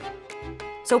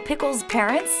 So Pickles'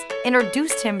 parents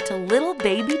introduced him to little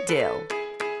baby Dill.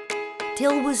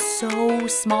 Dill was so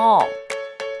small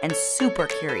and super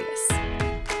curious.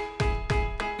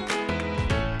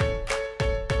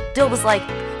 Dill was like,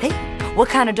 "Hey, what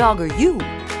kind of dog are you?"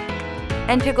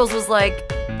 And Pickles was like,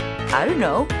 "I don't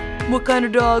know. What kind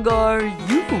of dog are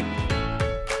you?"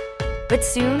 But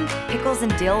soon, Pickles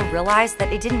and Dill realized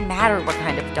that it didn't matter what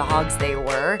kind of dogs they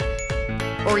were,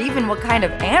 or even what kind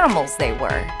of animals they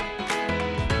were.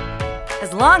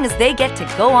 As long as they get to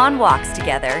go on walks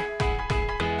together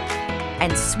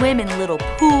and swim in little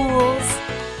pools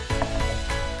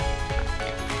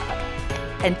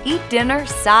and eat dinner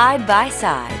side by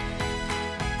side.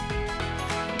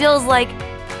 Dill's like,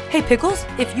 "Hey, Pickles,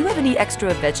 if you have any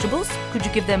extra vegetables, could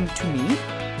you give them to me?"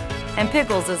 And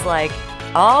Pickles is like,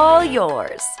 "All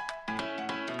yours."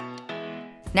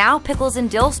 Now Pickles and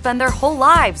Dill spend their whole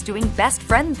lives doing best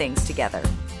friend things together.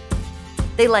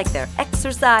 They like their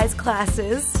exercise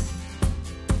classes,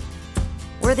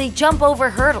 where they jump over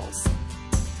hurdles,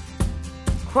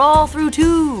 crawl through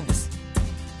tubes,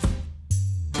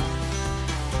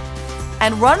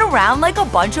 and run around like a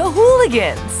bunch of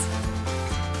hooligans.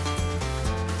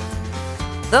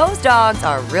 Those dogs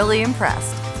are really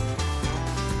impressed.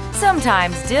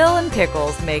 Sometimes Dill and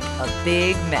Pickles make a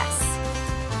big mess.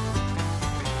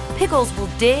 Pickles will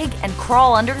dig and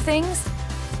crawl under things,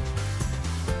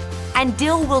 and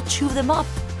Dill will chew them up.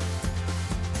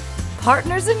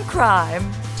 Partners in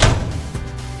crime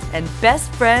and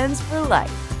best friends for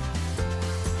life.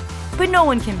 But no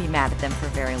one can be mad at them for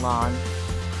very long.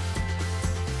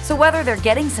 So whether they're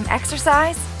getting some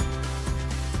exercise,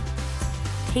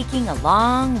 taking a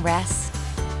long rest,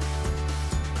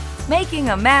 making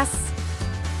a mess,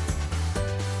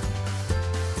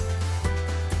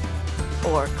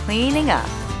 or cleaning up,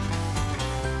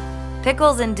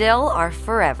 Pickles and Dill are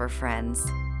forever friends.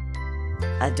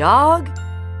 A dog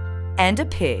and a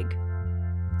pig,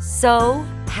 so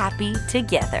happy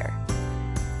together.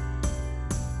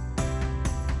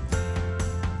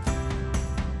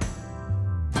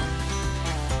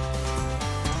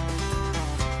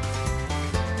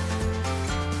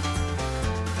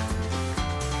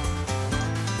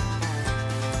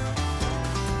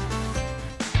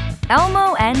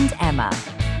 Elmo and Emma.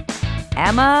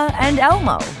 Emma and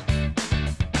Elmo.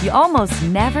 You almost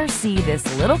never see this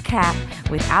little cat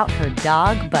without her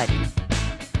dog buddy.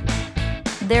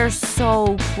 They're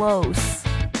so close.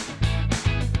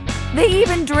 They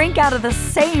even drink out of the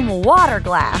same water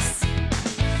glass.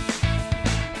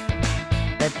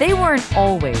 But they weren't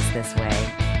always this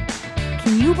way.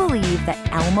 Can you believe that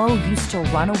Elmo used to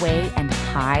run away and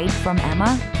hide from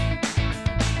Emma?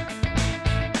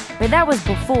 But that was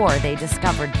before they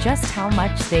discovered just how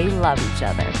much they love each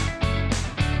other.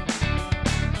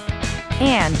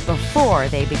 And before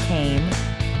they became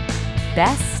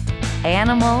best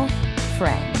animal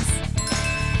friends.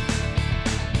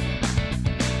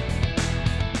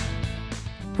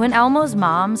 When Elmo's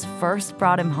moms first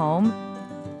brought him home,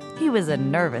 he was a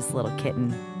nervous little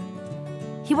kitten.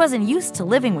 He wasn't used to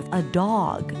living with a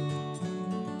dog.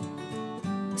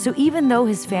 So even though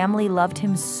his family loved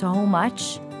him so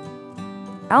much,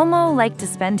 Elmo liked to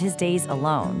spend his days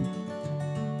alone.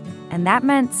 And that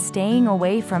meant staying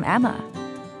away from Emma.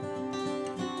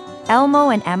 Elmo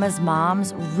and Emma's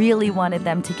moms really wanted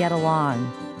them to get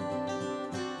along.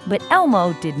 But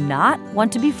Elmo did not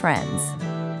want to be friends.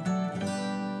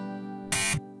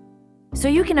 So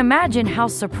you can imagine how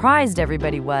surprised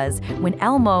everybody was when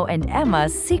Elmo and Emma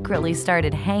secretly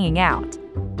started hanging out.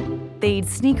 They'd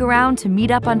sneak around to meet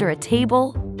up under a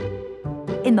table,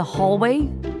 in the hallway,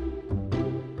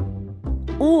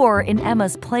 or in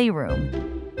Emma's playroom.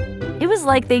 It was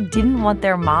like they didn't want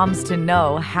their moms to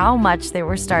know how much they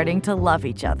were starting to love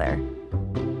each other.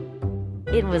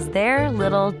 It was their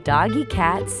little doggy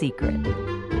cat secret.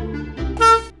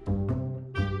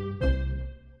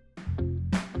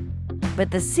 But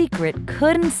the secret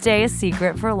couldn't stay a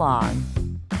secret for long.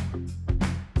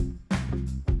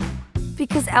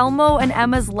 Because Elmo and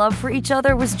Emma's love for each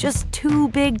other was just too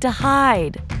big to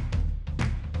hide.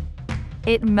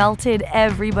 It melted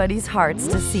everybody's hearts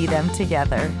to see them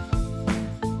together.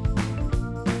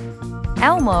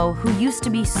 Elmo, who used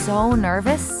to be so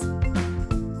nervous,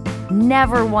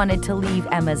 never wanted to leave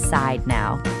Emma's side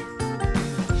now.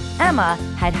 Emma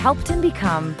had helped him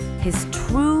become his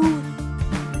true,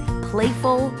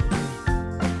 playful,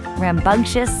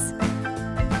 rambunctious,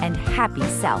 and happy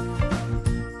self.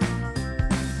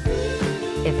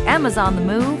 If Emma's on the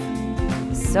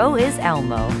move, so is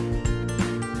Elmo.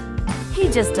 He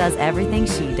just does everything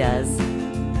she does.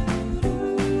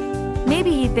 Maybe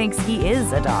he thinks he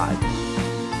is a dog.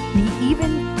 He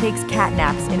even takes cat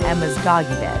naps in Emma's doggy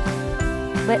bed.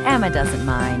 But Emma doesn't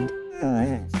mind.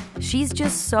 She's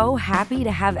just so happy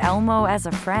to have Elmo as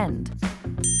a friend.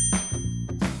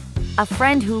 A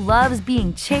friend who loves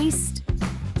being chased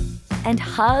and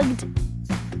hugged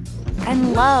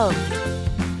and loved.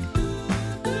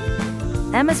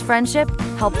 Emma's friendship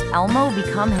helped Elmo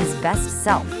become his best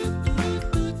self.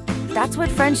 That's what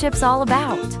friendship's all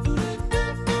about.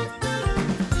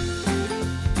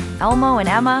 Elmo and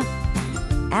Emma,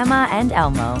 Emma and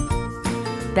Elmo,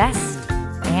 best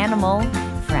animal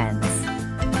friends.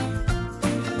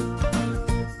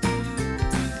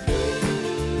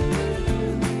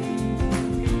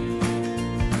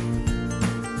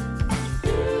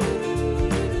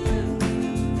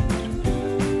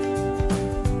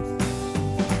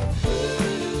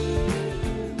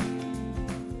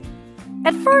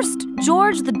 At first,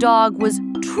 George the dog was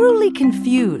truly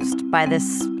confused by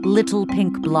this little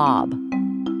pink blob.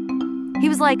 He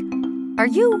was like, "Are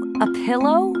you a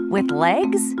pillow with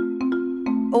legs?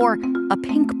 Or a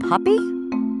pink puppy?"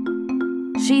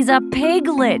 "She's a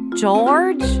piglet,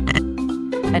 George.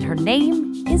 And her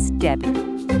name is Debbie."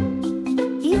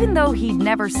 Even though he'd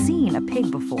never seen a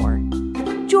pig before,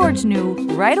 George knew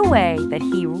right away that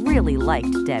he really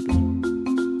liked Debbie,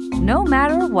 no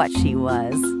matter what she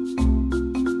was.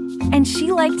 And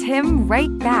she liked him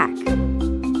right back.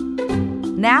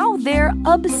 Now they're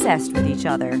obsessed with each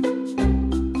other.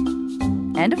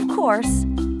 And of course,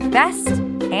 best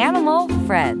animal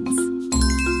friends.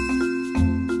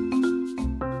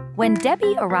 When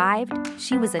Debbie arrived,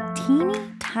 she was a teeny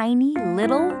tiny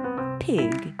little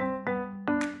pig.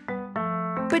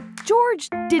 But George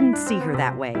didn't see her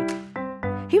that way.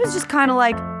 He was just kind of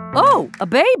like, "Oh, a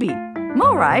baby.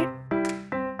 All right."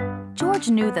 George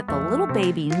knew that the little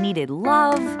baby needed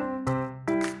love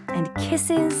and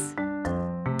kisses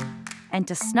and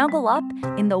to snuggle up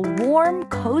in the warm,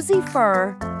 cozy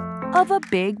fur of a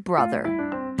big brother.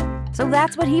 So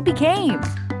that's what he became.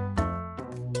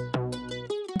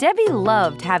 Debbie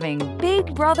loved having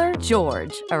Big Brother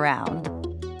George around.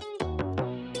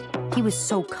 He was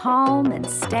so calm and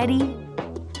steady.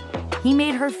 He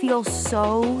made her feel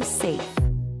so safe.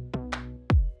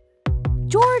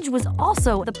 George was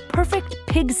also the perfect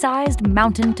pig-sized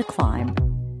mountain to climb.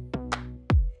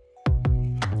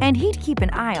 And he'd keep an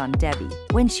eye on Debbie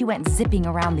when she went zipping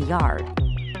around the yard.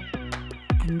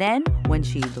 And then, when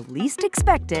she'd least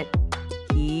expect it,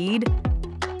 he'd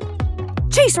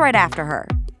chase right after her.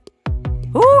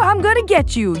 "Ooh, I'm gonna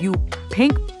get you, you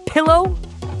pink pillow."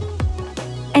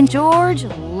 And George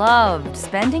loved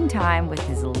spending time with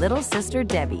his little sister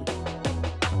Debbie,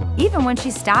 even when she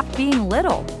stopped being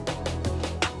little.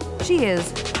 She is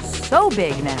so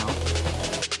big now.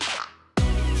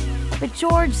 But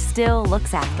George still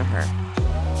looks after her.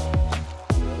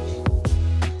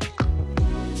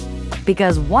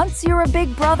 Because once you're a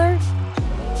big brother,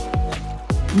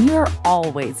 you're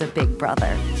always a big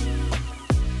brother.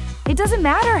 It doesn't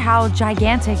matter how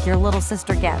gigantic your little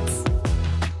sister gets,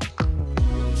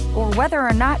 or whether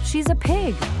or not she's a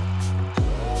pig.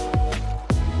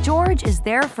 George is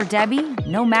there for Debbie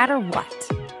no matter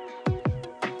what.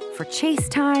 For chase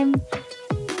time,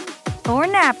 or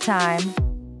nap time,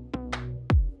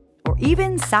 or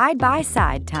even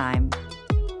side-by-side time.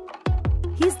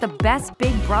 He's the best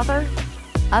big brother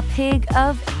a pig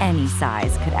of any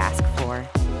size could ask for.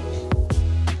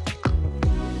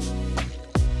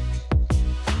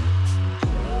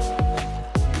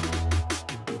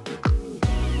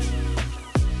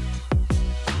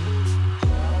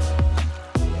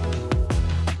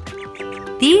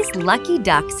 These lucky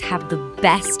ducks have the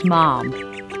best mom.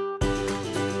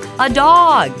 A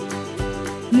dog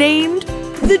named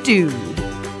the Dude.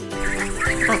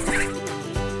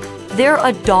 They're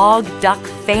a dog-duck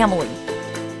family.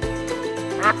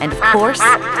 And of course,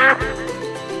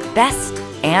 best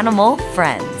animal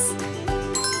friends.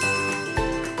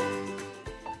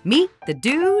 Meet the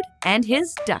Dude and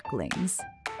his ducklings.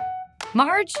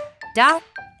 Marge, Dot,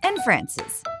 and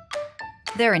Francis.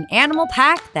 They're an animal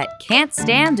pack that can't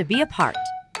stand to be apart.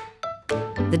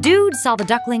 The Dude saw the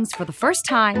ducklings for the first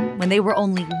time when they were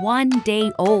only 1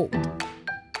 day old.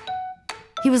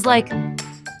 He was like,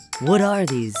 "What are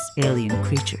these alien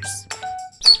creatures?"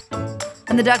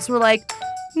 And the ducks were like,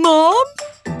 "Mom?"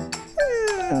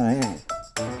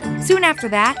 Soon after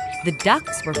that, the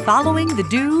ducks were following the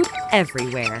Dude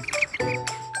everywhere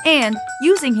and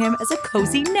using him as a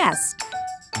cozy nest.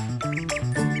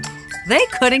 They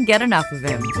couldn't get enough of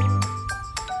him.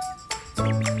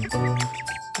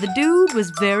 The Dude was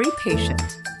very patient.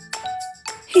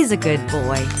 He's a good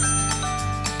boy.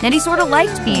 And he sort of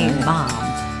liked being mom.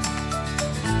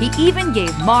 He even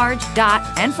gave Marge, Dot,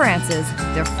 and Francis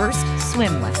their first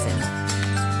swim lesson.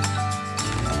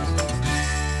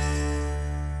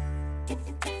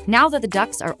 Now that the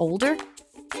ducks are older,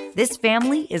 this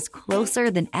family is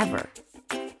closer than ever.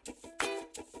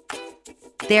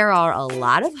 There are a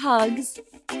lot of hugs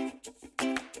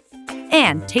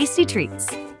and tasty treats.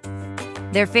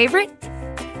 Their favorite?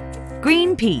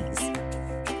 Green peas.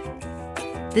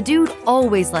 The Dude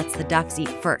always lets the ducks eat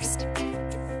first.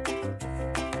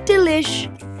 Delish.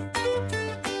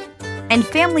 And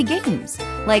family games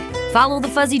like Follow the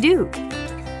Fuzzy Dude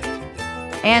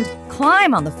and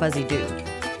Climb on the Fuzzy Dude.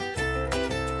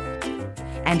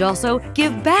 And also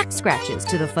give back scratches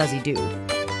to the Fuzzy Dude.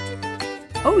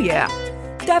 Oh yeah.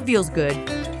 That feels good.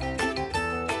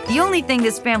 The only thing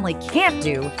this family can't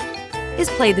do is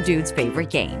play the Dude's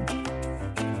favorite game,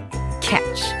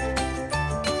 catch.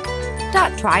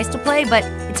 Dot tries to play, but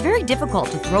it's very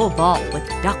difficult to throw a ball with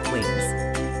duck wings.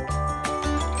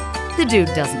 The dude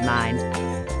doesn't mind.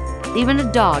 Even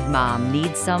a dog mom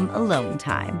needs some alone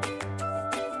time.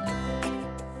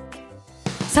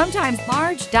 Sometimes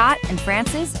Marge, Dot, and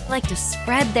Francis like to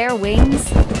spread their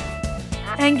wings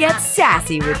and get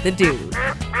sassy with the dude.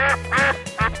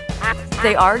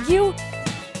 They argue,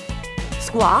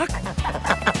 squawk,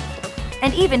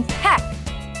 and even peck.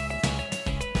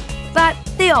 But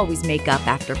they always make up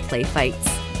after play fights.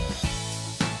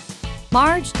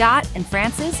 Marge, Dot, and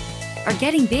Francis are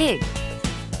getting big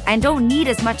and don't need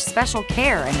as much special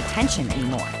care and attention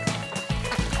anymore.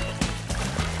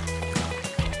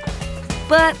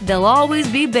 But they'll always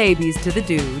be babies to the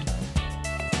dude.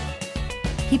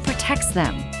 He protects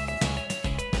them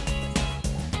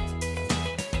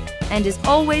and is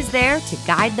always there to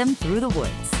guide them through the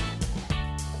woods.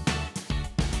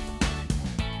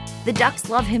 The ducks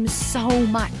love him so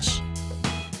much.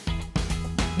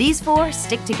 These four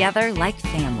stick together like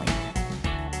family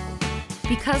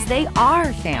because they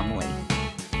are family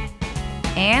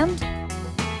and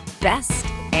best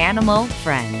animal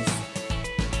friends.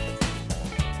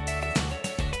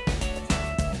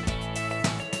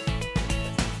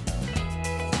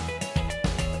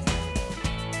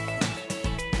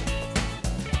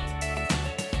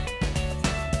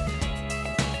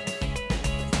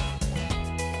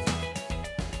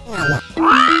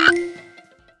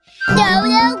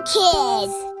 Dodo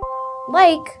Kids.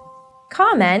 Like,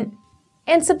 comment,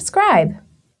 and subscribe.